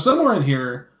 Now, somewhere in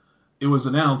here, it was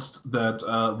announced that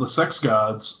the Sex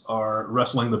Gods are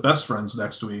wrestling the Best Friends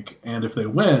next week, and if they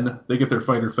win, they get their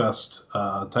Fyter Fest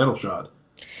title shot.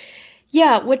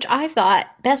 Yeah, which I thought,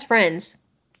 Best Friends,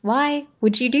 why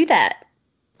would you do that?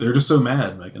 They're just so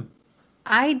mad, Megan.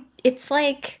 It's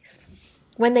like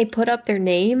when they put up their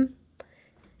name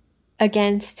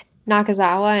against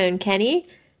Nakazawa and Kenny.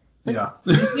 Like, yeah.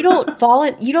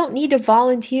 you don't need to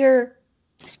volunteer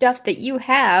stuff that you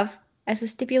have as a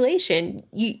stipulation.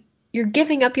 You're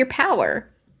giving up your power.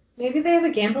 Maybe they have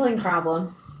a gambling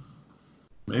problem.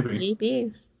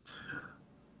 Maybe.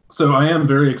 So I am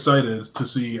very excited to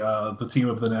see the team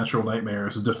of the Natural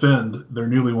Nightmares defend their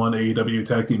newly won AEW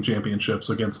Tag Team Championships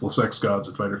against the Sex Gods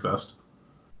at Fyter Fest.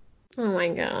 Oh my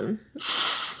god.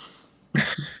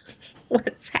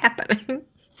 What's happening?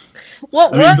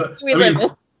 What world do we live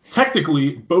in?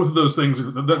 Technically, both of those things,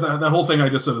 that whole thing I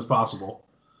just said is possible.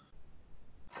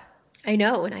 I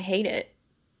know, and I hate it.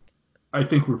 I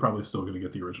think we're probably still going to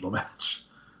get the original match.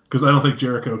 Because I don't think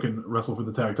Jericho can wrestle for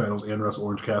the tag titles and wrestle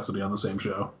Orange Cassidy on the same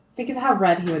show. Think of how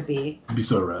red he would be. He'd be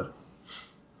so red.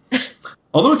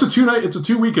 Although it's a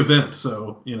 2-week event,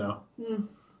 so, you know.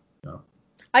 Yeah.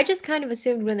 I just kind of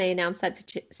assumed when they announced that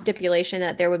stipulation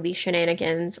that there would be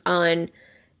shenanigans on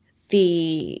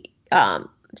the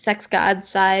Sex God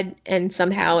side, and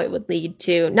somehow it would lead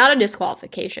to, not a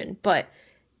disqualification, but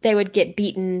they would get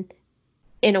beaten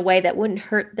in a way that wouldn't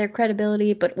hurt their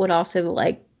credibility, but would also,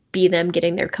 like, be them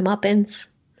getting their comeuppance.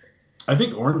 I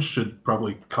think Orange should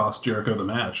probably cost Jericho the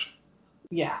match.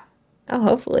 Yeah. Oh,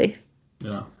 hopefully.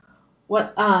 Yeah.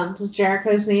 What does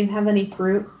Jericho's name have any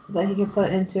fruit that he could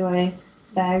put into a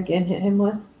bag and hit him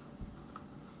with?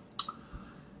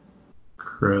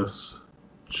 Chris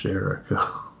Jericho.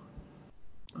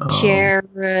 Cherry?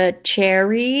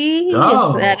 Oh,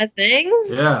 is that a thing?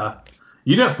 Yeah.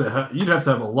 You'd have to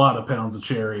have a lot of pounds of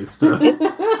cherries to do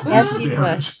some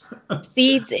damage.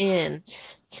 Seeds in.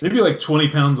 Maybe like 20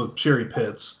 pounds of cherry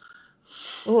pits.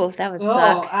 Ooh, that would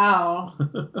suck. Ow.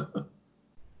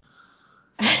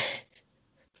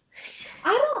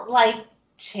 I don't like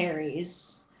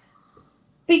cherries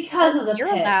because of the You're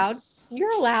pits. allowed.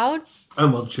 You're allowed. I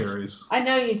love cherries. I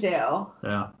know you do.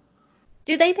 Yeah.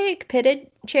 Do they make pitted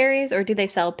cherries or do they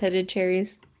sell pitted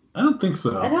cherries? I don't think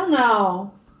so. I don't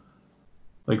know.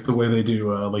 Like the way they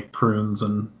do like prunes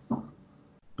and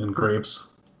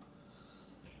grapes.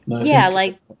 No, I think,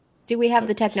 like, do we have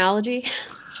the technology?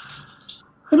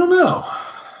 I don't know.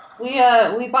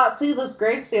 We bought seedless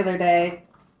grapes the other day.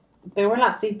 They were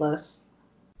not seedless.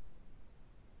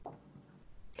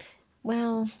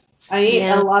 Well, I ate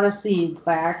yeah. a lot of seeds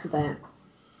by accident.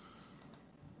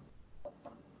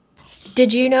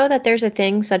 Did you know that there's a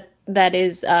thing that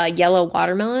is yellow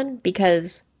watermelon?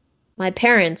 Because my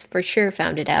parents for sure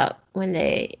found it out when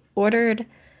they ordered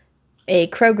a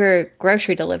Kroger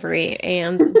grocery delivery,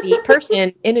 and the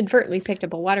person inadvertently picked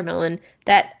up a watermelon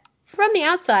that, from the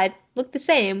outside, looked the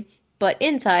same, but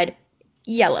inside,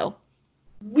 yellow.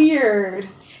 Weird.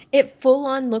 It full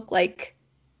on looked like,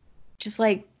 just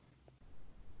like,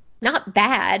 not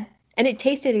bad, and it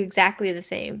tasted exactly the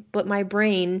same, but my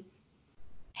brain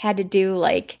had to do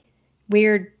like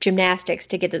weird gymnastics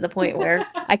to get to the point where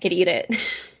I could eat it.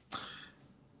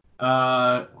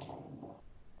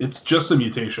 It's just a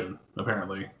mutation,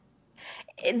 apparently.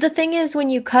 The thing is, when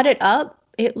you cut it up,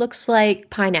 it looks like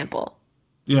pineapple.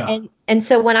 Yeah. And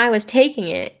so when I was taking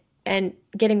it and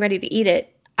getting ready to eat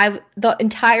it, the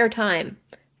entire time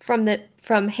from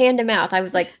hand to mouth, I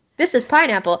was like, this is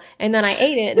pineapple. And then I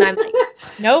ate it and I'm like,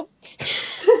 nope.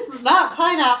 This is not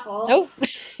pineapple. Nope.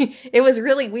 It was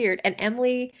really weird. And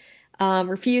Emily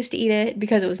refused to eat it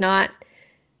because it was not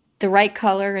the right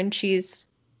color and she's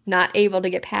not able to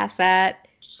get past that.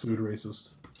 Just food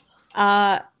racist.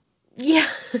 Yeah.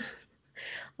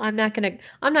 I'm not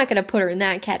gonna put her in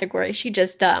that category. She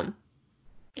just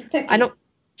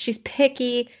she's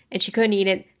picky and she couldn't eat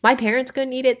it. My parents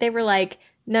couldn't eat it. They were like,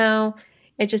 no,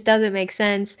 it just doesn't make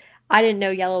sense. I didn't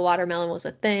know yellow watermelon was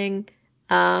a thing.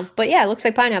 But yeah, it looks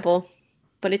like pineapple,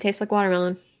 but it tastes like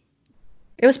watermelon.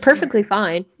 It was perfectly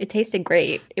fine. It tasted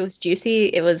great. It was juicy.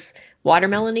 It was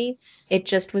watermelon-y. It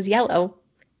just was yellow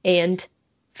and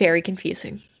very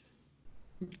confusing.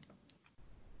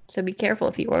 So be careful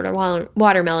if you order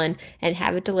watermelon and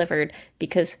have it delivered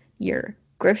because your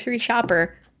grocery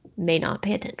shopper may not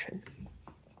pay attention.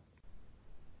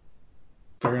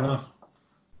 Fair enough.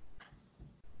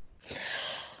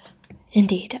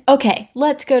 Indeed. Okay,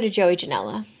 let's go to Joey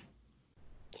Janela.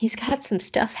 He's got some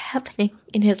stuff happening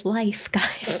in his life,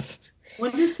 guys.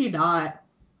 When does he not?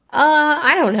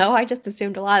 I don't know. I just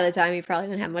assumed a lot of the time he probably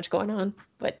didn't have much going on.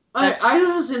 But I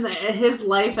just assume that his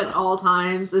life at all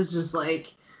times is just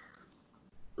like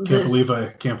Can't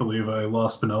believe I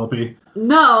lost Penelope.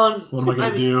 No. What am I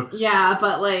gonna do? Yeah,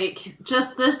 but like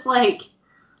just this like.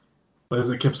 Why does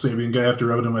that Kip Sabian guy have to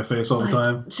rub it in my face all the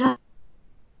time?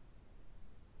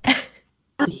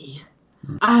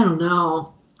 I don't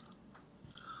know.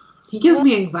 He gives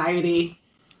me anxiety.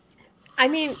 I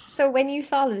mean, so when you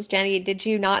saw this, Jenny, did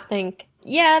you not think,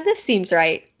 yeah, this seems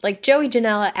right? Like Joey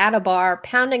Janela at a bar,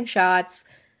 pounding shots,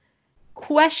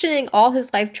 questioning all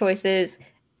his life choices,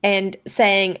 and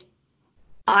saying,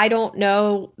 I don't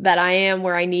know that I am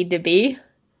where I need to be?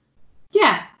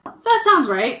 Yeah, that sounds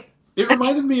right. It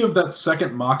reminded me of that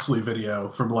second Moxley video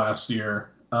from last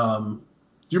year.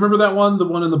 Do you remember that one? The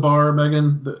one in the bar,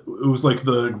 Megan? It was like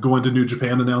the going to New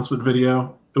Japan announcement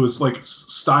video. It was like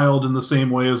styled in the same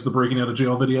way as the breaking out of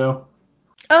jail video.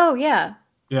 Oh, yeah.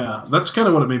 Yeah, that's kind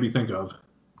of what it made me think of.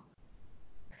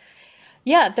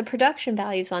 Yeah, the production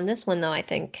values on this one, though, I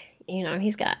think,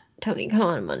 he's got Tony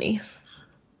Khan money.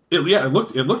 It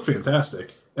looked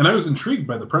fantastic. And I was intrigued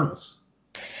by the premise.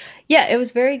 Yeah, it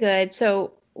was very good.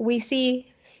 So we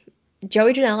see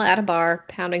Joey Janela at a bar,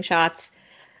 pounding shots,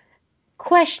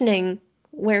 questioning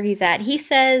where he's at. He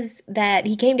says that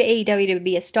he came to AEW to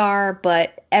be a star,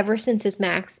 but ever since his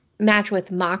match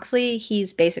with Moxley,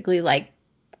 he's basically like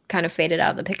kind of faded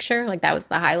out of the picture. Like that was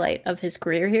the highlight of his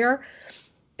career here.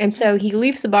 And so he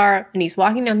leaves the bar and he's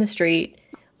walking down the street.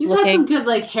 He's had some good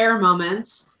like hair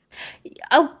moments.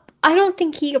 Oh, I don't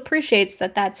think he appreciates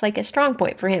that that's like a strong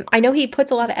point for him. I know he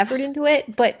puts a lot of effort into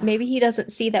it, but maybe he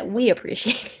doesn't see that we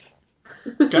appreciate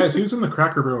it. Guys, he was in the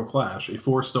Cracker Barrel Clash, a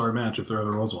 4-star match if there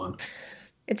ever was one.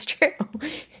 It's true.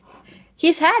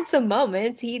 He's had some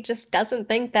moments. He just doesn't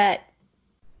think that,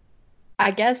 I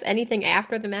guess, anything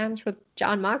after the match with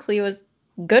Jon Moxley was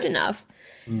good enough.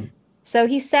 Mm. So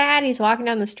he's sad. He's walking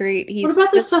down the street. What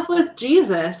about the stuff with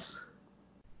Jesus?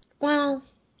 Well.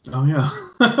 Oh, yeah.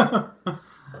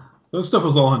 That stuff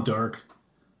was all in Dark.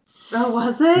 Oh,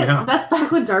 was it? Yeah. That's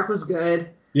back when Dark was good.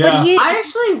 Yeah. But I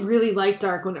actually really liked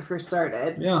Dark when it first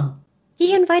started. Yeah.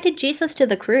 He invited Jesus to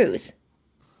the cruise.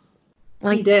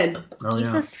 Like, he did. Oh,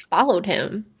 Jesus followed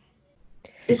him.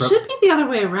 It should be the other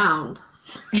way around.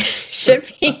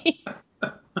 Should be.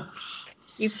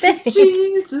 You think?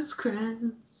 Jesus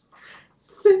Christ,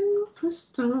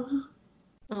 superstar.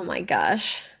 Oh my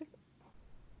gosh.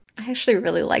 I actually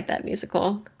really like that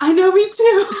musical. I know, me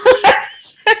too.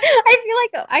 I feel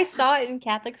like I saw it in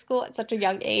Catholic school at such a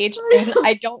young age, and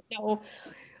I don't know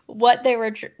what they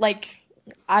were like.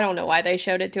 I don't know why they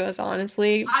showed it to us,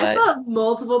 honestly. But I saw it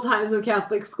multiple times in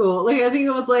Catholic school. Like, I think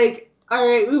it was like, all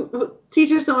right,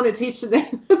 teachers don't want to teach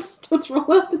today. Let's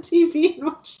roll out the TV and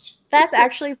watch. that's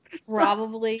actually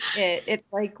probably it. It's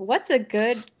like, what's a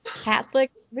good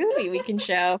Catholic movie we can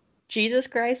show? Jesus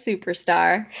Christ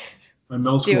Superstar. My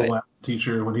middle school lab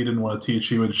teacher, when he didn't want to teach,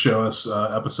 he would show us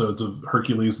episodes of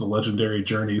Hercules: The Legendary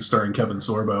Journey starring Kevin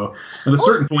Sorbo. And at a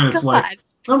certain point, it's like,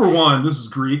 number one, this is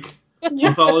Greek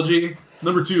mythology.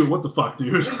 Number two, what the fuck,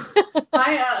 dude?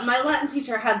 My Latin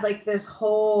teacher had like this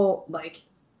whole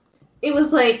it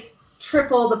was like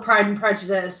triple the Pride and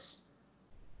Prejudice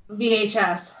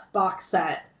VHS box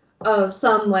set of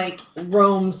some like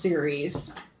Rome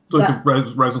series. So like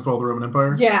the Rise and Fall of the Roman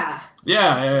Empire? Yeah.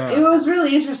 Yeah. It was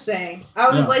really interesting. I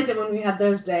always liked it when we had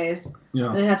those days.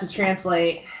 Yeah. And I had to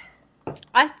translate.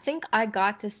 I think I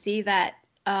got to see that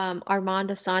Armand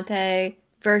Assante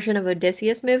version of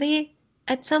Odysseus movie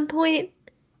at some point.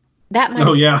 That might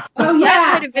Oh yeah. That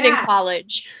might have been in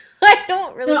college. I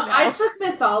don't really know. I took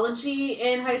mythology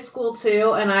in high school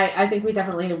too, and I think we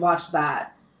definitely watched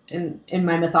that in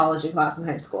my mythology class in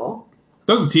high school.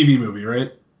 That was a TV movie,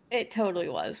 right? It totally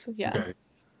was. Yeah. Okay.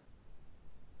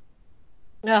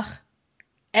 Ugh.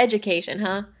 Education,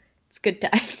 huh? It's good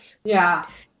times. Yeah.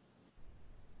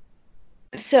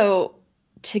 So,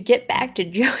 to get back to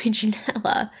Joey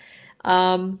Janela,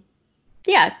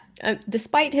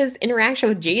 despite his interaction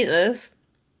with Jesus,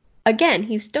 again,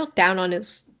 he's still down on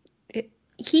his...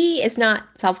 He is not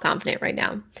self-confident right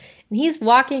now. And he's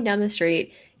walking down the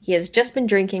street. He has just been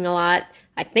drinking a lot.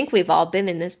 I think we've all been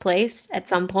in this place at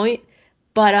some point.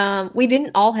 But we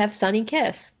didn't all have Sonny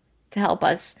Kiss to help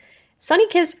us. Sonny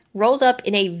Kiss rolls up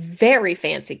in a very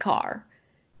fancy car.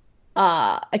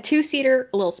 A two-seater,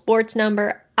 a little sports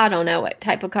number. I don't know what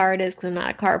type of car it is because I'm not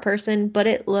a car person, but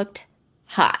it looked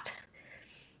hot.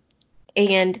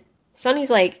 And Sonny's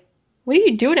like, "What are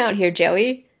you doing out here,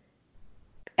 Joey?"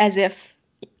 As if,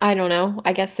 I don't know,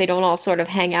 I guess they don't all sort of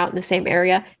hang out in the same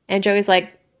area. And Joey's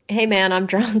like, "Hey man, I'm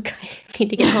drunk. I need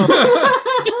to get home."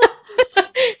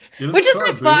 Which is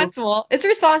responsible. It's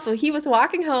responsible. He was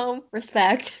walking home.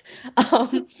 Respect.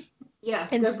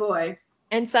 Yes, good boy.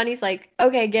 And Sonny's like,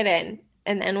 "Okay, get in."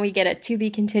 And then we get a to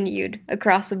be continued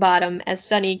across the bottom as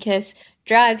Sonny Kiss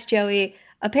drives Joey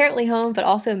apparently home, but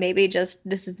also maybe just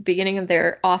this is the beginning of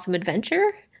their awesome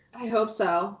adventure. I hope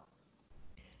so.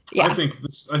 Yeah. I think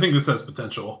this has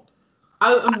potential.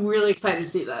 I'm really excited to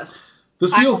see this.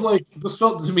 This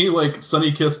felt to me like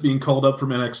Sonny Kiss being called up from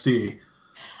NXT.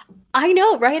 I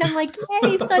know, right? I'm like,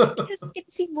 yay, Sonny Kiss, get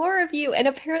to see more of you. And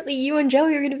apparently you and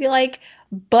Joey are going to be like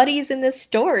buddies in this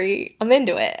story. I'm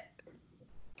into it.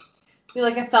 Be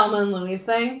like a Thelma and Louise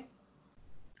thing?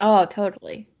 Oh,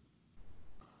 totally.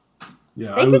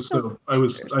 Yeah, I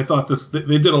thought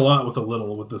they did a lot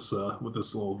with this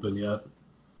little vignette.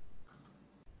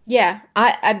 Yeah,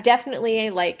 I'm definitely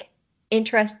like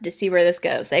interested to see where this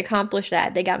goes. They accomplished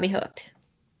that. They got me hooked.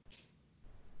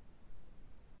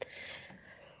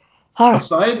 All right.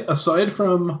 Aside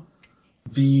from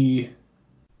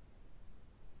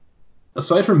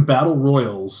Battle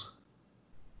Royals,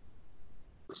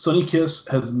 Sonny Kiss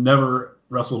has never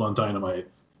wrestled on Dynamite.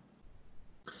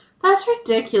 That's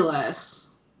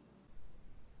ridiculous.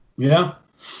 Yeah.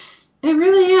 It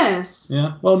really is.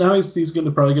 Yeah. Well, now he's going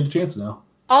to probably get a chance now.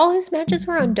 All his matches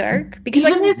were on Dark because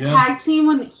even his tag team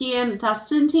when he and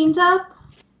Dustin teamed up.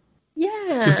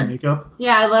 Yeah. Kiss and makeup.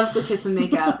 Yeah, I love the kiss and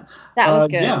makeup. That was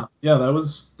good. Yeah. That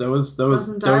was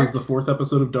the fourth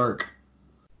episode of Dark.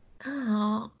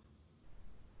 Oh.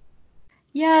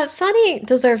 Yeah, Sonny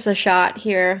deserves a shot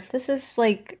here. This is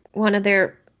like one of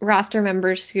their roster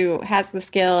members who has the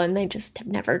skill and they just have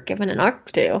never given an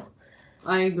arc to.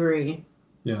 I agree.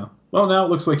 Yeah. Well, now it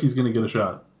looks like he's going to get a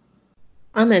shot.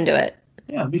 I'm into it.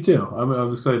 Yeah, me too.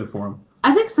 I'm excited for him.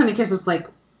 I think Sonny Kiss is like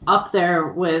up there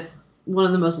with one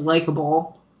of the most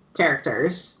likable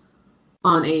characters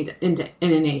in an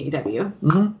AEW.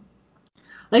 Mm-hmm.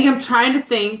 Like, I'm trying to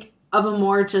think of a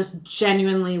more just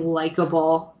genuinely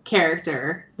likable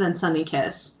character than Sonny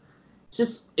Kiss.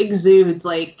 Just exudes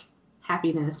like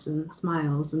happiness and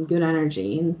smiles and good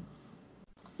energy and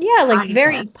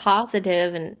very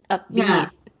positive and upbeat. Yeah.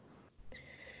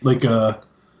 Like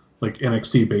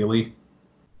NXT Bailey.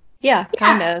 Yeah,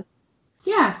 kind of.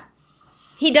 Yeah.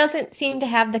 He doesn't seem to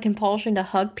have the compulsion to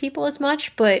hug people as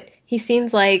much, but he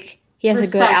seems like he has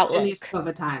a good Respect outlook. in these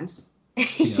COVID times.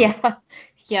 Yeah.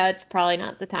 Yeah, it's probably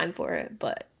not the time for it,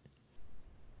 but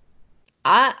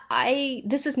I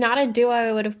this is not a duo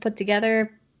I would have put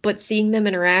together, but seeing them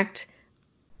interact,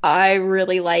 I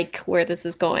really like where this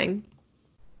is going.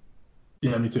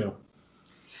 Yeah, me too.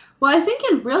 Well, I think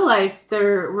in real life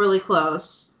they're really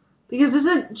close. Because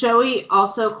isn't Joey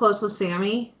also close with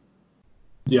Sammy?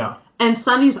 Yeah. And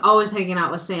Sonny's always hanging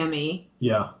out with Sammy.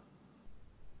 Yeah.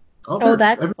 Oh,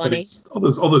 that's funny. All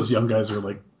those young guys are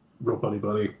like real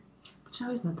buddy.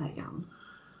 Joey's not that young.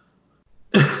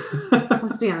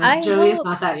 Let's be honest. Joey is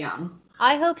not that young.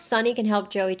 I hope Sonny can help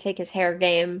Joey take his hair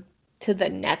game to the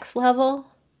next level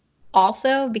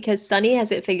also, because Sonny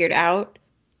has it figured out,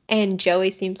 and Joey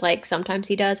seems like sometimes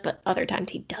he does, but other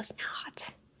times he does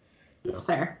not. It's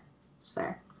fair. It's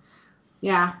fair.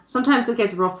 Yeah. Sometimes it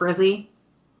gets real frizzy.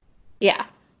 Yeah.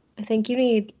 I think you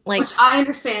need, like... Which I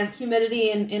understand.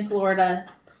 Humidity in Florida.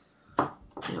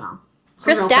 You know,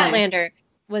 Chris Statlander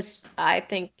was, I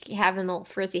think, having a little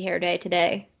frizzy hair day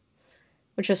today,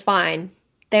 which was fine.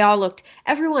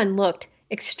 Everyone looked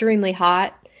extremely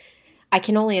hot. I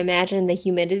can only imagine the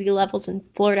humidity levels in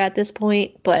Florida at this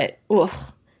point, but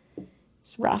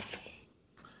it's rough.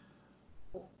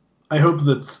 I hope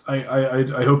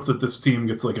that this team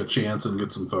gets like a chance and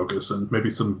gets some focus and maybe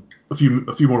a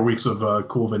few more weeks of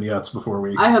cool vignettes before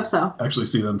we I hope so. actually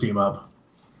see them team up.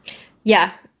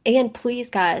 Yeah, and please,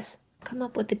 guys, come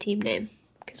up with the team name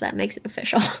because that makes it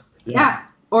official. Yeah,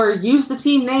 or use the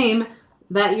team name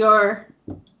that your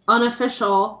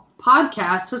unofficial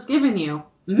podcast has given you.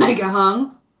 Mega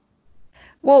Hung.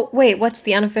 Well, wait, what's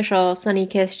the unofficial Sonny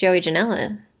Kiss Joey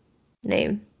Janela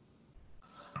name?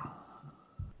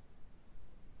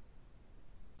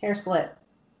 Hair split.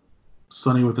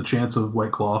 Sonny with a chance of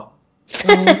White Claw.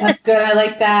 That's good. I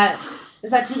like that.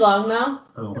 Is that too long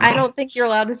though? I don't think you're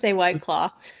allowed to say White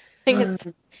Claw. I think it's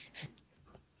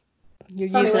you're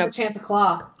Sonny using with a chance of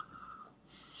claw.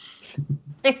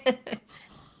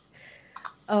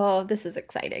 Oh, this is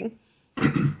exciting.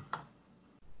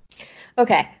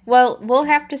 Okay, well, we'll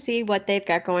have to see what they've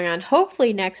got going on.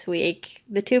 Hopefully next week.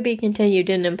 The to be continued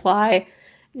didn't imply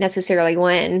necessarily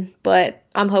when, but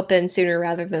I'm hoping sooner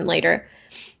rather than later.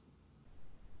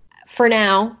 For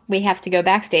now, we have to go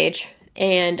backstage,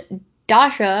 and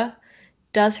Dasha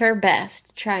does her best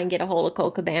to try and get a hold of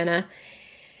Colt Cabana.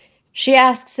 She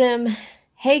asks him,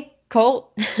 "Hey,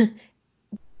 Colt,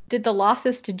 did the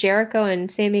losses to Jericho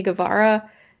and Sammy Guevara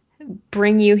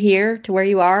bring you here to where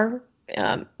you are?"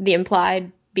 The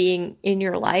implied being in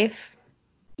your life,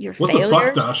 your failures.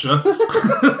 What the fuck,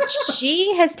 Dasha?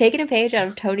 She has taken a page out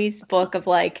of Tony's book of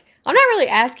like, I'm not really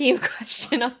asking you a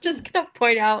question. I'm just gonna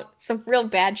point out some real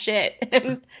bad shit.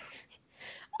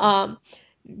 And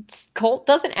Colt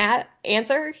doesn't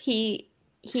answer. He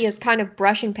is kind of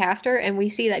brushing past her, and we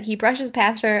see that he brushes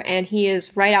past her, and he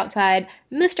is right outside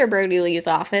Mr. Brody Lee's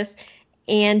office,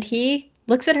 and he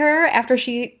looks at her after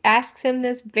she asks him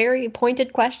this very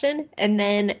pointed question and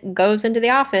then goes into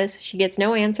the office. She gets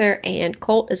no answer, and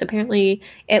Colt is apparently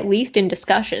at least in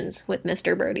discussions with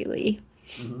Mr. Brody Lee.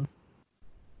 Mm-hmm.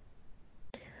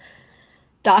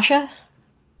 Dasha,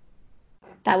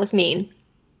 that was mean.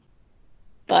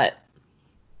 But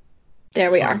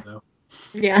there we are. Though.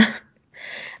 Yeah.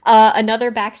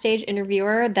 Another backstage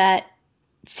interviewer that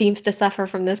seems to suffer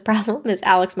from this problem is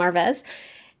Alex Marvez.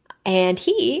 And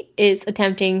he is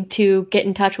attempting to get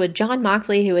in touch with Jon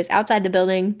Moxley, who is outside the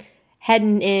building,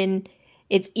 heading in.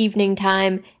 It's evening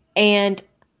time, and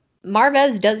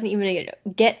Marvez doesn't even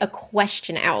get a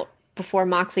question out before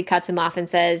Moxley cuts him off and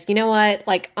says, "You know what?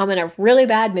 Like, I'm in a really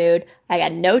bad mood. I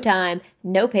got no time,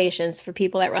 no patience for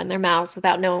people that run their mouths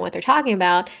without knowing what they're talking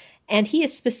about." And he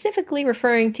is specifically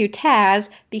referring to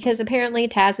Taz because apparently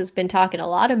Taz has been talking a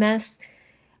lot of mess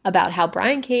about how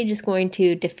Brian Cage is going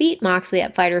to defeat Moxley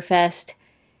at Fyter Fest.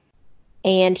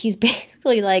 And he's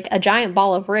basically like a giant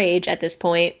ball of rage at this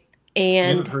point.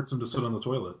 And it hurts him to sit on the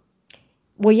toilet.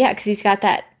 Well, yeah, because he's got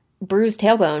that bruised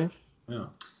tailbone. Yeah.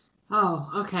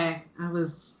 Oh, okay.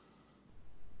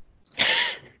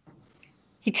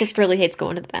 He just really hates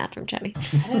going to the bathroom, Jenny.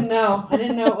 I didn't know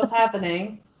what was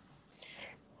happening.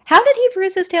 How did he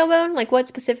bruise his tailbone? Like, what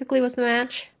specifically was the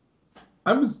match?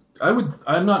 I'm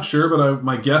not sure, but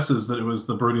my guess is that it was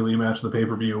the Brody Lee match in the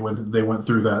pay-per-view when they went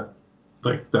through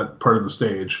that part of the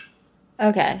stage.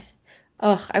 Okay.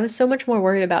 Ugh, I was so much more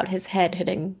worried about his head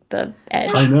hitting the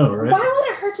edge. I know, right? Why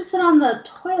would it hurt to sit on the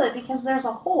toilet? Because there's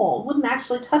a hole. It wouldn't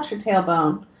actually touch your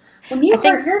tailbone. When you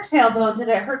hurt your tailbone, did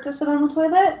it hurt to sit on the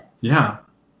toilet? Yeah.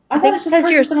 I thought it just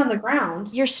hurt to sit on the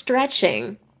ground. You're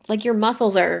stretching. like your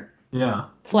muscles are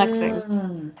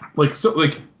flexing. Like, so,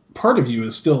 like, part of you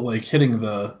is still, like, hitting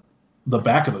the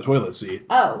back of the toilet seat.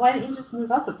 Oh, why didn't you just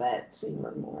move up a bit so you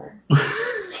were more...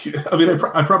 I mean,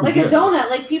 I probably like did. a donut,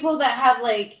 like people that have,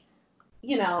 like,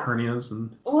 you know... hernias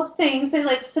and... Well, things, they,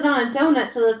 like, sit on a donut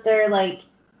so that they're, like,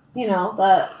 you know,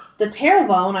 the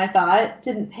tailbone, I thought,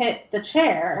 didn't hit the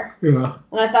chair. Yeah.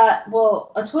 And I thought,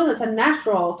 well, a toilet's a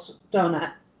natural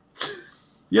donut.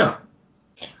 Yeah.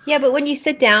 Yeah, but when you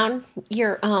sit down,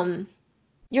 you're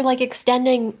like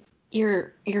extending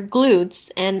your glutes,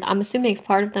 and I'm assuming if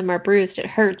part of them are bruised, it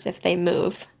hurts if they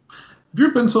move. Have you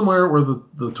ever been somewhere where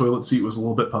the toilet seat was a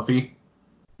little bit puffy?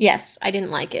 Yes, I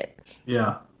didn't like it.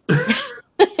 Yeah.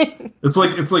 It's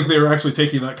like they were actually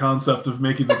taking that concept of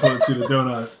making the toilet seat a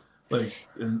donut, like,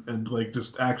 and like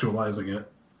just actualizing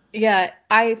it. Yeah,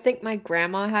 I think my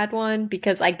grandma had one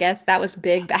because I guess that was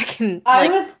big back in I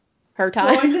was her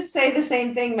time. going to say the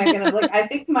same thing, Megan. Like, I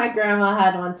think my grandma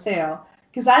had one too.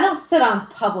 Because I don't sit on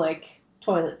public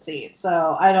toilet seats,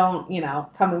 so I don't, you know,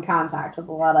 come in contact with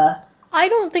a lot of... I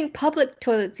don't think public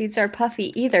toilet seats are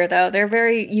puffy either, though. They're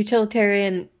very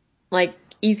utilitarian, like,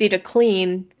 easy to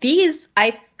clean. These,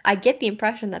 I get the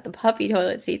impression that the puffy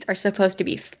toilet seats are supposed to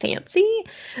be fancy,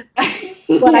 but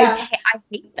yeah. I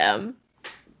hate them.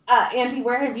 Andy,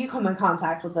 where have you come in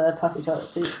contact with the puffy toilet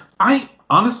seat? I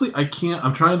can't.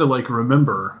 I'm trying to, like,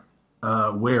 remember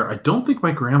where. I don't think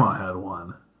my grandma had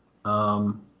one.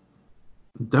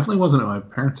 Definitely wasn't at my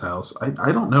parents' house.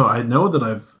 I don't know. I know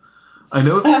there's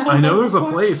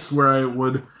a place where I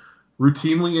would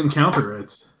routinely encounter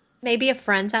it. Maybe a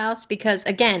friend's house, because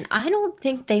again, I don't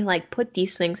think they like put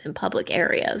these things in public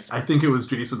areas. I think it was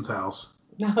Jason's house.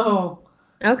 No.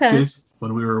 Okay. Jason,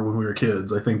 when we were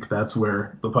kids, I think that's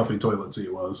where the puffy toilet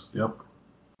seat was. Yep.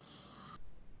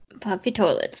 Puffy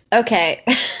toilets. Okay.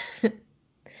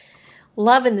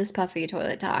 Loving this puffy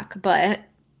toilet talk, but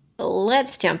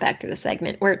let's jump back to the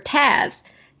segment where Taz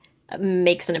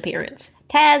makes an appearance.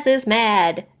 Taz is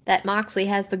mad that Moxley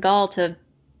has the gall to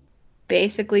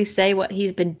basically say what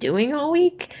he's been doing all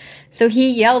week. So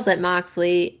he yells at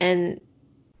Moxley, and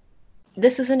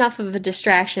this is enough of a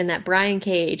distraction that Brian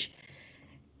Cage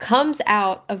comes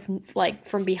out of, like,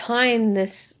 from behind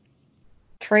this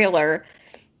trailer,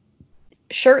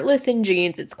 shirtless in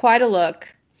jeans. It's quite a look.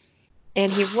 And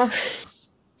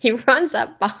he runs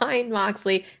up behind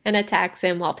Moxley and attacks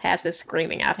him while Taz is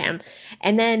screaming at him.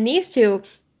 And then these two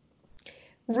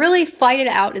really fight it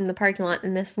out in the parking lot,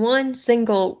 and this one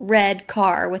single red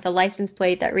car with a license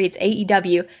plate that reads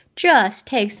AEW just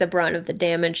takes the brunt of the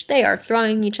damage. They are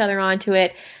throwing each other onto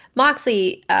it.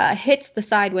 Moxley hits the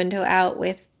side window out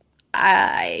with,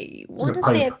 I want to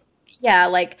say, I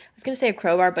was going to say a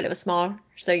crowbar, but it was smaller,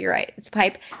 so you're right, it's a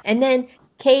pipe. And then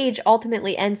Cage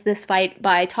ultimately ends this fight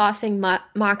by tossing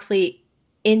Moxley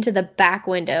into the back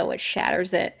window, which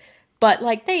shatters it. But,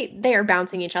 like, they are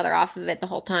bouncing each other off of it the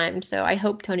whole time, so I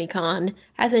hope Tony Khan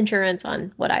has insurance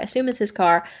on what I assume is his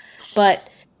car.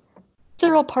 But it's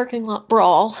a real parking lot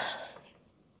brawl.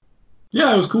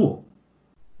 Yeah, it was cool.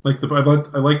 I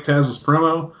like Taz's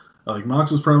promo, I like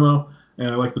Mox's promo, and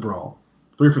I like the brawl.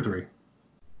 3 for 3.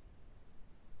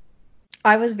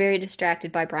 I was very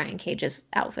distracted by Brian Cage's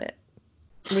outfit,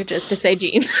 which is to say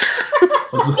jeans.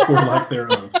 Or lack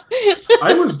thereof.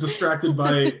 I was distracted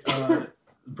by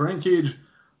Brian Cage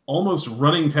almost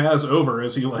running Taz over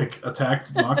as he, like,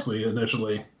 attacked Moxley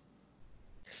initially.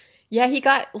 Yeah, he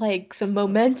got, like, some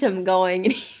momentum going,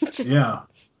 and he just... Yeah.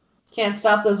 Can't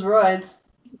stop those roids.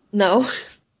 No.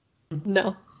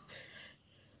 No.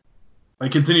 I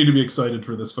continue to be excited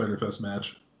for this Fyter Fest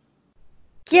match.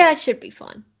 Yeah, it should be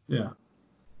fun. Yeah.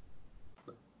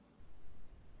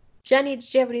 Jenny,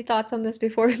 did you have any thoughts on this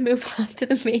before we move on to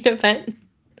the main event?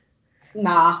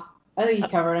 Nah. I think you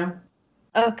covered him.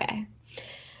 Okay.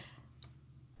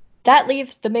 That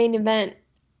leaves the main event,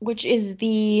 which is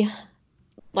the,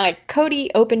 like, Cody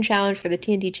Open Challenge for the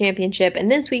TNT Championship. And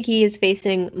this week he is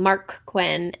facing Mark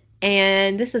Quinn.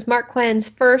 And this is Mark Quinn's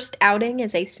first outing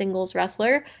as a singles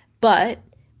wrestler. But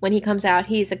when he comes out,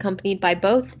 he's accompanied by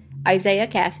both Isaiah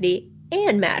Cassidy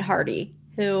and Matt Hardy,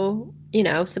 who, you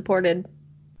know, supported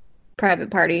Private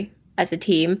Party as a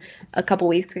team a couple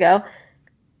weeks ago.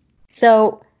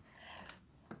 So,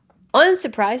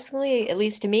 unsurprisingly, at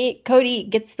least to me, Cody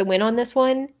gets the win on this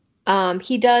one.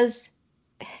 He does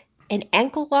an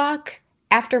ankle lock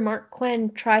after Mark Quinn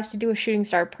tries to do a shooting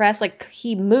star press. Like,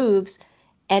 he moves,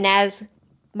 and as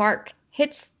Mark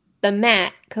hits the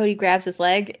mat, Cody grabs his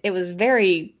leg. It was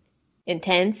very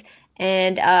intense,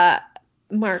 and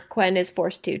Mark Quinn is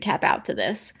forced to tap out to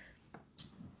this.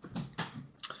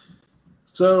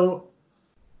 So,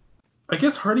 I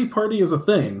guess Hardy Party is a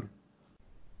thing.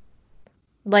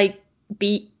 like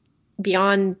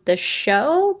beyond the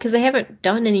show? Because they haven't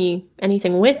done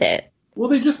anything with it. Well,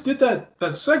 they just did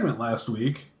that segment last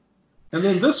week, and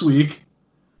then this week,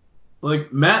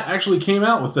 like, Matt actually came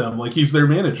out with them, like he's their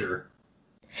manager.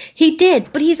 He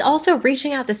did, but he's also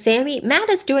reaching out to Sammy. Matt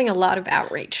is doing a lot of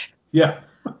outreach. Yeah.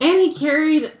 And he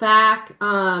carried back,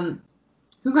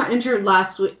 who got injured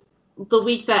last week, the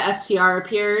week that FTR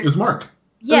appeared. It was Mark.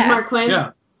 Yeah. It was Mark Quinn?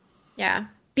 Yeah. Yeah.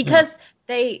 Because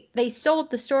they sold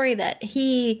the story that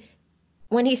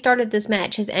when he started this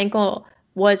match, his ankle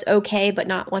was okay, but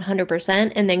not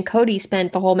 100%. And then Cody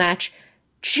spent the whole match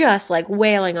just like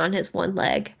wailing on his one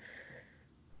leg.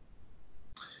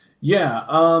 Yeah.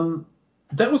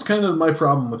 That was kind of my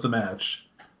problem with the match.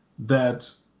 That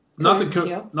not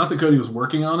that Cody was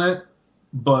working on it,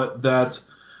 but that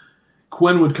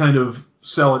Quinn would kind of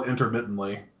sell it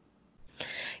intermittently.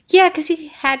 Yeah, because he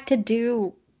had to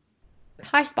do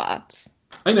high spots.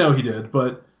 I know he did,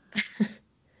 but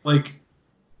like,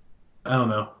 I don't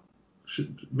know.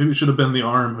 Maybe it should have been the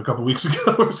arm a couple weeks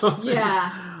ago or something.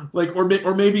 Yeah. Like,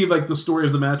 or maybe like the story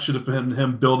of the match should have been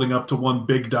him building up to one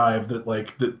big dive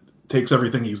that takes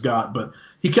everything he's got. But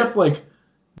he kept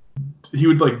he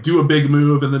would like do a big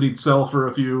move and then he'd sell for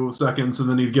a few seconds and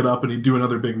then he'd get up and he'd do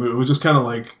another big move. It was just kind of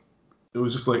like, all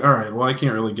right, well, I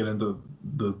can't really get into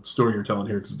the story you're telling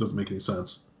here because it doesn't make any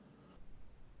sense.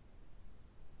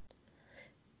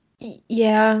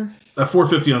 Yeah. That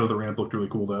 450 under the ramp looked really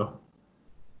cool, though.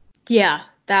 Yeah,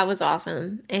 that was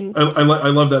awesome. And I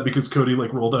love that because Cody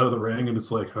like rolled out of the ring and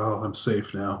it's like, oh, I'm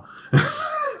safe now.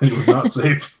 He was not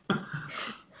safe.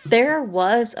 There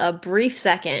was a brief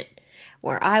second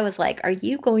where I was like, are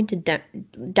you going to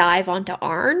dive onto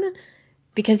Arn?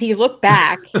 Because he looked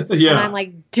back, yeah. And I'm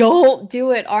like, don't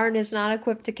do it. Arn is not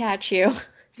equipped to catch you.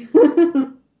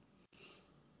 Poor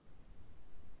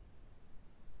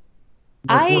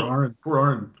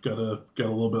Arn got a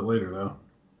little bit later though.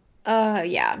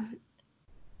 Yeah.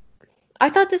 I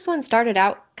thought this one started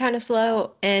out kind of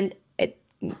slow, and it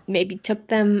maybe took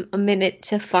them a minute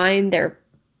to find their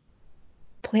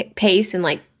pace and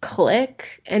like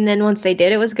click. And then once they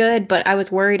did, it was good. But I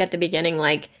was worried at the beginning,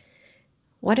 like,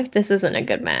 what if this isn't a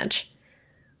good match?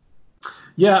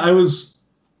 Yeah,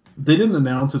 they didn't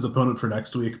announce his opponent for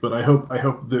next week, but I hope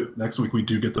that next week we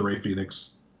do get the Rey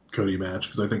Fenix Cody match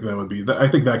because I think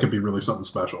that could be really something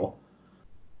special.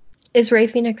 Is Rey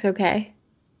Fenix okay?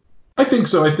 I think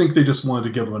so. I think they just wanted to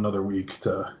give him another week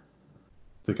to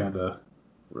kind of.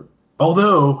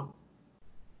 Although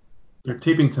they're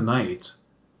taping tonight,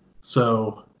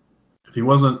 so if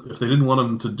they didn't want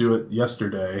him to do it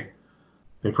yesterday,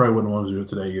 they probably wouldn't want to do it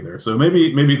today either. So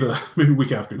maybe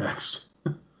week after next.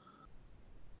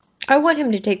 I want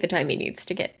him to take the time he needs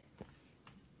to get.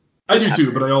 I do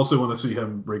too, but I also want to see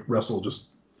him wrestle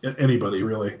just anybody,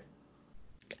 really.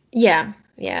 Yeah.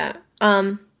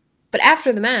 But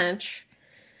after the match,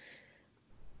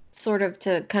 sort of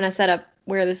to kind of set up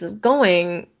where this is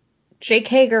going, Jake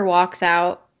Hager walks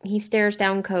out. He stares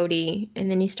down Cody, and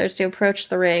then he starts to approach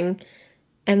the ring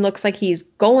and looks like he's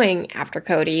going after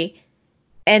Cody,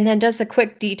 and then does a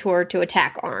quick detour to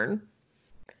attack Arn.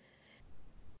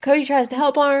 Cody tries to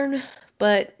help Arn,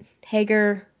 but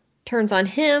Hager turns on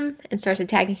him and starts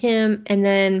attacking him, and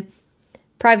then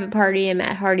Private Party and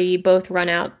Matt Hardy both run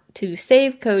out to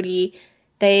save Cody.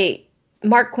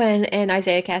 Mark Quinn and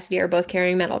Isaiah Cassidy are both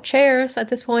carrying metal chairs at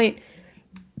this point.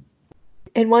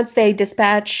 And once they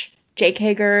dispatch Jake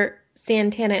Hager,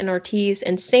 Santana and Ortiz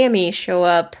and Sammy show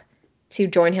up to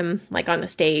join him like on the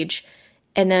stage.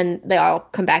 And then they all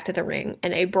come back to the ring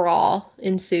and a brawl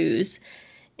ensues.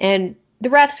 And the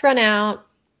refs run out.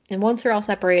 And once they're all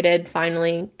separated,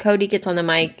 finally, Cody gets on the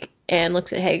mic and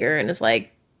looks at Hager and is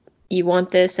like, you want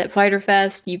this at Fyter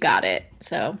Fest? You got it.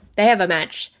 So they have a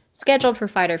match scheduled for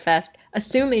Fyter Fest,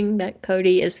 assuming that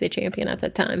Cody is the champion at the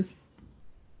time.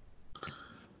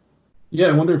 Yeah,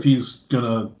 I wonder if he's going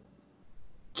to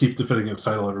keep defending his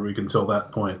title every week until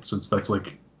that point, since that's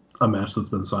like a match that's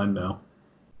been signed now.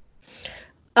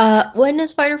 When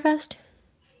is Fyter Fest?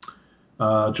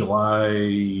 July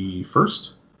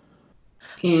 1st?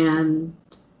 And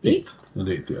 8th? And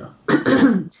 8th, yeah.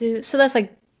 So that's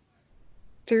like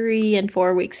 3 and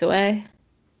 4 weeks away.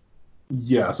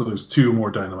 Yeah, so there's 2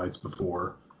 more Dynamites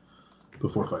before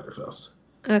Fyter Fest.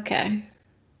 Okay.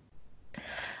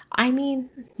 I mean,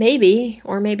 maybe.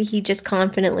 Or maybe he just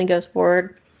confidently goes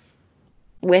forward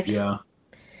with it. I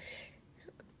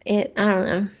don't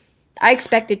know. I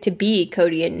expect it to be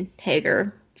Cody and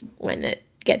Hager when it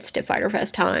gets to Fyter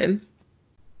Fest time.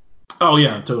 Oh,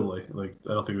 yeah, totally. Like,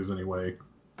 I don't think there's any way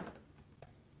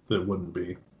that it wouldn't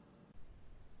be.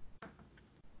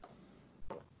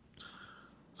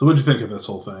 So what'd you think of this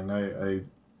whole thing? I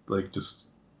like just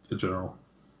in general.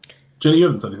 Jenny, you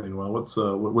haven't said anything. Well,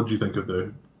 what'd you think of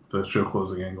the show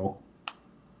closing angle?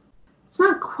 It's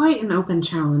not quite an open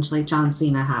challenge like John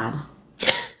Cena had.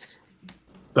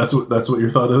 That's what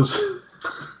your thought is?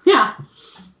 Yeah.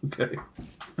 Okay.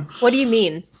 What do you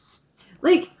mean?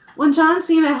 Like, when John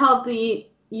Cena held the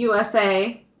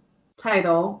USA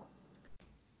title,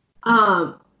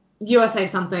 USA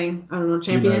something, I don't know,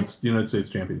 champions? United States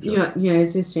Championship.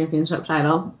 United States Championship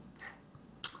title.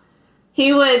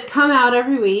 He would come out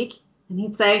every week, and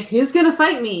he'd say, who's going to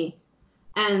fight me?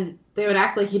 And they would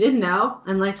act like he didn't know,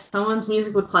 and, like, someone's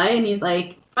music would play, and he'd,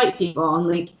 like, fight people, and,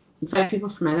 like, he'd fight people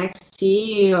from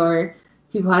NXT, or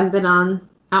people who hadn't been out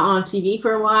on TV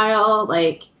for a while,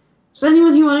 like, just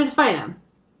anyone who wanted to fight him.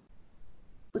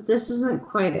 But this isn't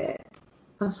quite it.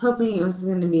 I was hoping it was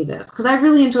going to be this, because I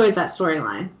really enjoyed that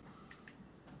storyline.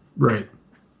 Right.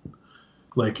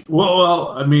 Like,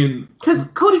 well, I mean...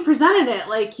 Because Cody presented it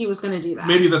like he was going to do that.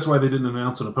 Maybe that's why they didn't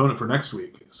announce an opponent for next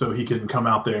week, so he can come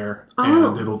out there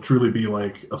and it'll truly be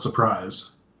like a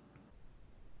surprise.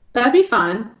 That'd be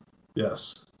fun.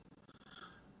 Yes.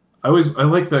 I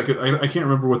like that. I can't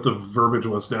remember what the verbiage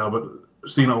was now, but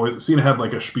Cena had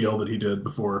like a spiel that he did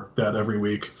before that every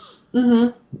week.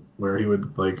 Mm-hmm. Where he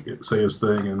would like say his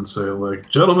thing and say like,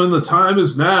 "Gentlemen, the time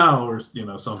is now," or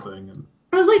something. And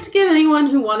I was like to give anyone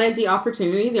who wanted the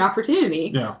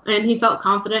opportunity. Yeah. And he felt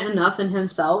confident enough in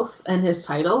himself and his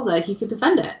title that he could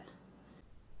defend it.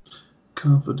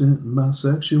 Confident in my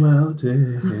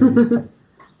sexuality.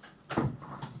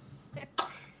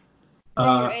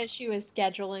 Your issue is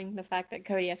scheduling, the fact that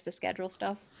Cody has to schedule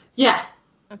stuff? Yeah.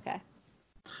 Okay.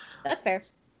 That's fair.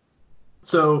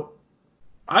 So,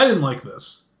 I didn't like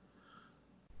this.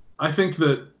 I think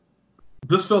that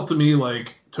this felt to me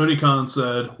like Tony Khan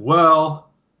said,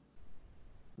 well,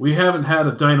 we haven't had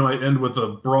a Dynamite end with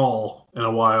a brawl in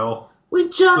a while. We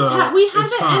had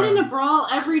to end in a brawl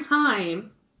every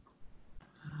time.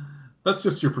 That's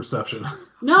just your perception.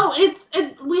 No, we had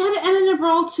to end in a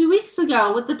brawl 2 weeks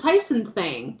ago with the Tyson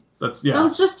thing. That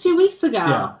was just 2 weeks ago.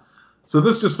 Yeah. So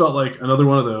this just felt like another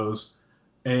one of those,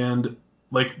 and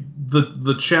like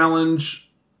the challenge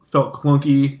felt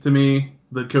clunky to me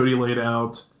that Cody laid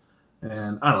out,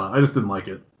 and I don't know, I just didn't like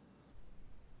it.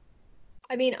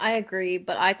 I mean, I agree,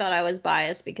 but I thought I was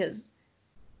biased because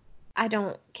I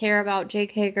don't care about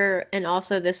Jake Hager, and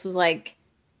also this was like,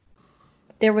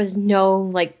 there was no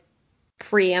like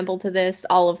preamble to this.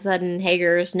 All of a sudden,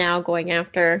 Hager's now going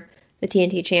after the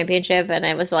TNT Championship, and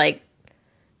I was like,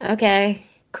 okay,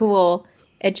 cool.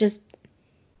 I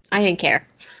didn't care.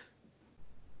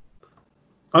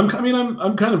 I'm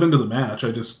kind of into the match.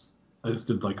 I just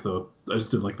didn't like the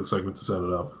segment to set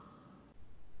it up.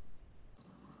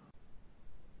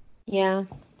 Yeah.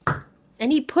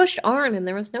 And he pushed Arn, and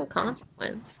there was no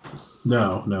consequence.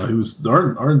 No, he was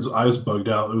Arn's eyes bugged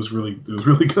out. It was really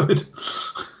good.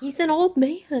 He's an old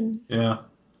man. Yeah.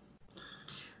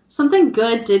 Something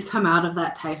good did come out of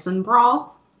that Tyson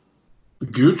brawl. The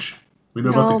gooch. We know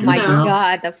about the gooch now. Oh my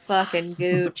god, the fucking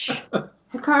gooch.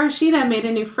 Hikaru Shida made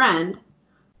a new friend.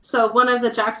 So one of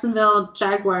the Jacksonville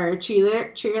Jaguar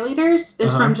cheerleaders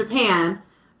is from Japan.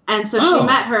 And so she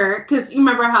met her, because you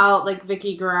remember how, like,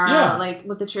 Vicky Guerrero, like,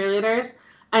 with the cheerleaders?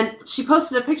 And she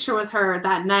posted a picture with her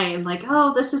that night, and like,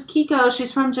 oh, this is Kiko,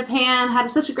 she's from Japan,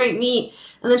 had such a great meet.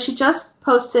 And then she just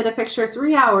posted a picture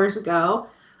 3 hours ago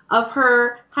of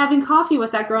her having coffee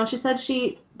with that girl, and she said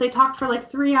they talked for like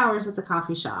 3 hours at the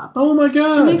coffee shop. Oh my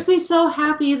god. It makes me so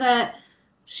happy that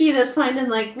Shida's finding,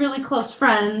 like, really close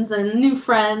friends and new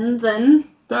friends, and...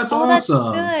 That's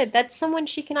awesome. That's good. That's someone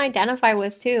she can identify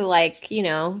with, too. Like,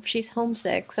 if she's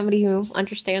homesick, somebody who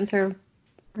understands her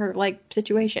like,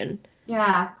 situation.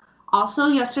 Yeah. Also,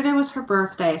 yesterday was her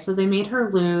birthday, so they made her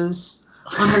lose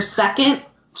on her second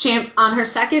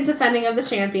defending of the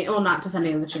champion. Well, not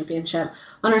defending of the championship.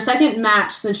 On her second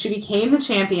match since she became the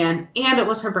champion, and it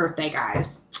was her birthday,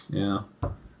 guys. Yeah.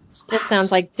 This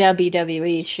sounds like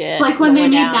WWE shit. It's like when they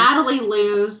made Natalie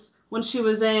lose when she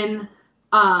was in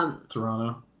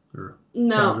Toronto or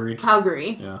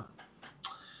Calgary. Yeah.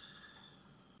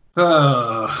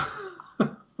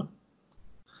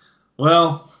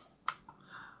 Well,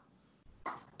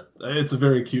 it's a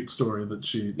very cute story that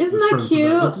she. Isn't that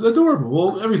cute? It's adorable.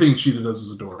 Well, everything she does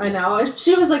is adorable. I know. If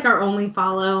she was like our only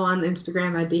follow on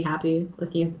Instagram, I'd be happy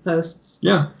looking at the posts.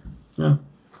 Yeah. So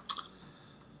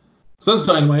that's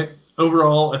Dynamite.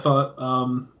 Overall, I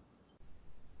thought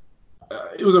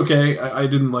it was okay. I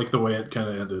didn't like the way it kind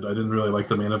of ended. I didn't really like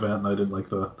the main event, and I didn't like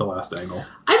the last angle.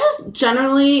 I just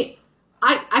generally,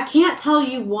 I can't tell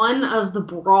you one of the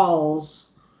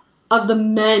brawls, of the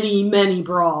many, many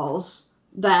brawls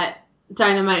that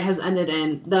Dynamite has ended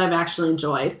in that I've actually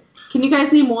enjoyed. Can you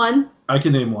guys name one? I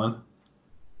can name one.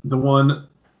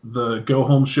 The go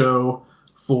home show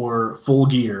for Full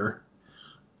Gear,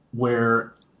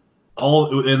 where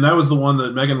and that was the one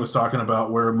that Megan was talking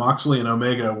about, where Moxley and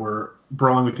Omega were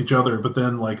brawling with each other, but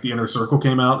then like the Inner Circle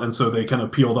came out, and so they kind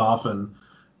of peeled off and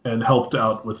helped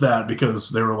out with that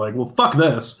because they were like, well, fuck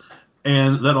this.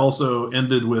 And that also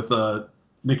ended with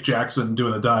Nick Jackson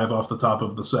doing a dive off the top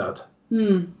of the set.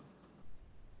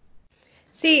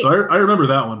 See, so I remember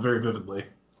that one very vividly.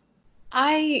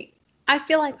 I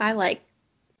feel like I like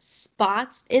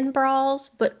spots in brawls,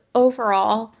 but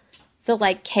overall, the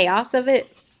like chaos of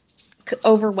it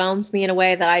overwhelms me in a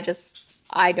way that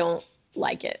I don't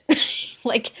like it.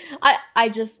 Like I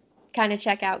just kind of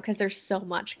check out because there's so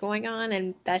much going on,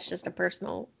 and that's just a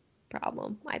personal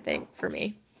problem, I think, for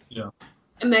me. Yeah.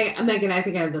 Megan, I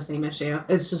think I have the same issue.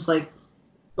 It's just like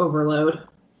overload.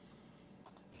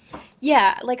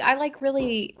 Yeah, like I like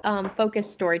really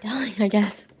focused storytelling, I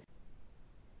guess.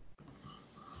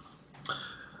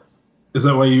 Is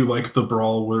that why you like the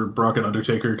brawl where Brock and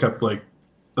Undertaker kept like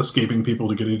escaping people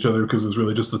to get each other because it was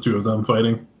really just the two of them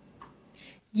fighting?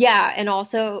 Yeah, and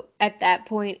also at that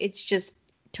point, it's just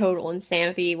total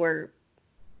insanity where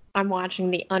I'm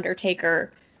watching the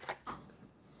Undertaker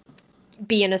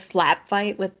be in a slap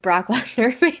fight with Brock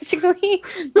Lesnar, basically.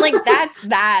 Like, that's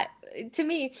that to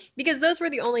me, because those were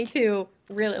the only two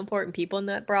really important people in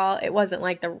that brawl. It wasn't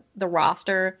like the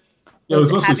roster. Yeah, it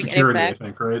was mostly security, I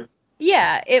think, right?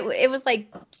 Yeah, it was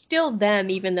like still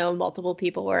them, even though multiple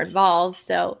people were involved.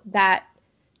 So that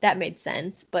made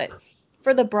sense. But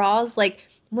for the brawls, like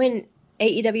when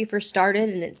AEW first started,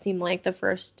 and it seemed like the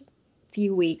first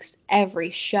few weeks, every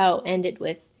show ended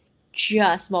with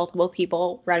just multiple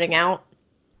people running out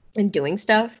and doing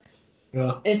stuff.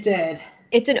 Yeah, it did.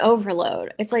 It's an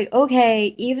overload. It's like,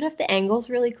 okay, even if the angle's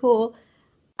really cool,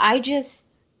 I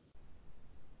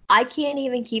can't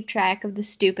even keep track of the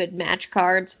stupid match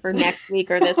cards for next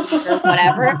week or this week or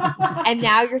whatever. And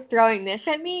now you're throwing this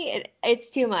at me. It's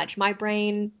too much. My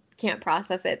brain can't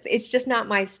process it. It's just not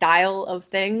my style of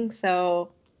thing.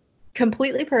 So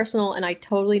completely personal, and I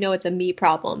totally know it's a me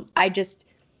problem. I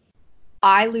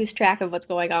lose track of what's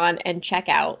going on and check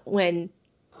out when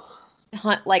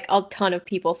like a ton of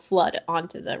people flood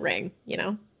onto the ring, you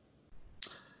know?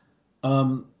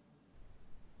 I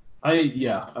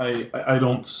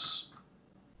don't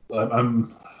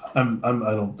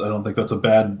think that's a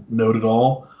bad note at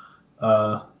all.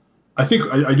 I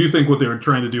do think what they were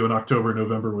trying to do in October and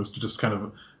November was to just kind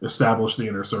of establish the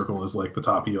Inner Circle as like the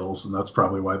top heels, and that's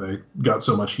probably why they got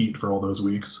so much heat for all those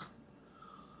weeks.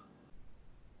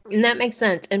 And that makes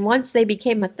sense. And once they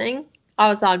became a thing, I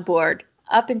was on board.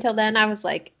 Up until then, I was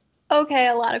like, okay,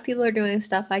 a lot of people are doing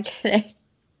stuff, I get it.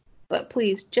 But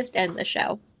please, just end the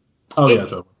show. Oh, yeah,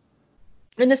 totally.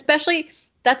 And especially,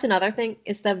 that's another thing,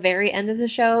 is the very end of the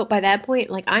show. By that point,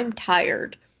 like, I'm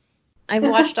tired. I've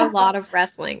watched a lot of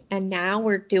wrestling, and now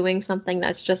we're doing something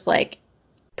that's just like,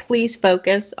 please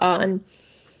focus on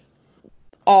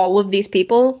all of these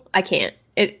people. I can't.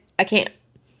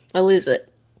 I lose it.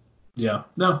 Yeah,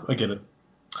 no, I get it.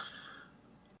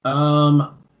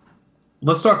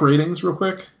 Let's talk ratings real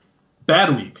quick.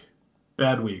 Bad week.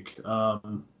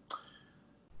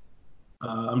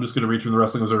 I'm just going to read from the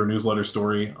Wrestling Observer newsletter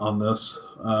story on this.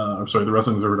 The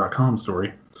WrestlingObserver.com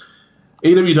story.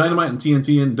 AEW Dynamite and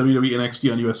TNT and WWE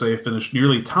NXT on USA finished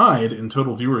nearly tied in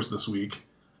total viewers this week,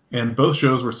 and both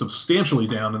shows were substantially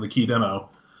down in the key demo.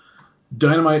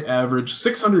 Dynamite averaged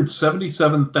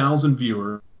 677,000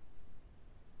 viewers,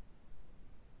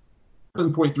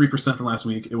 7.3% from last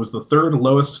week. It was the third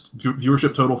lowest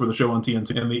viewership total for the show on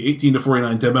TNT. In the 18 to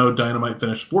 49 demo, Dynamite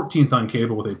finished 14th on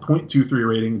cable with a .23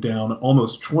 rating, down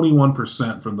almost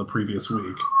 21% from the previous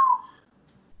week.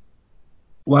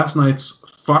 Last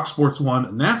night's Fox Sports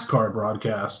 1 NASCAR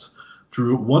broadcast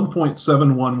drew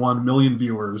 1.711 million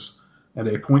viewers and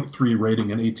a .3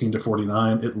 rating in 18 to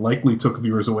 49. It likely took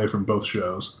viewers away from both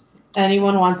shows.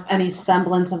 Anyone wants any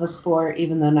semblance of a sport,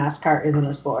 even though NASCAR isn't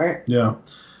a sport. Yeah.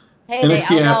 Hey, they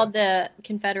outlawed the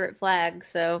Confederate flag,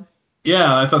 so...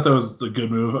 Yeah, I thought that was a good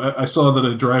move. I saw that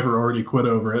a driver already quit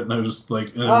over it, and I was just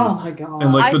like... Oh, my God.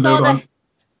 And like the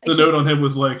note on him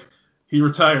was like, he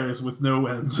retires with no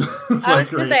wins. I was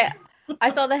going to say, I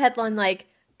saw the headline like,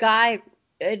 guy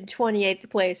in 28th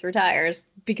place retires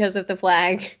because of the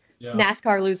flag. Yeah.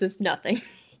 NASCAR loses nothing.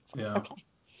 Yeah. Okay.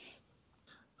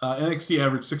 NXT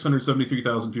averaged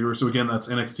 673,000 viewers. So again, that's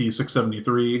NXT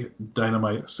 673,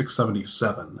 Dynamite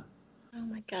 677. Oh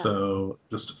my God. So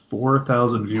just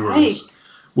 4,000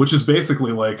 viewers, which is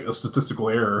basically like a statistical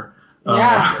error.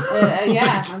 Yeah,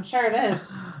 yeah, I'm sure it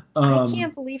is. I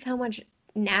can't believe how much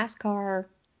NASCAR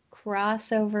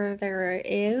crossover there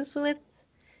is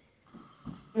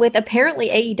with apparently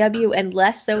AEW and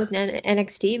less so with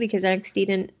NXT because NXT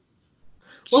didn't.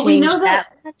 Well, we know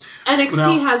that much.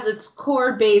 NXT has its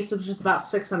core base of just about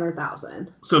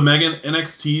 600,000. So Megan,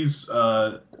 NXT's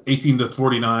 18 to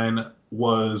 49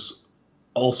 was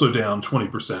also down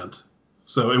 20%.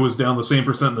 So it was down the same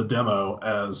percent in the demo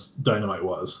as Dynamite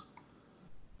was.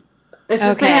 It's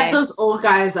just they have those old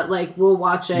guys that like will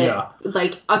watch it. Yeah.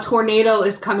 Like a tornado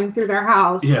is coming through their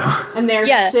house. Yeah. And they're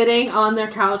sitting on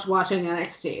their couch watching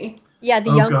NXT. Yeah,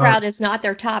 the young crowd is not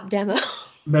their top demo.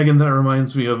 Megan, that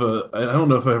reminds me of I don't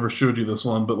know if I ever showed you this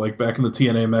one, but like back in the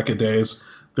TNA Mecha days,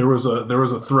 there was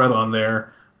a thread on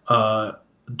there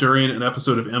during an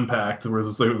episode of Impact where it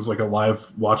was like a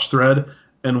live watch thread,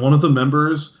 and one of the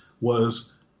members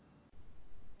was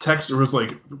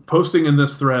posting in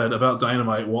this thread about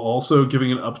Dynamite while also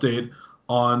giving an update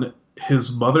on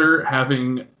his mother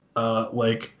having a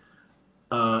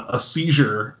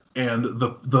seizure and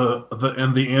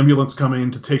the ambulance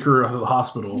coming to take her out of the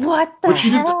hospital. What the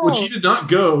hell? Which he did not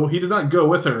go. He did not go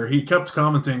with her. He kept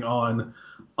commenting on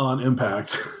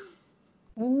Impact.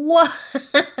 What?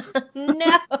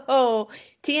 No.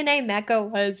 TNA Mecha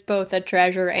was both a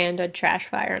treasure and a trash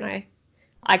fire, and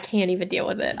I can't even deal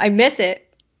with it. I miss it.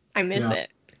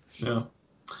 Yeah.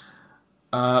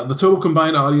 The total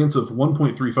combined audience of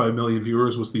 1.35 million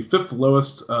viewers was the fifth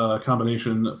lowest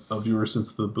combination of viewers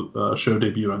since the show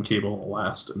debuted on cable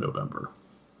last November.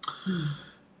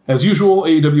 As usual,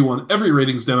 AEW won every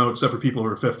ratings demo except for people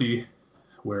over 50,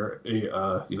 where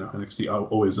NXT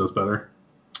always does better.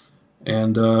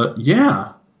 And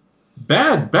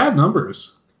bad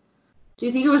numbers. Do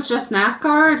you think it was just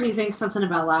NASCAR, or do you think something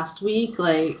about last week?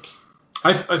 Like,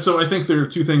 I think there are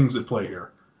two things at play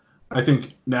here. I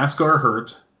think NASCAR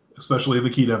hurt, especially the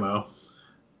key demo,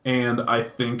 and I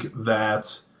think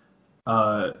that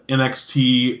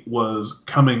NXT was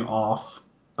coming off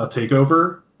a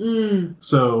takeover,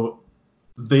 so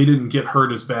they didn't get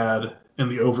hurt as bad in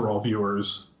the overall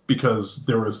viewers because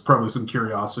there was probably some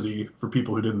curiosity for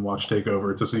people who didn't watch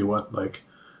Takeover to see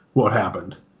what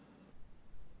happened.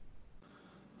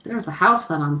 There was a house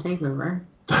set on Takeover.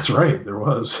 That's right, there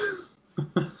was.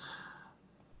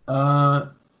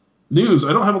 News.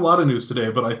 I don't have a lot of news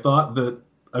today, but I thought that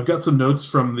I've got some notes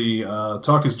from the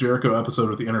Talk is Jericho episode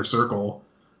with the Inner Circle,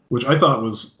 which I thought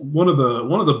was one of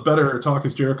the better Talk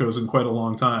is Jerichos in quite a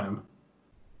long time.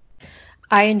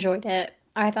 I enjoyed it.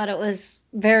 I thought it was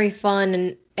very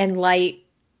fun and light.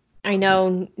 I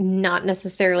know not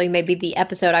necessarily maybe the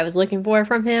episode I was looking for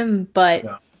from him, but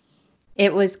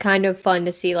it was kind of fun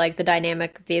to see like the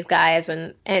dynamic of these guys,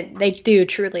 and they do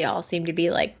truly all seem to be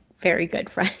like very good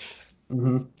friends.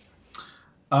 Mm-hmm.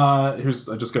 I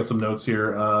just got some notes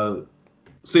here.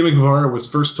 Sammy Guevara was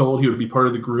first told he would be part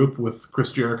of the group with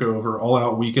Chris Jericho over All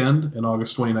Out Weekend in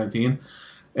August 2019,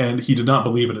 and he did not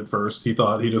believe it at first. He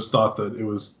just thought that he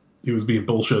was being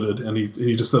bullshitted, and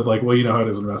he just said like, well, you know how it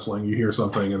is in wrestling. You hear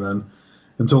something, and then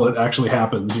until it actually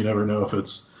happens, you never know if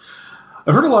it's.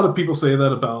 I've heard a lot of people say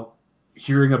that about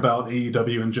hearing about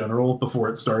AEW in general before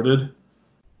it started.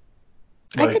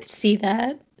 I could see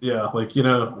that. Yeah, like, you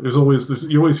know,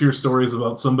 you always hear stories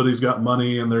about somebody's got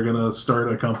money and they're gonna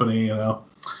start a company, you know.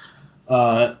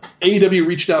 AEW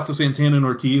reached out to Santana and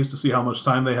Ortiz to see how much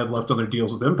time they had left on their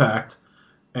deals with Impact,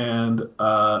 and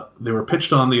they were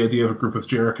pitched on the idea of a group with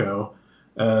Jericho,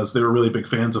 as they were really big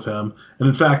fans of him. And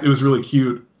in fact, it was really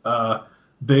cute.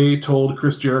 They told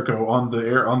Chris Jericho on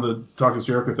the Talk is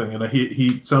Jericho thing, and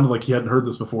he sounded like he hadn't heard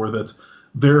this before, that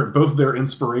both their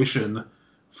inspiration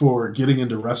for getting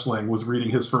into wrestling was reading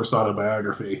his first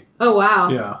autobiography. Oh, wow.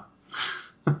 Yeah.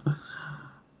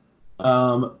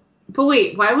 But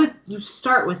wait, why would you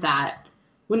start with that?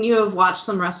 Wouldn't you have watched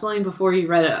some wrestling before you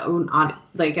read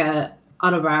a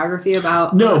autobiography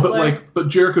about No, but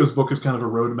Jericho's book is kind of a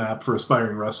roadmap for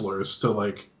aspiring wrestlers to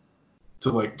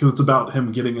because it's about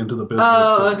him getting into the business.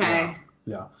 Oh, okay.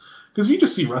 Yeah. Because you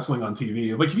just see wrestling on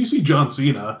TV. Like if you see John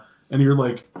Cena and you're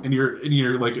like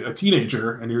a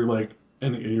teenager and you're like,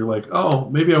 oh,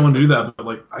 maybe I want to do that, but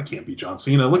like I can't be John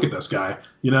Cena. Look at this guy,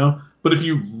 you know. But if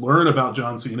you learn about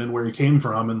John Cena and where he came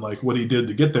from and like what he did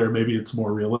to get there, maybe it's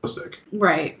more realistic.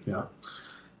 Right. Yeah.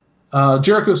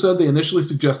 Jericho said they initially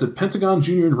suggested Pentagon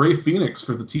Jr. and Ray Phoenix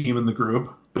for the team in the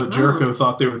group, but Jericho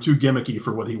thought they were too gimmicky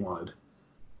for what he wanted.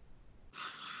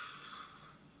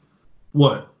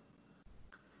 What?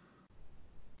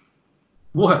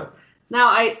 Now,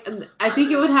 I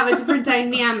think it would have a different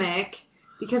dynamic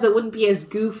because it wouldn't be as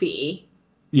goofy.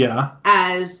 Yeah.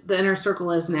 As the Inner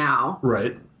Circle is now.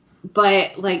 Right.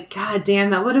 But, like, god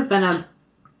damn, that would have been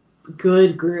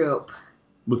good group.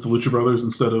 With the Lucha Brothers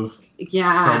instead of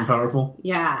Proud and Powerful?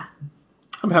 Yeah.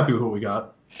 I'm happy with what we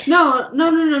got. No,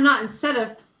 not instead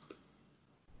of.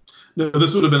 No,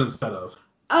 this would have been instead of.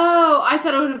 Oh, I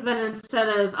thought it would have been instead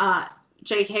of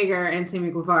Jake Hager and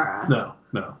Sammy Guevara. No.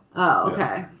 Oh,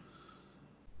 okay.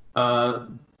 Yeah.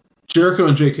 Jericho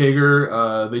and Jake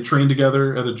Hager, they trained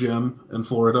together at a gym in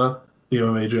Florida, the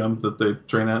MMA gym that they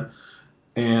train at.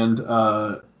 And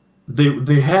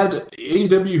they had,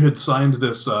 AEW had signed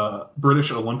this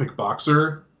British Olympic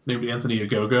boxer named Anthony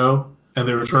Ogogo, and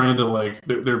they were trying to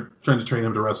they're trying to train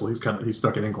him to wrestle. He's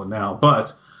stuck in England now,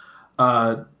 but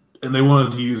and they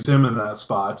wanted to use him in that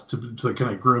spot to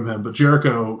kind of groom him. But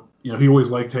Jericho, he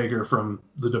always liked Hager from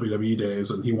the WWE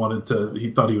days, and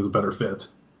he thought he was a better fit.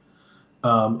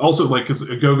 Also, because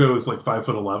Ogogo is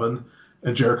 5'11",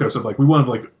 and Jericho said we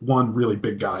wanted one really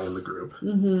big guy in the group.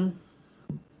 Mm-hmm.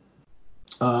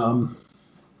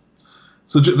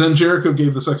 So then Jericho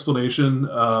gave this explanation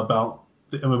about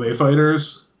the MMA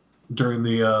fighters during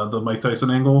the Mike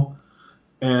Tyson angle,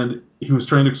 and he was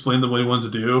trying to explain to them what he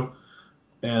wanted to do,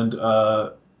 and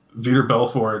Vitor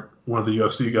Belfort, one of the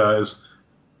UFC guys,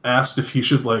 asked if he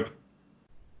should do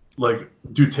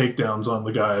takedowns on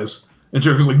the guys, and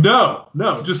Jericho's like, no,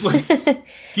 just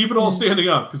keep it all standing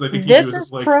up, because I think this is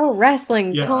pro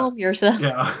wrestling. Yeah, calm yourself.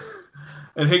 Yeah.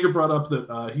 And Hager brought up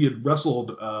that he had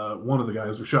wrestled one of the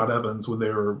guys, Rashad Evans, when they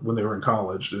were in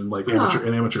college in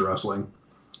amateur wrestling.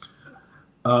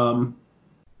 The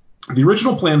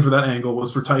original plan for that angle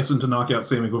was for Tyson to knock out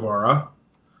Sammy Guevara,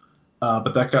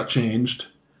 but that got changed.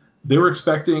 They were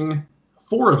expecting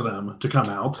 4 of them to come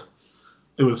out.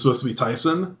 It was supposed to be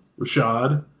Tyson,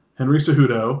 Rashad, Henry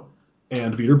Cejudo,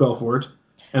 and Vitor Belfort,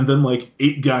 and then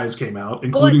 8 guys came out,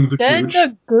 including the Gooch.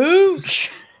 The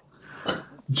Gooch.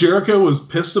 Jericho was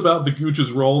pissed about the Gooch's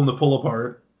role in the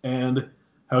pull-apart and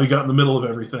how he got in the middle of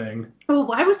everything. Well,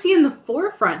 why was he in the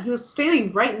forefront? He was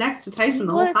standing right next to Tyson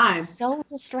the whole time. So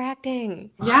distracting.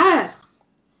 Yes.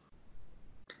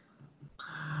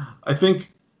 I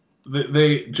think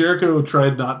Jericho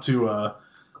tried not to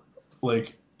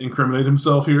incriminate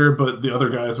himself here, but the other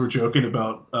guys were joking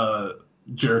about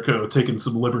Jericho taking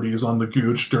some liberties on the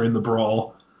Gooch during the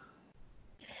brawl.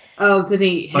 Oh, did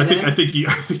he? I think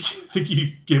he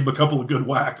gave him a couple of good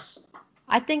whacks.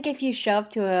 I think if you show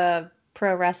up to a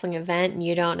pro wrestling event and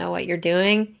you don't know what you're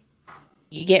doing,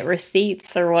 you get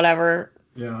receipts or whatever.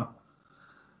 Yeah.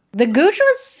 The Gooch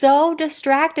was so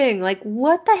distracting.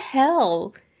 What the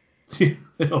hell? I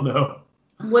don't know.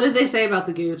 What did they say about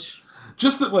the Gooch?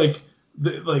 Just that,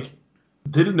 they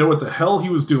didn't know what the hell he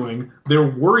was doing. They were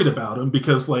worried about him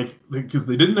because they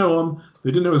didn't know him.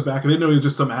 They didn't know his back. They didn't know he was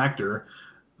just some actor.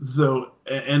 So,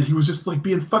 and he was just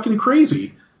being fucking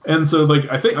crazy. And so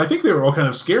I think they were all kind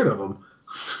of scared of him.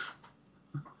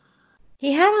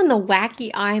 He had on the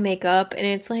wacky eye makeup, and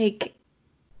it's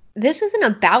this isn't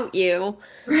about you.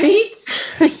 Right?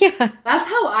 Yeah. That's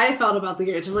how I felt about the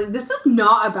Gooch. I'm this is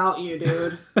not about you,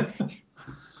 dude.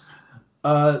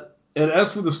 And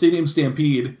as for the Stadium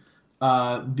Stampede,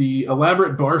 the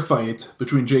elaborate bar fight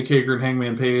between Jake Hager and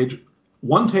Hangman Page,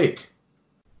 one take.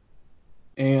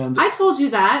 And I told you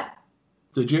that.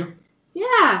 Did you?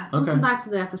 Yeah. Okay. Listen back to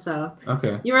the episode.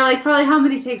 Okay. You were probably how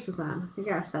many takes was that? I think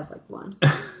I said 1.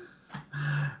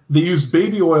 They used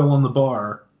baby oil on the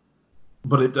bar,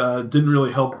 but it didn't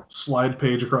really help slide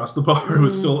Page across the bar. It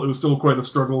was still quite a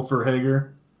struggle for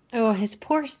Hager. Oh, his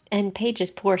poor and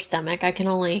Page's poor stomach. I can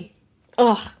only,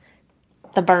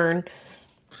 the burn.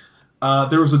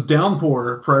 There was a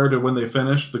downpour prior to when they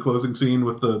finished the closing scene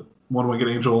with the one-winged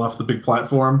angel off the big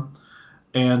platform.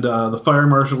 And the fire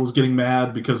marshal was getting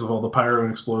mad because of all the pyro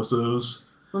and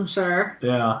explosives. I'm sure.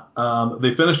 Yeah.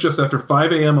 They finished just after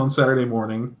 5 a.m. on Saturday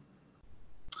morning.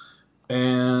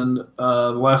 And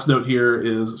the last note here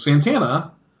is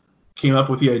Santana came up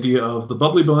with the idea of the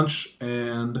Bubbly Bunch,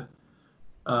 and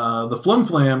the Flim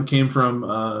Flam came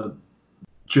from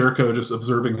Jericho just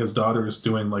observing his daughters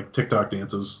doing TikTok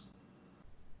dances.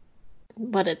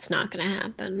 But it's not going to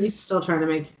happen. He's still trying to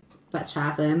make fetch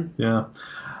happen. Yeah.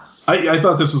 I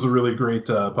thought this was a really great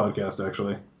podcast,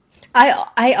 actually.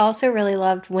 I also really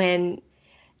loved when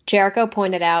Jericho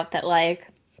pointed out that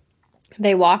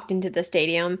they walked into the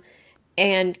stadium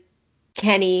and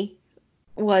Kenny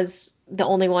was the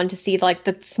only one to see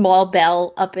the small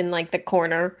bell up in the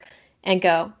corner and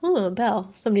go, oh, bell,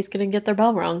 somebody's gonna get their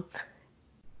bell wrong,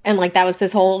 and that was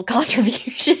his whole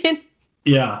contribution.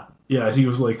 Yeah, he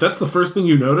was that's the first thing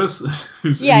you notice.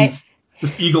 Who's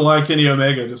just eagle eye Kenny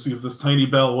Omega just sees this tiny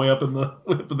bell way up in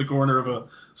the corner of a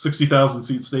 60,000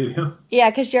 seat stadium. Yeah,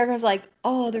 because Jericho's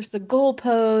oh, there's the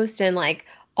goalpost and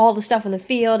all the stuff on the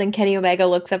field, and Kenny Omega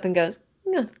looks up and goes,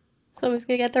 no, Someone's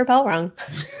gonna get their bell rung.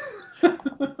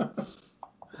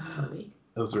 Funny.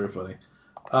 That was very funny.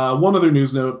 One other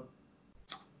news note,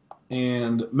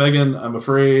 and Megan, I'm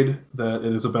afraid that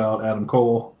it is about Adam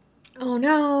Cole. Oh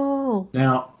no!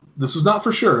 Now, this is not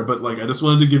for sure, but like I just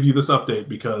wanted to give you this update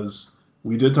because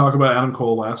we did talk about Adam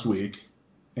Cole last week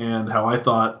and how I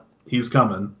thought he's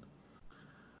coming.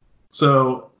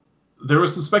 So there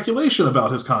was some speculation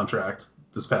about his contract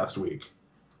this past week.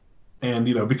 And,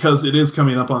 because it is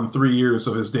coming up on 3 years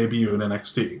of his debut in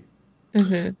NXT.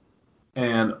 Mm-hmm.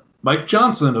 And Mike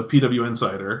Johnson of PW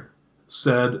Insider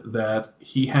said that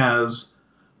he has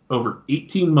over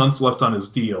 18 months left on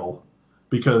his deal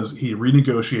because he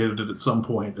renegotiated it at some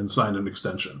point and signed an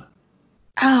extension.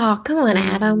 Oh, come on,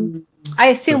 Adam. I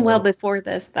assume well before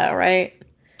this, though, right?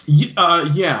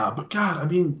 Yeah, but God, I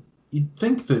mean, you'd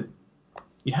think that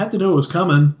you had to know it was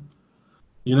coming,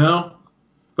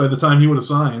 by the time he would have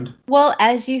signed. Well,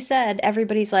 as you said,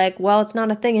 everybody's like, well, it's not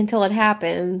a thing until it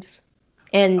happens.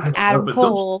 And Adam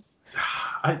Cole...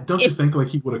 Don't you think like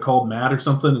he would have called Matt or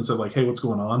something and said like, hey, what's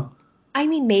going on? I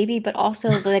mean, maybe, but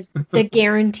also the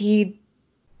guaranteed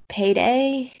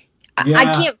payday. Yeah,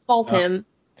 I can't fault him.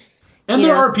 And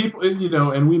there are people,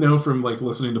 and we know from like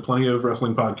listening to plenty of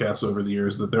wrestling podcasts over the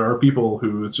years that there are people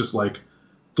who it's just like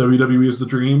WWE is the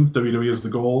dream, WWE is the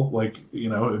goal, like,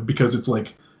 because it's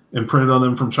like imprinted on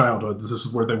them from childhood. This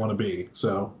is where they want to be.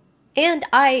 So, and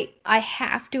I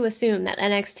have to assume that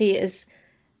NXT is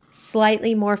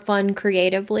slightly more fun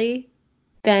creatively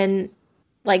than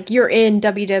like you're in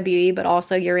WWE, but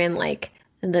also you're in like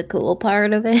the cool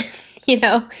part of it,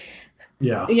 Yeah.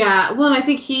 Yeah. Well, and I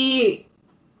think he,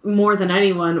 more than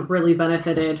anyone, really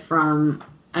benefited from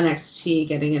NXT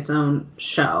getting its own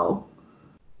show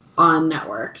on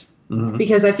network. Mm-hmm.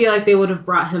 Because I feel like they would have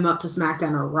brought him up to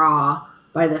SmackDown or Raw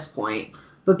by this point.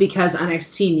 But because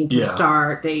NXT needs a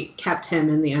star, they kept him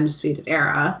in the Undisputed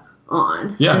Era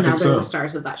on. Yeah, and now they're the so.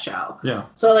 stars of that show. Yeah.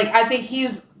 So, like, I think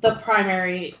he's the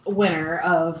primary winner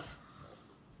of,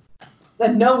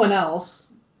 and no one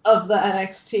else, of the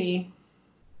NXT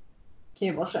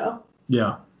cable show.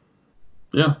 Yeah.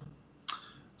 Yeah.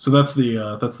 So that's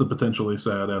the potentially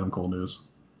sad Adam Cole news.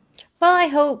 Well, I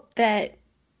hope that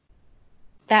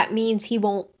means he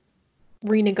won't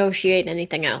renegotiate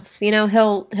anything else.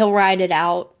 He'll ride it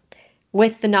out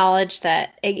with the knowledge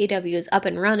that AEW is up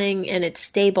and running and it's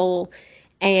stable,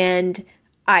 and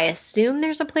I assume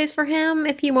there's a place for him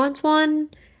if he wants one.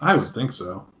 I would think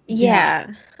so. Yeah.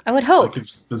 I would hope. Like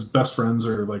his best friends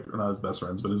are like, or not his best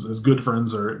friends, but his good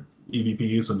friends are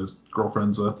EVPs and his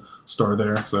girlfriend's a star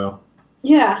there. So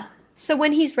yeah. So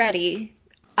when he's ready,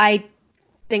 I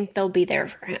think they'll be there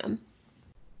for him.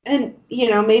 And,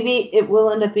 maybe it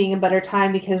will end up being a better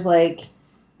time because, like,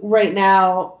 right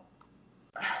now,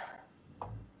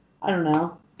 I don't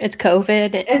know. It's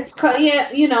COVID.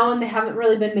 And they haven't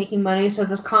really been making money. So if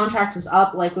this contract was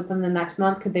up, like, within the next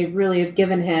month, could they really have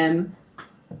given him,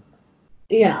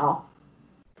 the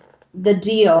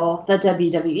deal that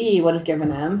WWE would have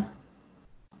given him?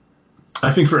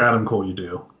 I think for Adam Cole, you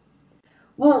do.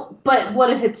 Well, but what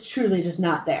if it's truly just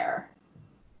not there?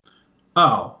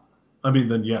 Oh. I mean,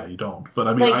 then, yeah, you don't. But,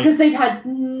 I mean, because they've had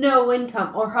no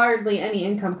income or hardly any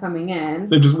income coming in.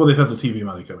 They've had the TV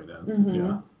money coming in. Mm-hmm.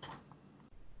 Yeah.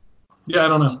 Yeah, I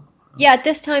don't know. Yeah, at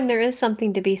this time, there is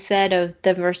something to be said of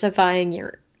diversifying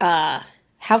your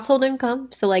household income.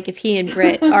 So, like, if he and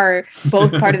Britt are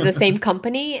both part of the same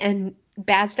company and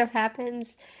bad stuff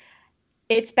happens,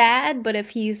 it's bad. But if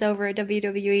he's over at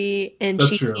WWE and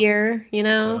That's she's true. Here,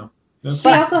 Yeah. She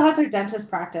also has her dentist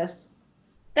practice.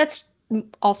 That's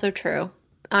also true.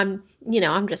 I'm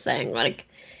just saying, like,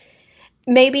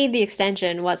 maybe the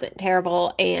extension wasn't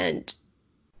terrible, and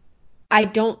I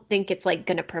don't think it's like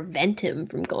going to prevent him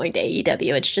from going to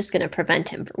AEW. It's just going to prevent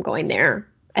him from going there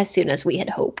as soon as we had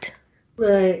hoped.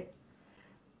 Right.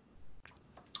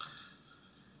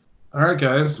 All right,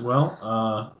 guys.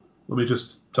 Well, let me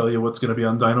just tell you what's going to be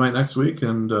on Dynamite next week,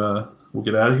 and we'll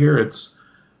get out of here. It's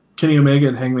Kenny Omega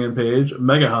and Hangman Page,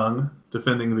 Mega Hung,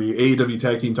 defending the AEW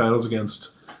Tag Team titles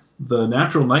against the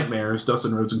Natural Nightmares,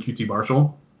 Dustin Rhodes and QT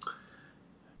Marshall.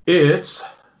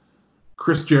 It's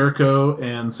Chris Jericho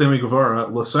and Sammy Guevara,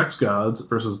 La Sex Gods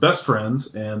versus Best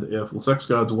Friends, and if La Sex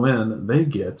Gods win, they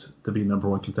get to be number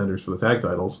one contenders for the tag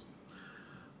titles.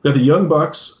 We got the Young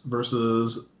Bucks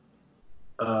versus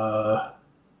Superbad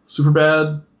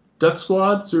Death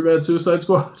Squad, Superbad Suicide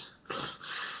Squad.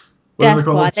 Death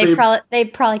Squad. They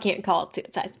probably can't call it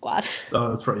Suicide Squad. Oh,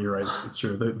 that's right. You're right. It's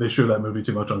true. They show that movie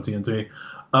too much on TNT.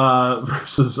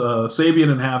 Versus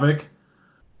Sabian and Havoc.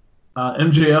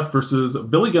 MJF versus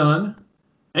Billy Gunn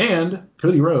and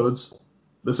Cody Rhodes.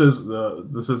 This is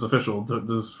official.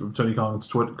 This is from Tony Khan's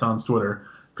Twitter.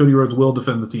 Cody Rhodes will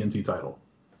defend the TNT title.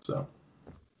 So.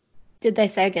 Did they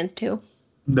say against who?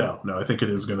 No. I think it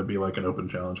is going to be like an open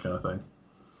challenge kind of thing.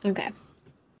 Okay.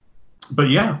 But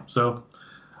yeah, so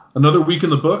another week in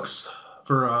the books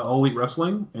for All Elite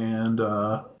Wrestling, and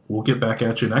we'll get back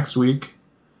at you next week.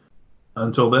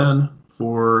 Until then,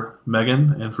 for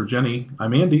Megan and for Jenny,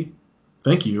 I'm Andy.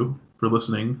 Thank you for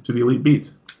listening to the Elite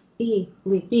Beat.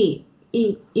 Elite Beat.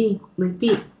 Elite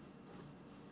Beat.